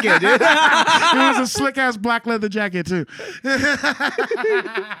nice jacket, dude. It was a slick ass black leather jacket too.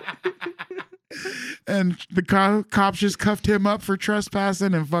 And the cops just cuffed him up for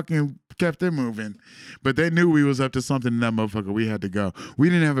trespassing and fucking kept it moving. But they knew we was up to something in that motherfucker. We had to go. We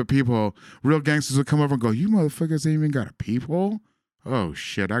didn't have a peephole. Real gangsters would come over and go, you motherfuckers ain't even got a peephole? Oh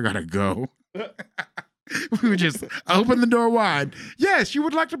shit, I gotta go. We would just open the door wide. Yes, you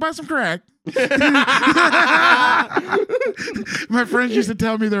would like to buy some crack? My friends used to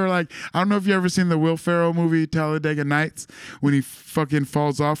tell me, they were like, I don't know if you ever seen the Will Ferrell movie Talladega Nights, when he fucking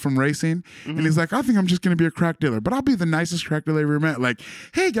falls off from racing, and he's like, I think I'm just gonna be a crack dealer, but I'll be the nicest crack dealer I ever met. Like,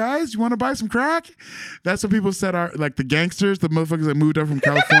 hey guys, you want to buy some crack? That's what people said are like the gangsters, the motherfuckers that moved up from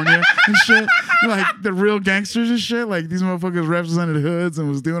California and shit, like the real gangsters and shit. Like these motherfuckers represented hoods and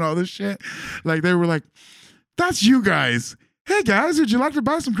was doing all this shit. Like they were like, that's you guys. Hey guys, would you like to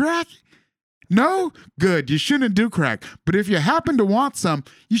buy some crack? No? Good. You shouldn't do crack. But if you happen to want some,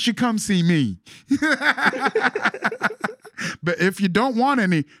 you should come see me. But if you don't want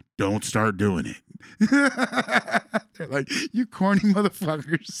any, don't start doing it. They're like, you corny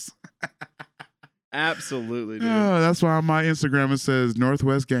motherfuckers. Absolutely, dude. Oh, that's why on my Instagram it says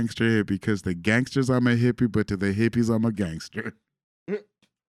Northwest Gangster Hippie, because the gangsters I'm a hippie, but to the hippies I'm a gangster.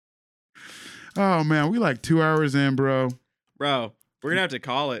 Oh man, we like 2 hours in, bro. Bro, we're gonna have to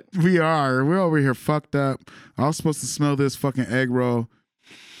call it. We are. We're over here fucked up. I was supposed to smell this fucking egg roll.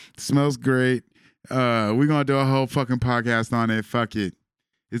 It smells great. We're gonna do a whole fucking podcast on it. Fuck it.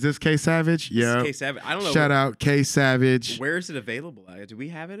 Is this K Savage? Yeah. K Savage. I don't know. Shout out K Savage. Where is it available at? Do we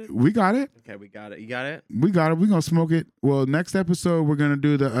have it? We got it. Okay, we got it. You got it? We got it. We're gonna smoke it. Well, next episode we're gonna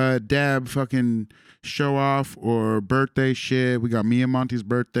do the dab fucking show off or birthday shit. We got me and Monty's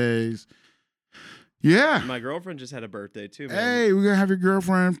birthdays. Yeah. My girlfriend just had a birthday too, man. Hey, we're gonna have your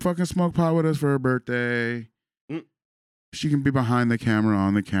girlfriend fucking smoke pot with us for her birthday. She can be behind the camera,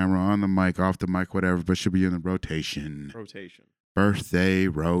 on the mic, off the mic, whatever, but she'll be in the rotation. Birthday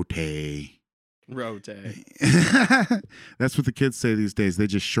rotate. That's what the kids say these days. They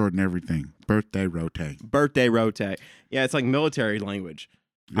just shorten everything. Birthday rotate. Yeah, it's like military language.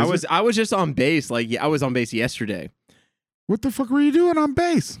 I was just on base. I was on base yesterday. What the fuck were you doing on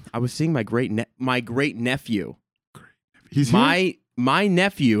base? I was seeing my great nephew. He's here? My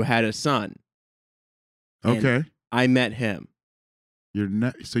nephew had a son. Okay. I met him.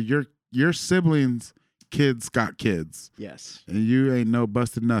 So your siblings' kids got kids. Yes. And you ain't no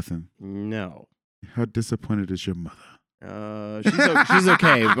busted nothing. No. How disappointed is your mother? She's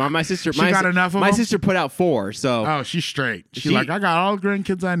okay. My sister. She got enough of my them? sister put out 4. So. Oh, she's straight. She's like, I got all the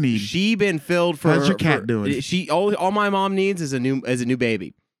grandkids I need. She been filled for. How's your cat doing? All my mom needs is a new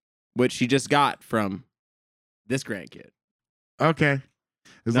baby, which she just got from this grandkid. Okay.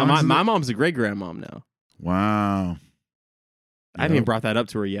 My mom's a great grandmom now. Wow. I haven't even brought that up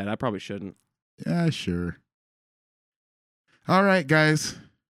to her yet. I probably shouldn't. Yeah, sure. All right, guys.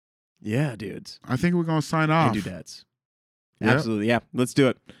 Yeah, dudes. I think we're gonna sign off. And dudettes. Yep. Absolutely, yeah. Let's do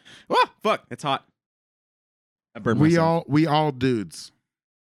it. Oh, fuck! It's hot. I burned myself. We all dudes.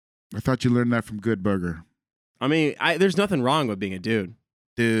 I thought you learned that from Good Burger. I mean, there's nothing wrong with being a dude.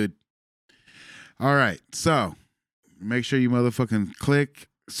 All right, so make sure you motherfucking click,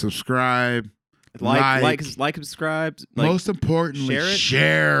 subscribe, like, subscribe. Most importantly,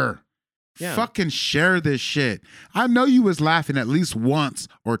 share it. Yeah. Fucking share this shit. I know you was laughing at least once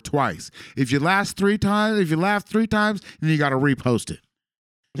or twice. If you laugh 3 times, then you gotta repost it.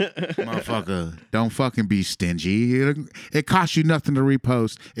 Motherfucker, don't fucking be stingy. It costs you nothing to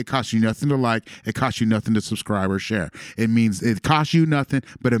repost. It costs you nothing to like. It costs you nothing to subscribe or share. It costs you nothing,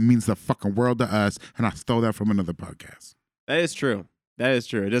 but it means the fucking world to us. And I stole that from another podcast. That is true.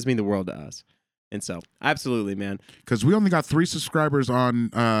 It does mean the world to us. And so, absolutely, man. Because we only got 3 subscribers on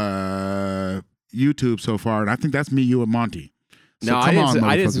YouTube so far, and I think that's me, you, and Monty. So I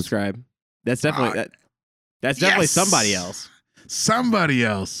didn't subscribe. That's definitely that's definitely somebody else. Somebody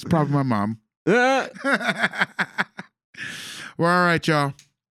else, probably my mom. Well, all right, y'all.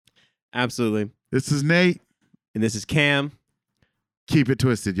 Absolutely. This is Nate, and this is Cam. Keep it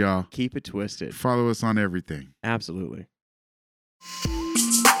twisted, y'all. Keep it twisted. Follow us on everything. Absolutely.